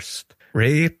 the first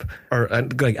rape,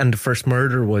 and the first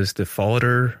murder was the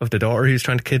father of the daughter he was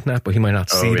trying to kidnap? But he might not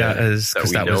see that as,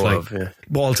 because that was like,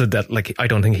 but also that like I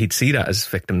don't think he'd see that as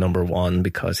victim number one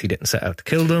because he didn't set out to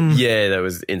kill them. Yeah, that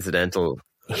was incidental.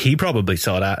 He probably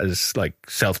saw that as like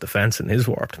self-defense in his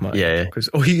warped mind. Yeah. Because,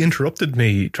 he interrupted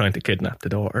me trying to kidnap the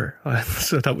daughter.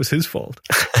 So that was his fault.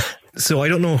 So I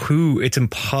don't know it's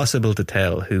impossible to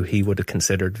tell who he would have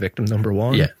considered victim number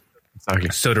one. Yeah,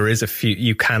 exactly. So there is a few,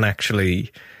 you can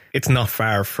actually, it's not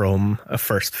far from a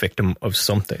first victim of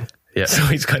something. Yeah. So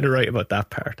he's kind of right about that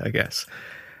part, I guess.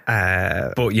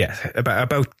 But yeah,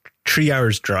 about 3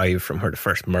 hours drive from where the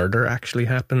first murder actually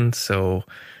happened. So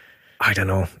I don't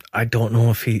know. I don't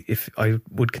know if I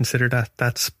would consider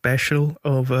that special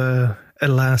of a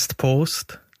last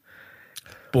post.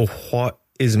 But what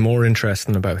is more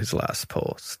interesting about his last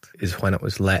post is when it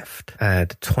was left,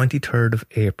 the 23rd of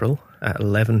April at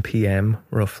 11 p.m.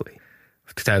 roughly,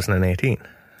 of 2018.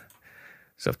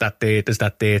 So if does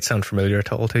that date sound familiar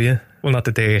at all to you? Well, not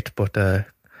the date, but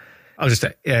I'll just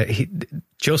say,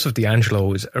 Joseph DeAngelo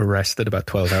was arrested about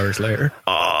 12 hours later.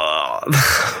 Oh,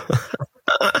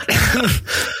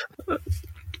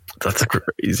 that's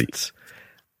crazy.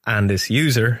 And this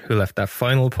user who left that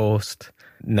final post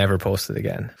never posted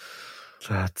again.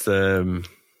 That's that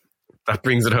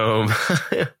brings it home.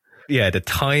 Yeah, the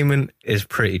timing is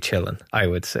pretty chilling, I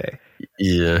would say.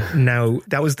 Yeah. Now,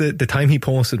 that was the time he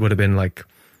posted would have been like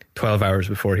 12 hours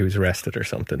before he was arrested or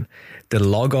something. The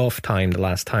log off time, the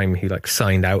last time he like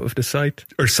signed out of the site,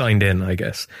 or signed in, I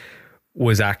guess,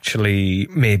 was actually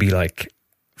maybe like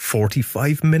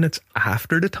 45 minutes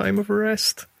after the time of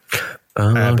arrest.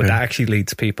 Okay. But that actually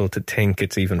leads people to think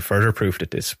it's even further proof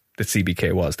that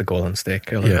CBK was the Golden State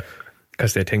Killer. Yeah.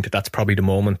 Because they think that's probably the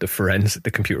moment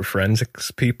the computer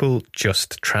forensics people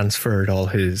just transferred all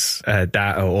his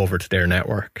data over to their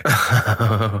network.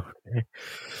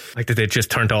 Like that they just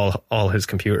turned all his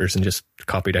computers and just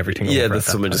copied everything over. Yeah, that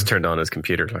someone just turned on his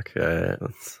computer. Like,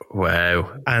 wow.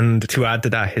 And to add to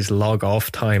that, his log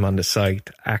off time on the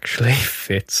site actually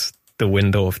fits the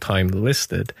window of time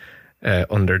listed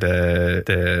under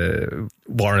the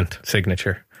warrant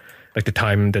signature. Like the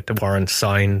time that the warrant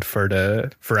signed for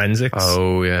the forensics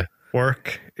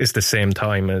work is the same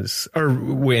time as, or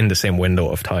in the same window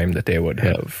of time that they would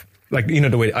have. Like,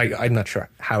 the way, I'm not sure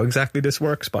how exactly this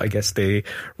works, but I guess they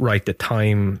write the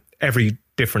time, every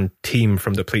different team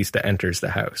from the police that enters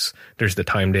the house. There's the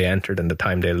time they entered and the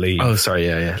time they leave. Oh, sorry,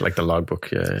 yeah. Like the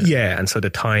logbook, yeah. Yeah, and so the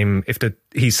time, if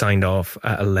he signed off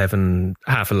at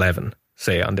 11:30,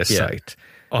 say, on this site,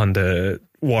 on the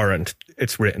warrant,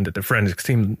 it's written that the forensics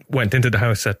team went into the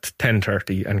house at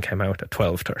 10:30 and came out at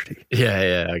 12:30.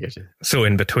 Yeah, I get you. So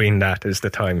in between that is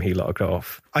the time he logged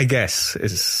off. I guess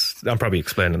I'm probably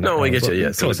explaining that. No, now, I get you,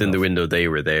 yeah. So it's in the window they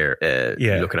were there,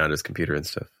 looking at his computer and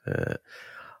stuff.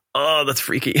 Oh, that's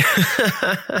freaky.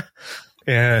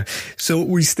 Yeah. So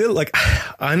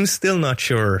I'm still not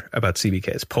sure about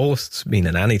CBK's posts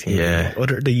meaning anything. Yeah.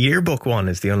 The yearbook one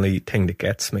is the only thing that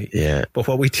gets me. Yeah. But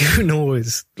what we do know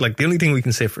is, like, the only thing we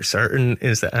can say for certain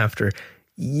is that after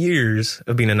years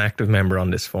of being an active member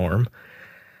on this forum,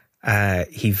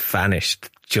 he vanished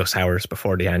just hours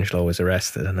before DeAngelo was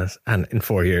arrested and in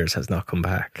 4 years has not come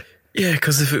back. Yeah,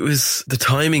 because if it was, the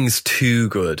timing's too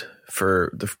good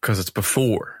because it's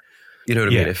before. You know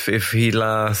what I mean? If he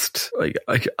last, like,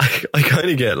 I kind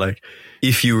of get, like,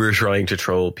 if you were trying to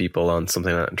troll people on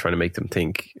something and trying to make them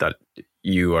think that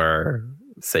you are,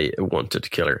 say, a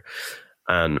wanted killer,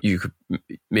 and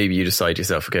maybe you decide to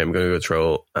yourself, okay, I'm going to go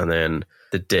troll, and then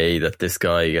the day that this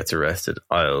guy gets arrested,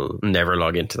 I'll never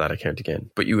log into that account again.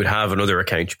 But you would have another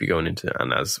account you'd be going into,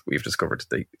 and as we've discovered,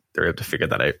 they're able to figure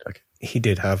that out. Like, he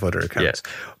did have other accounts.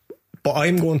 Yeah. But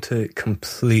I'm going to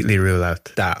completely rule out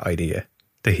that idea.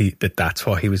 That's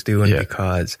what he was doing,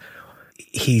 because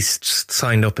he's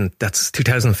signed up, and that's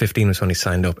 2015 was when he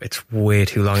signed up. It's way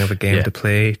too long of a game to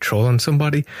play trolling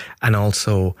somebody, and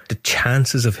also the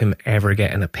chances of him ever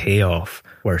getting a payoff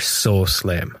were so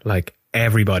slim. Like,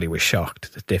 everybody was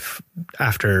shocked that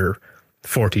after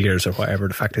 40 years or whatever,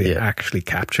 the fact that he actually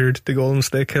captured the Golden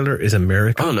State Killer is a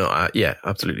miracle. Oh no, yeah,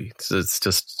 absolutely. It's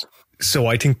just So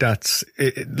I think that's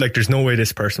like, there's no way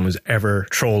this person was ever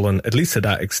trolling, at least to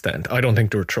that extent. I don't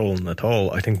think they were trolling at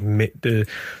all. I think maybe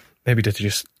they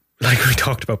just, like we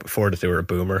talked about before, that they were a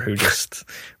boomer who just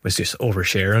was just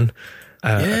oversharing.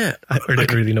 Or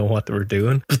didn't really know what they were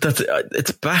doing. But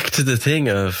it's back to the thing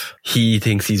of he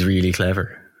thinks he's really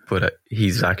clever, but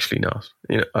he's actually not.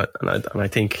 You know, and I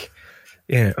think,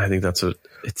 yeah, I think that's what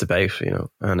it's about. You know,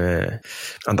 and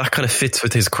that kind of fits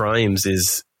with his crimes.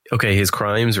 Is okay, his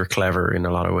crimes were clever in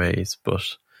a lot of ways, but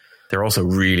they're also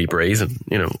really brazen.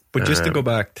 You know, but just to go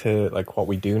back to like what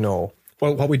we do know.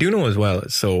 Well, what we do know as well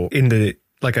is, so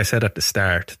like I said at the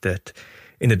start, that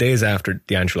in the days after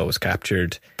D'Angelo was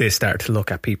captured, they started to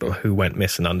look at people who went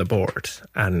missing on the board.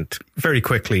 And very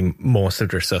quickly, most of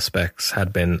their suspects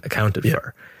had been accounted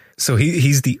for. So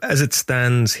as it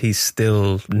stands, he's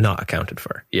still not accounted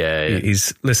for. Yeah.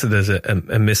 He's listed as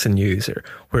a missing user.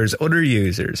 Whereas other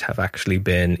users have actually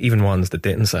been, even ones that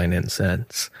didn't sign in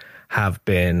since, have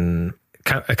been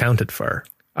accounted for.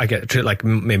 I get like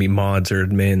maybe mods or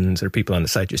admins or people on the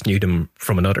site just knew them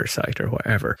from another site or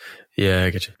whatever. Yeah, I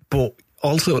get you. But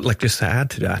also, like, just to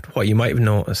add to that, what you might have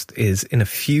noticed is in a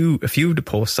few of the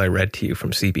posts I read to you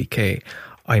from CBK,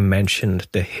 I mentioned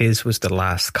that his was the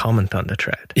last comment on the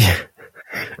thread. Yeah.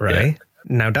 Right? Yeah.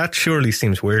 Now, that surely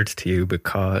seems weird to you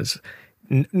because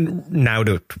now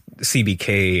that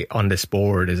CBK on this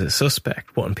board is a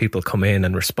suspect, when people come in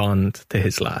and respond to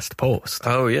his last post.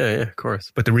 Oh, yeah, of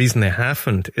course. But the reason they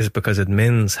haven't is because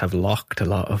admins have locked a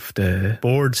lot of the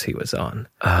boards he was on.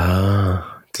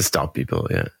 To stop people,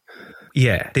 yeah.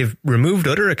 Yeah, they've removed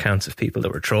other accounts of people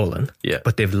that were trolling. Yeah.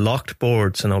 But they've locked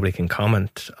boards so nobody can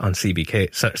comment on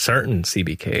certain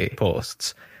CBK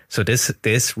posts. So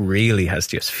this really has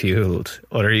just fueled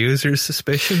other users'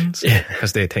 suspicions,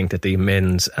 because they think that the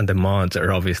admins and the mods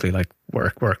are obviously like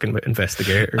working with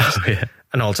investigators. Oh, yeah.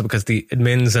 And also because the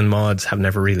admins and mods have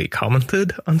never really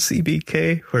commented on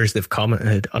CBK, whereas they've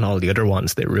commented on all the other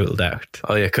ones they ruled out.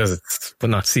 Oh yeah, because it's but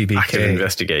not CBK. Active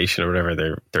investigation or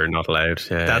whatever. They're not allowed.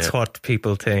 Yeah, that's what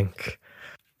people think.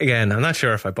 Again, I'm not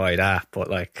sure if I buy that, but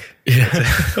like,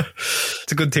 it's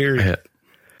a good theory. Yeah.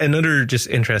 Another just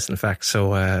interesting fact.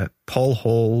 So Paul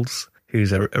Holes,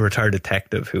 who's a retired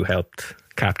detective who helped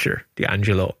capture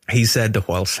D'Angelo, he said that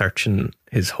while searching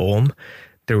his home,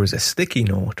 there was a sticky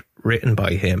note written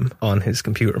by him on his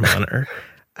computer monitor,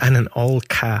 and in all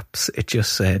caps, it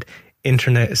just said,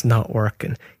 "Internet is not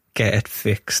working. Get it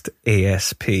fixed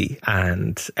ASP,"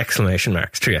 and exclamation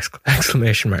marks, 3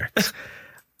 exclamation marks.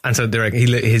 And so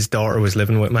his daughter was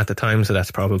living with him at the time, so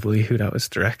that's probably who that was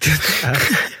directed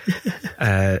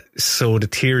at. So the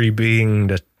theory being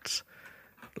that,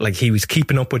 like, he was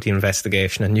keeping up with the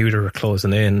investigation and knew they were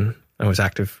closing in and was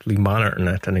actively monitoring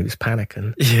it, and he was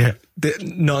panicking. Yeah.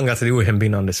 Nothing got to do with him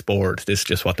being on this board. This is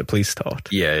just what the police thought.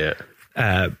 Yeah.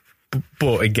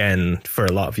 But again, for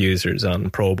a lot of users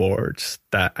on pro boards,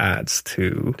 that adds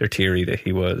to their theory that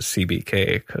he was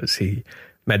CBK, because he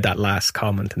made that last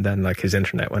comment and then like his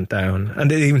internet went down. And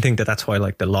they even think that that's why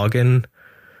like the login,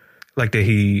 like that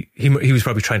he was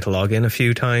probably trying to log in a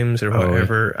few times or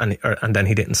whatever, and then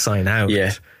he didn't sign out.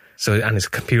 Yeah. So, and his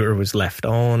computer was left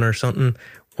on or something,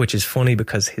 which is funny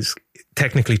because his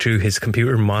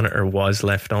computer monitor was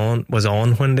on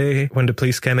when the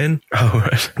police came in. Oh,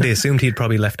 right. They assumed he'd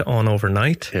probably left it on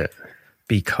overnight. Yeah.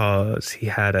 Because he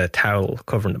had a towel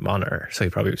covering the monitor. So he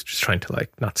probably was just trying to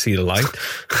like not see the light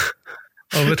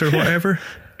of it or whatever.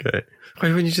 Okay. Why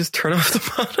wouldn't you just turn off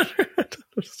the monitor?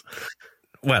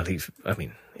 Well, he's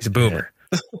a boomer.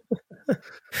 Yeah.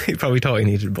 He probably thought he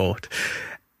needed both.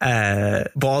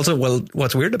 But also, well,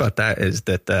 what's weird about that is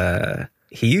that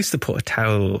he used to put a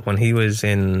towel when he was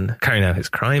carrying out his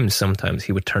crimes. Sometimes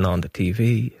he would turn on the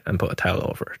TV and put a towel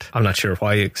over it. I'm not sure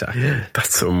why exactly. Yeah,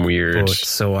 that's some weird. But,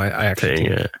 so I actually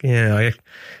think,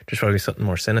 there's probably something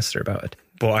more sinister about it.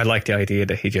 But I like the idea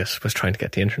that he just was trying to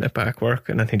get the internet back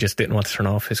working, and he just didn't want to turn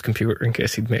off his computer in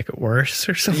case he'd make it worse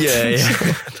or something. Yeah.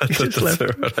 So he just left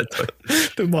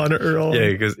the monitor on.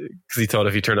 Yeah, because he thought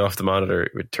if he turned off the monitor,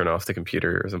 it would turn off the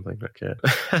computer or something. Like,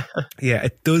 yeah. Yeah,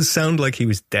 it does sound like he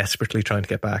was desperately trying to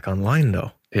get back online,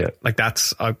 though. Yeah. Like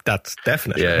that's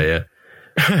definitely. Yeah.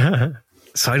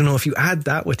 So I don't know if you add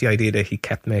that with the idea that he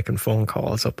kept making phone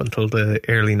calls up until the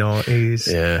early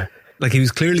 90s. Yeah. Like he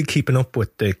was clearly keeping up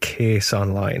with the case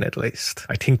online, at least.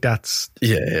 I think that's...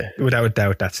 Yeah. Without a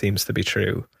doubt, that seems to be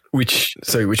true. Which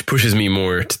pushes me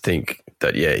more to think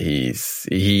that,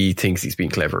 he thinks he's being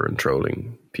clever and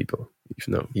trolling people,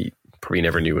 even though he probably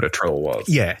never knew what a troll was.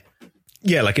 Yeah.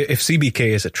 Yeah, like if CBK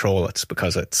is a troll, it's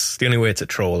because it's the only way it's a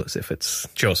troll is if it's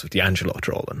Joseph D'Angelo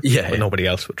trolling. Yeah, but yeah. nobody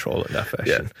else would troll in that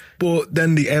fashion. Yeah. But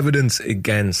then the evidence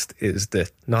against is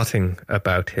that nothing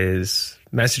about his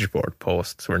message board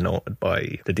posts were noted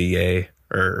by the DA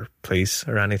or police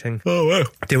or anything. Oh, wow.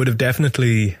 They would have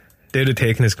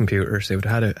taken his computers. They would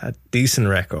have had a decent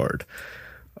record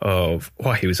of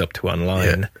what he was up to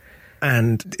online. Yeah.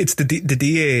 And it's the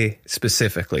DA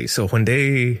specifically. So when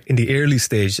they, in the early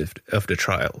stage of the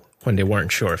trial, when they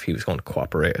weren't sure if he was going to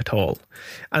cooperate at all,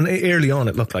 and early on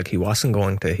it looked like he wasn't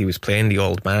going to, he was playing the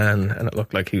old man, and it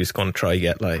looked like he was going to try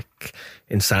get like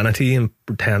insanity and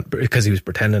pretend, because he was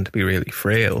pretending to be really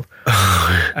frail.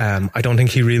 I don't think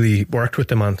he really worked with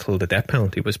them until the death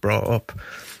penalty was brought up.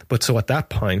 But so at that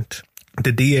point,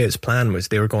 the DA's plan was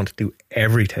they were going to do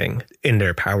everything in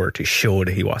their power to show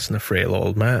that he wasn't a frail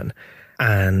old man.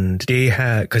 And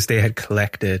because they had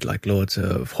collected like loads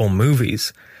of home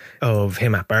movies of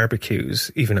him at barbecues,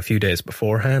 even a few days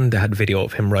beforehand. They had video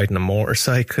of him riding a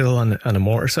motorcycle on a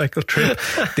motorcycle trip.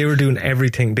 They were doing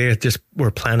everything. They just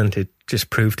were planning to just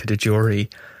prove to the jury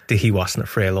that he wasn't a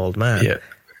frail old man. Yeah.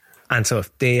 And so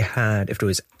if there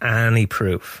was any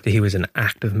proof that he was an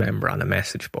active member on a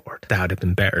message board, that would have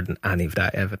been better than any of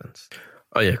that evidence.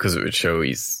 Oh, yeah, because it would show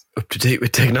he's up to date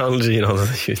with technology and all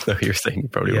that. You know, you're saying he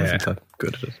probably wasn't that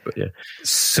good at it, but yeah.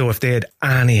 So if they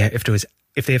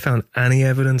found any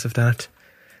evidence of that,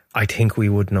 I think we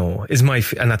would know.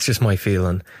 And that's just my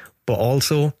feeling. But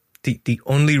also, the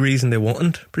only reason they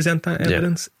wouldn't present that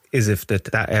evidence is if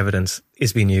that evidence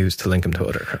is being used to link him to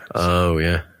other crimes. Oh,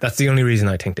 yeah. That's the only reason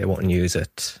I think they wouldn't use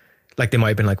it. Like they might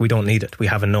have been like, we don't need it. We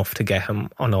have enough to get him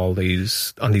on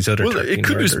these other 13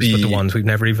 murders, but the ones we've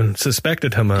never even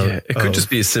suspected him of. Yeah, it could just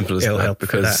be as simple as that,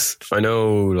 because I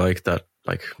know like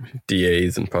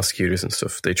DAs and prosecutors and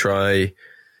stuff, they try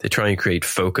and create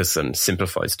focus and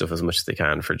simplify stuff as much as they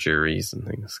can for juries and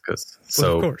things.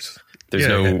 Of course.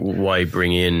 There's why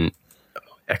bring in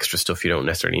extra stuff you don't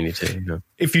necessarily need to. You know?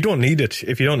 If you don't need it,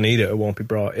 it won't be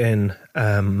brought in.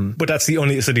 But that's the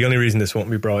only reason this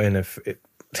won't be brought in if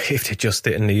they just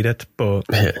didn't need it. But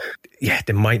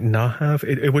they might not have.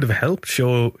 It would have helped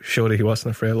show that he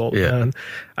wasn't a frail old man.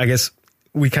 I guess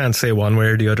we can't say one way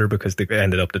or the other because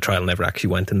the trial never actually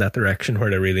went in that direction where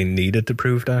they really needed to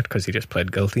prove that because he just pled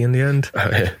guilty in the end.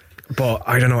 But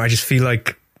I don't know. I just feel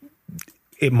like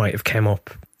it might have come up.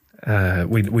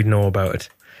 We'd know about it.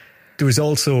 There was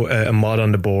also a mod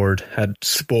on the board had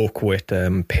spoke with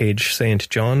Paige St.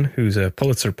 John, who's a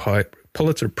Pulitzer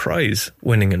Prize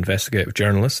winning investigative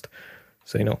journalist.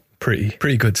 So,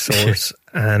 pretty good source.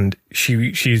 And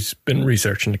she's been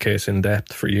researching the case in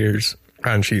depth for years.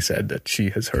 And she said that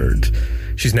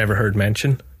she's never heard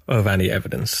mention of any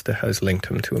evidence that has linked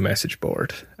him to a message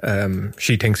board.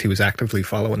 She thinks he was actively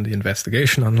following the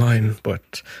investigation online,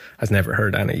 but has never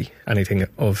heard anything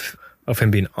of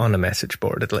him being on a message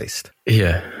board, at least.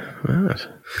 Yeah. Right.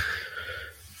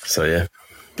 So, yeah.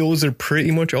 Those are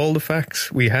pretty much all the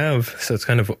facts we have. So it's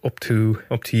kind of up to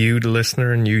you, the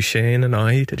listener, and you, Shane, and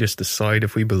I, to just decide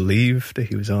if we believe that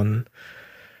he was on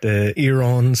the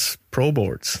Iran's pro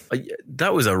boards.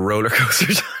 That was a roller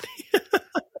coaster, Johnny.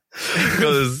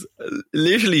 Because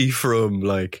literally from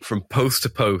post to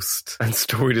post and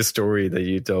story to story that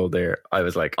you told there, I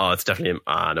was like, oh, it's definitely him.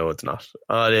 Ah, no, it's not.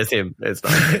 Oh, it's him. It's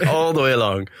not. All the way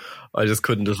along. I just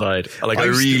couldn't decide. I'll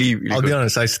be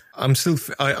honest.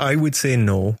 I would say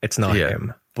no, it's not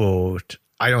him, but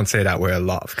I don't say that with a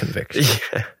lot of conviction.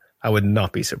 Yeah. I would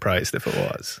not be surprised if it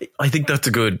was. I think that's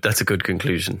a good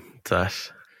conclusion. That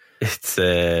it's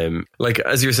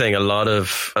as you're saying, a lot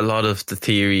of the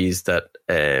theories that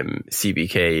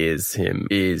CBK is him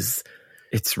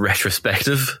it's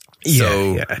retrospective.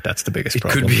 Yeah, that's the biggest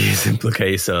problem. It could be a simple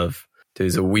case of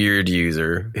there's a weird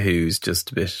user who's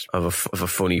just a bit of a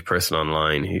funny person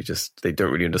online who they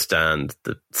don't really understand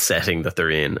the setting that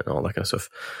they're in and all that kind of stuff.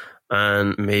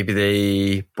 And maybe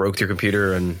they broke their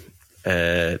computer and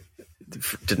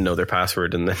didn't know their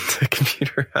password, and then the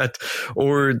computer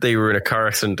or they were in a car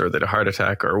accident, or they had a heart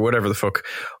attack, or whatever the fuck,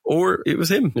 or it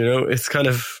was him. It's kind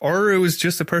of, or it was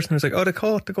just a person who's like, oh, they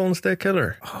caught the Golden State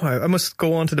Killer. Oh, I must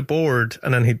go onto the board,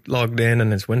 and then he logged in,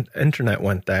 and his internet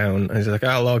went down, and he's like,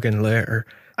 I'll log in later,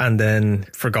 and then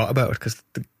forgot about it because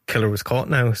the killer was caught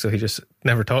now, so he just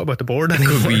never thought about the board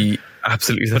anymore. Could be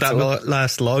absolutely. But that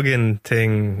last login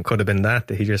thing could have been that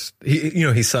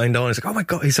he signed on. He's like, oh my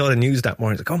god, he saw the news that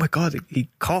morning. He's like, oh my god, they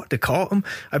caught him.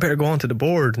 I better go onto the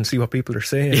board and see what people are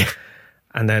saying. Yeah.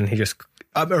 And then he just,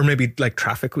 or maybe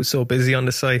traffic was so busy on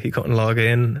the site he couldn't log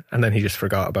in, and then he just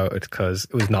forgot about it because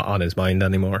it was not on his mind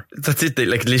anymore. That's it. They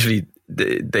literally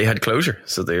they had closure,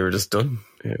 so they were just done.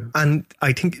 Yeah. And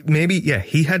I think maybe,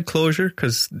 he had closure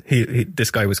because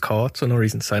this guy was caught, so no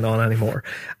reason to sign on anymore.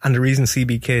 And the reason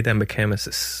CBK then became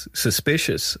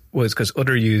suspicious was because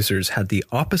other users had the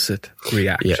opposite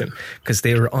reaction, because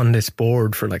they were on this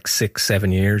board for like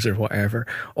 6-7 years or whatever,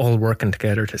 all working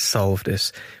together to solve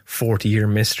this 40-year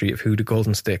mystery of who the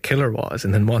Golden State Killer was.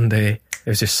 And then one day it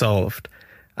was just solved.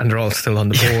 And they're all still on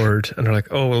the board, and they're like,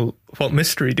 oh, well, what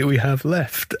mystery do we have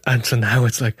left? And so now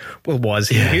it's like, well, was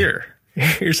he here?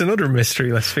 Here's another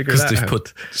mystery. Let's figure that out. Because they've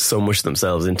put so much of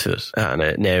themselves into it.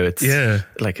 And now it's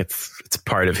like it's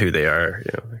part of who they are.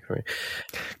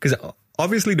 Because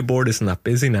obviously the board isn't that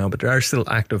busy now, but there are still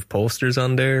active posters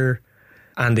on there.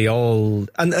 And they all...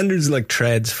 And there's like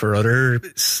threads for other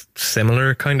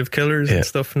similar kind of killers and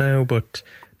stuff now, but...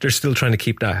 They're still trying to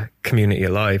keep that community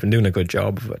alive and doing a good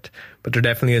job of it. But there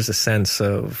definitely is a sense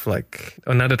of like,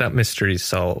 oh, now that mystery is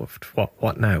solved,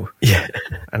 what now? Yeah.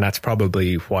 And that's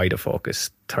probably why the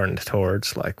focus turned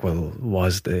towards like, well,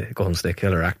 was the Golden State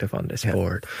Killer active on this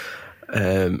board?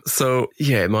 I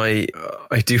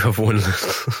do have one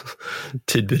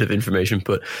tidbit of information,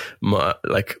 but my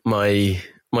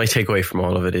takeaway from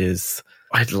all of it is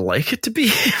I'd like it to be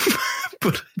him.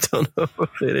 But I don't know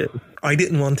if it is. I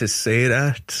didn't want to say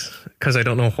that because I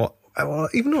don't know what. Well,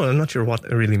 even though I'm not sure what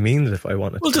it really means if I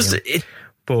want it. Well,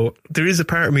 but there is a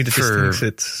part of me that just thinks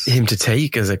it's him to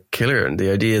take as a killer, and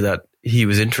the idea that he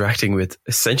was interacting with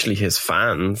essentially his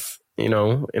fans, in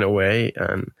a way,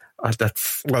 and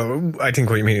that's. Well, I think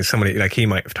what you mean is somebody like he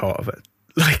might have thought of it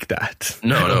like that.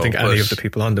 No, I don't think any of the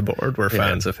people on the board were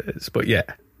fans of his, but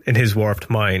in his warped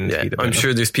mind, I'm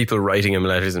sure there's people writing him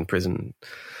letters in prison.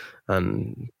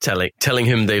 And telling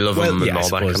him they love him and all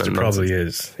that kind of there probably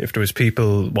is. If there was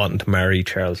people wanting to marry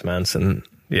Charles Manson,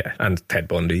 and Ted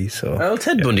Bundy. So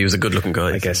Ted Bundy was a good-looking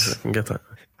guy. I guess I can get that.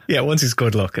 Yeah, once he's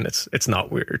good-looking, it's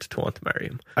not weird to want to marry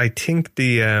him. I think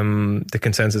the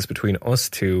consensus between us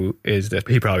two is that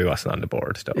he probably wasn't on the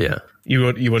board. Though. Yeah, you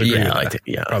would agree. Yeah, with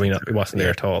that? Probably not. He wasn't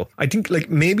there at all. I think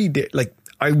maybe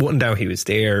I wouldn't doubt he was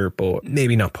there, but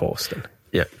maybe not posting.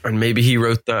 Yeah, and maybe he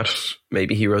wrote that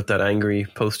angry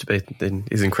post about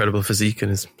his incredible physique and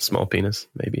his small penis.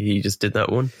 Maybe he just did that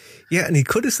one. Yeah, and he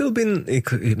could have still been.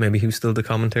 Maybe he was still the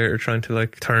commentator trying to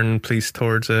turn police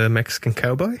towards a Mexican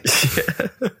cowboy.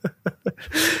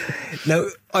 Now,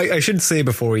 I should say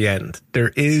before we end,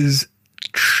 there is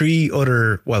two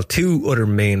other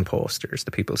main posters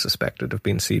that people suspected of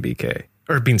being GSK.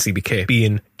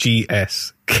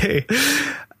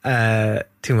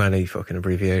 Too many fucking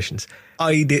abbreviations.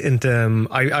 I didn't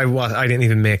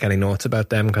even make any notes about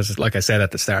them because, like I said at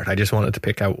the start, I just wanted to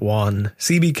pick out one.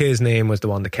 CBK's name was the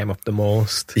one that came up the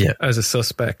most as a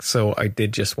suspect, so I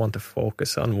did just want to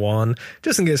focus on one,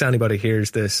 just in case anybody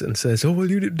hears this and says, "Oh, well,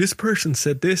 this person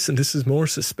said this, and this is more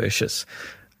suspicious."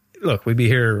 Look, we'd be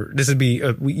here. This would be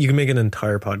you can make an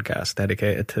entire podcast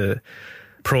dedicated to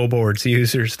Pro Boards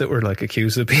users that were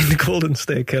accused of being the Golden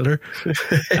State Killer.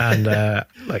 And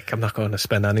I'm not going to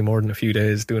spend any more than a few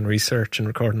days doing research and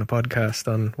recording a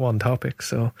podcast on one topic.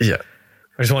 So I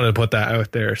just wanted to put that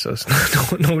out there so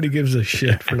nobody gives a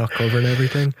shit for not covering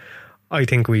everything. I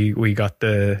think we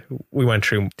went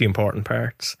through the important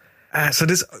parts. So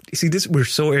this we're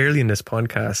so early in this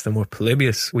podcast, and with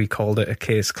Polybius we called it a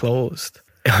case closed.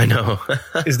 I know.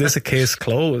 Is this a case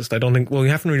closed? I don't think. Well, we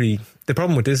haven't really. The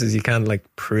problem with this is you can't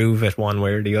prove it one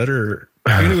way or the other.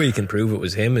 The only way you can prove it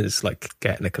was him is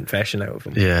getting a confession out of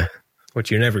him. Yeah, which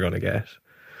you're never going to get.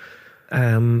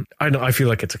 I feel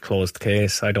like it's a closed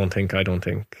case. I don't think he was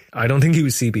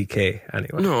CBK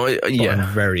anyway. No,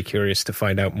 I'm very curious to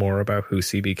find out more about who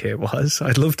CBK was.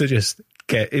 I'd love to just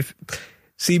if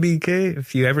CBK,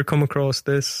 if you ever come across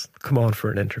this, come on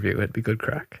for an interview. It'd be good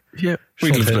crack. Yeah,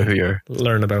 we'd love to know who you are.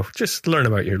 Learn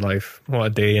about your life, what a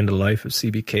day in the life of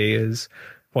CBK is,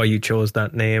 why you chose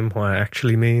that name, what it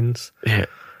actually means. Yeah,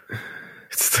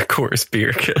 it's the Coors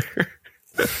beer killer.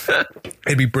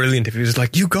 It'd be brilliant if he was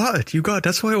like, "You got it.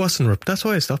 That's why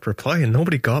I stopped replying.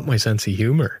 Nobody got my sense of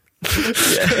humor."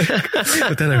 Yeah.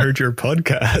 But then I heard your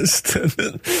podcast.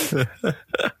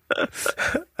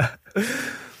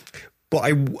 But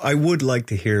I would like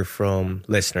to hear from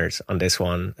listeners on this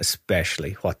one,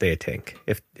 especially what they think.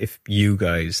 If you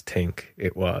guys think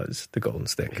it was the Golden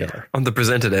State Killer. On the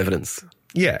presented evidence.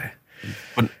 Yeah.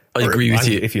 But I agree with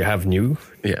you. If you have new.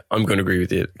 Yeah, I'm going to agree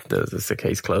with you. There's a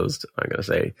case closed. I'm going to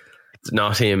say it's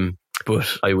not him, but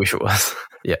I wish it was.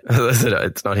 Yeah,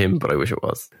 it's not him, but I wish it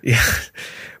was. Yeah.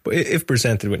 But if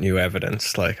presented with new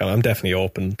evidence, I'm definitely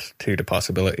open to the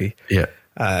possibility. Yeah.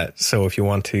 So if you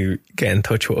want to get in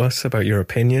touch with us about your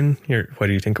opinion,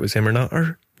 whether you think it was him or not,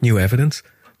 or new evidence,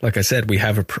 like I said, we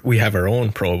have our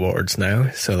own pro boards now.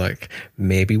 So like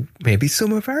maybe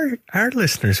some of our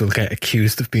listeners will get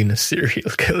accused of being a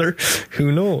serial killer.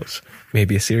 Who knows?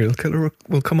 Maybe a serial killer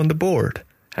will come on the board.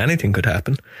 Anything could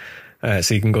happen.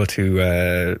 So you can go to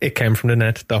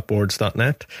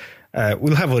itcamefromthenet.boards.net.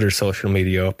 We'll have other social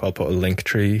media up. I'll put a link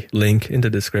in the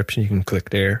description. You can click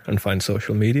there and find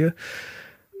social media.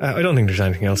 I don't think there's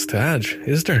anything else to add,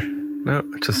 is there? No,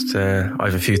 just I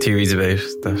have a few theories about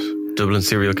that Dublin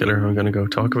serial killer I'm going to go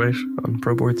talk about on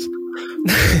Pro Boards.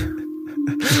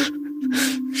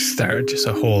 Start just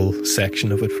a whole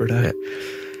section of it for that.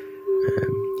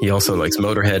 He also likes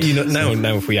Motorhead. You know,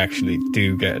 now if we actually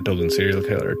do get a Dublin serial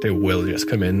killer, they will just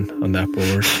come in on that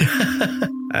board.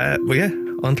 But yeah,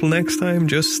 until next time,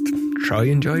 just try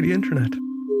enjoy the internet.